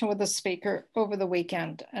conversation with the speaker over the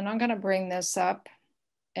weekend, and I'm going to bring this up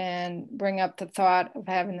and bring up the thought of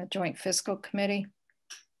having the Joint Fiscal Committee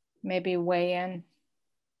maybe weigh in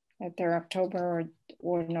at their October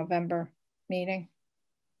or November meeting.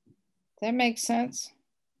 Does that make sense?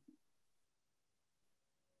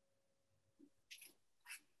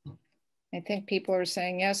 I think people are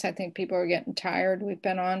saying yes. I think people are getting tired. We've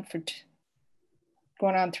been on for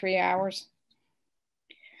going on 3 hours.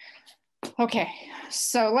 Okay,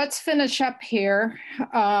 so let's finish up here.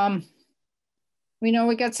 We know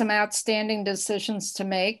we got some outstanding decisions to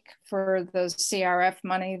make for the CRF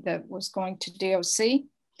money that was going to DOC.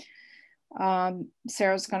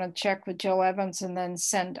 Sarah's going to check with Jill Evans and then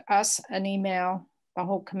send us an email, the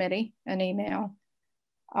whole committee, an email.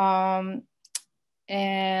 And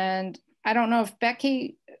I don't know if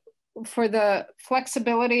Becky, for the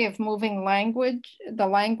flexibility of moving the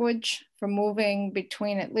language for moving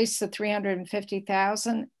between at least the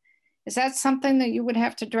 350,000, is that something that you would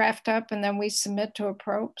have to draft up and then we submit to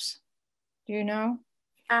approps? Do you know?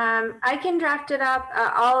 I can draft it up.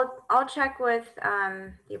 I'll check with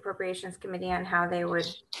the Appropriations Committee on how they would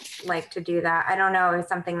like to do that. I don't know if it's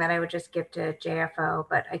something that I would just give to JFO,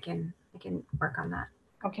 but I can work on that.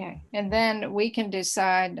 Okay, and then we can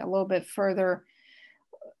decide a little bit further.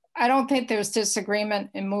 I don't think there's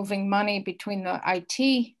disagreement in moving money between the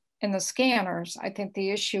IT and the scanners. I think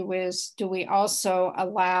the issue is, do we also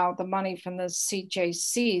allow the money from the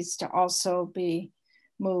CJCs to also be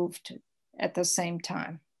moved at the same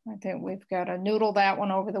time? I think we've got to noodle that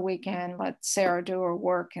one over the weekend, let Sarah do her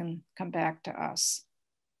work and come back to us.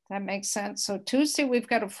 That makes sense. So Tuesday, we've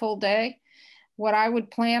got a full day. What I would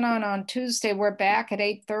plan on Tuesday, we're back at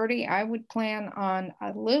 8:30. I would plan on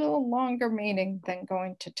a little longer meeting than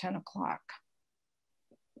going to 10 o'clock.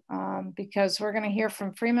 Because we're going to hear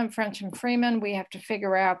from Freeman, French, and Freeman. We have to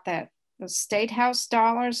figure out that the State House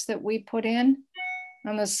dollars that we put in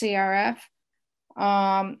on the CRF,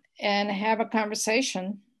 and have a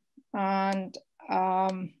conversation on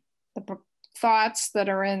the thoughts that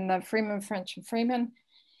are in the Freeman, French, and Freeman,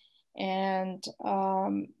 and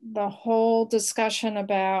the whole discussion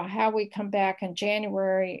about how we come back in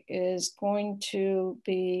January is going to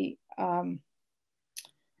be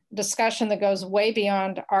discussion that goes way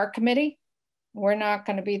beyond our committee. We're not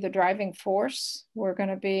going to be the driving force. We're going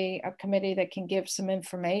to be a committee that can give some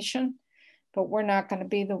information, but we're not going to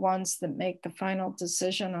be the ones that make the final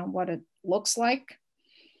decision on what it looks like.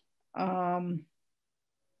 But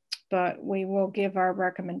we will give our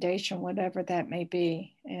recommendation, whatever that may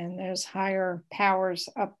be. And there's higher powers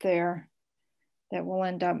up there that will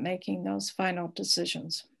end up making those final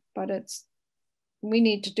decisions. But we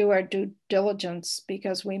need to do our due diligence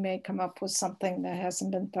because we may come up with something that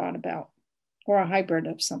hasn't been thought about, or a hybrid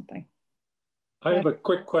of something. I have a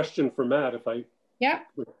quick question for Matt, if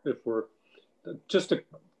we're just to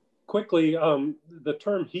quickly, the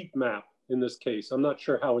term heat map in this case, I'm not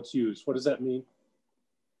sure how it's used. What does that mean?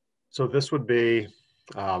 So this would be,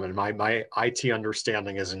 and my IT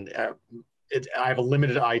understanding isn't, I have a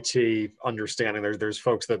limited IT understanding. There's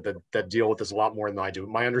folks that deal with this a lot more than I do.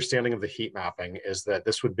 My understanding of the heat mapping is that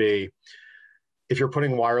this would be, if you're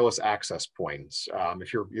putting wireless access points,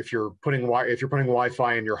 if you're putting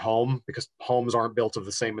Wi-Fi in your home, because homes aren't built of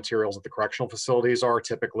the same materials that the correctional facilities are.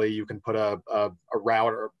 Typically, you can put a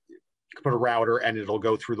router. You can put a router and it'll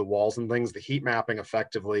go through the walls and things. The heat mapping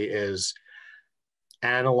effectively is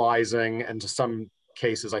analyzing, and to some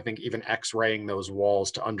cases, I think even X-raying those walls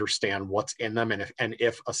to understand what's in them, and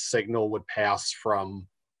if a signal would pass through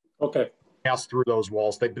those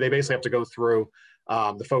walls. They basically have to go through,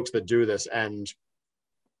 the folks that do this, and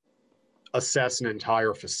assess an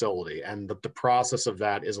entire facility. And the process of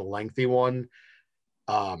that is a lengthy one,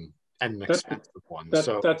 and an expensive one. That's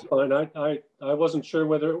fine. I wasn't sure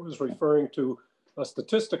whether it was referring to a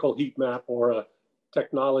statistical heat map or a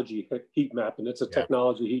technology heat map, and it's a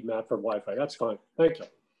technology heat map for Wi-Fi. That's fine. Thank you.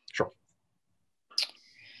 Sure.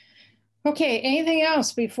 Okay, anything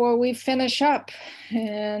else before we finish up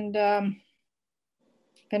and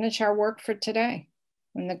finish our work for today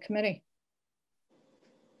in the committee?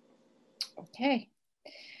 Okay.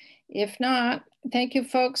 If not, thank you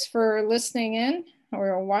folks for listening in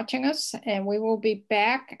or watching us, and we will be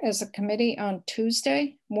back as a committee on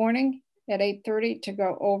Tuesday morning at 8:30 to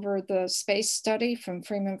go over the space study from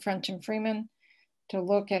Freeman, French, and Freeman to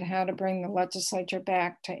look at how to bring the legislature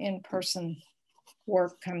back to in-person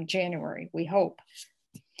work come January, we hope.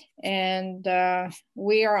 And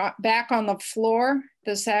we are back on the floor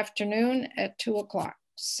this afternoon at 2 o'clock.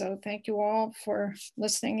 So thank you all for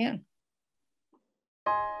listening in.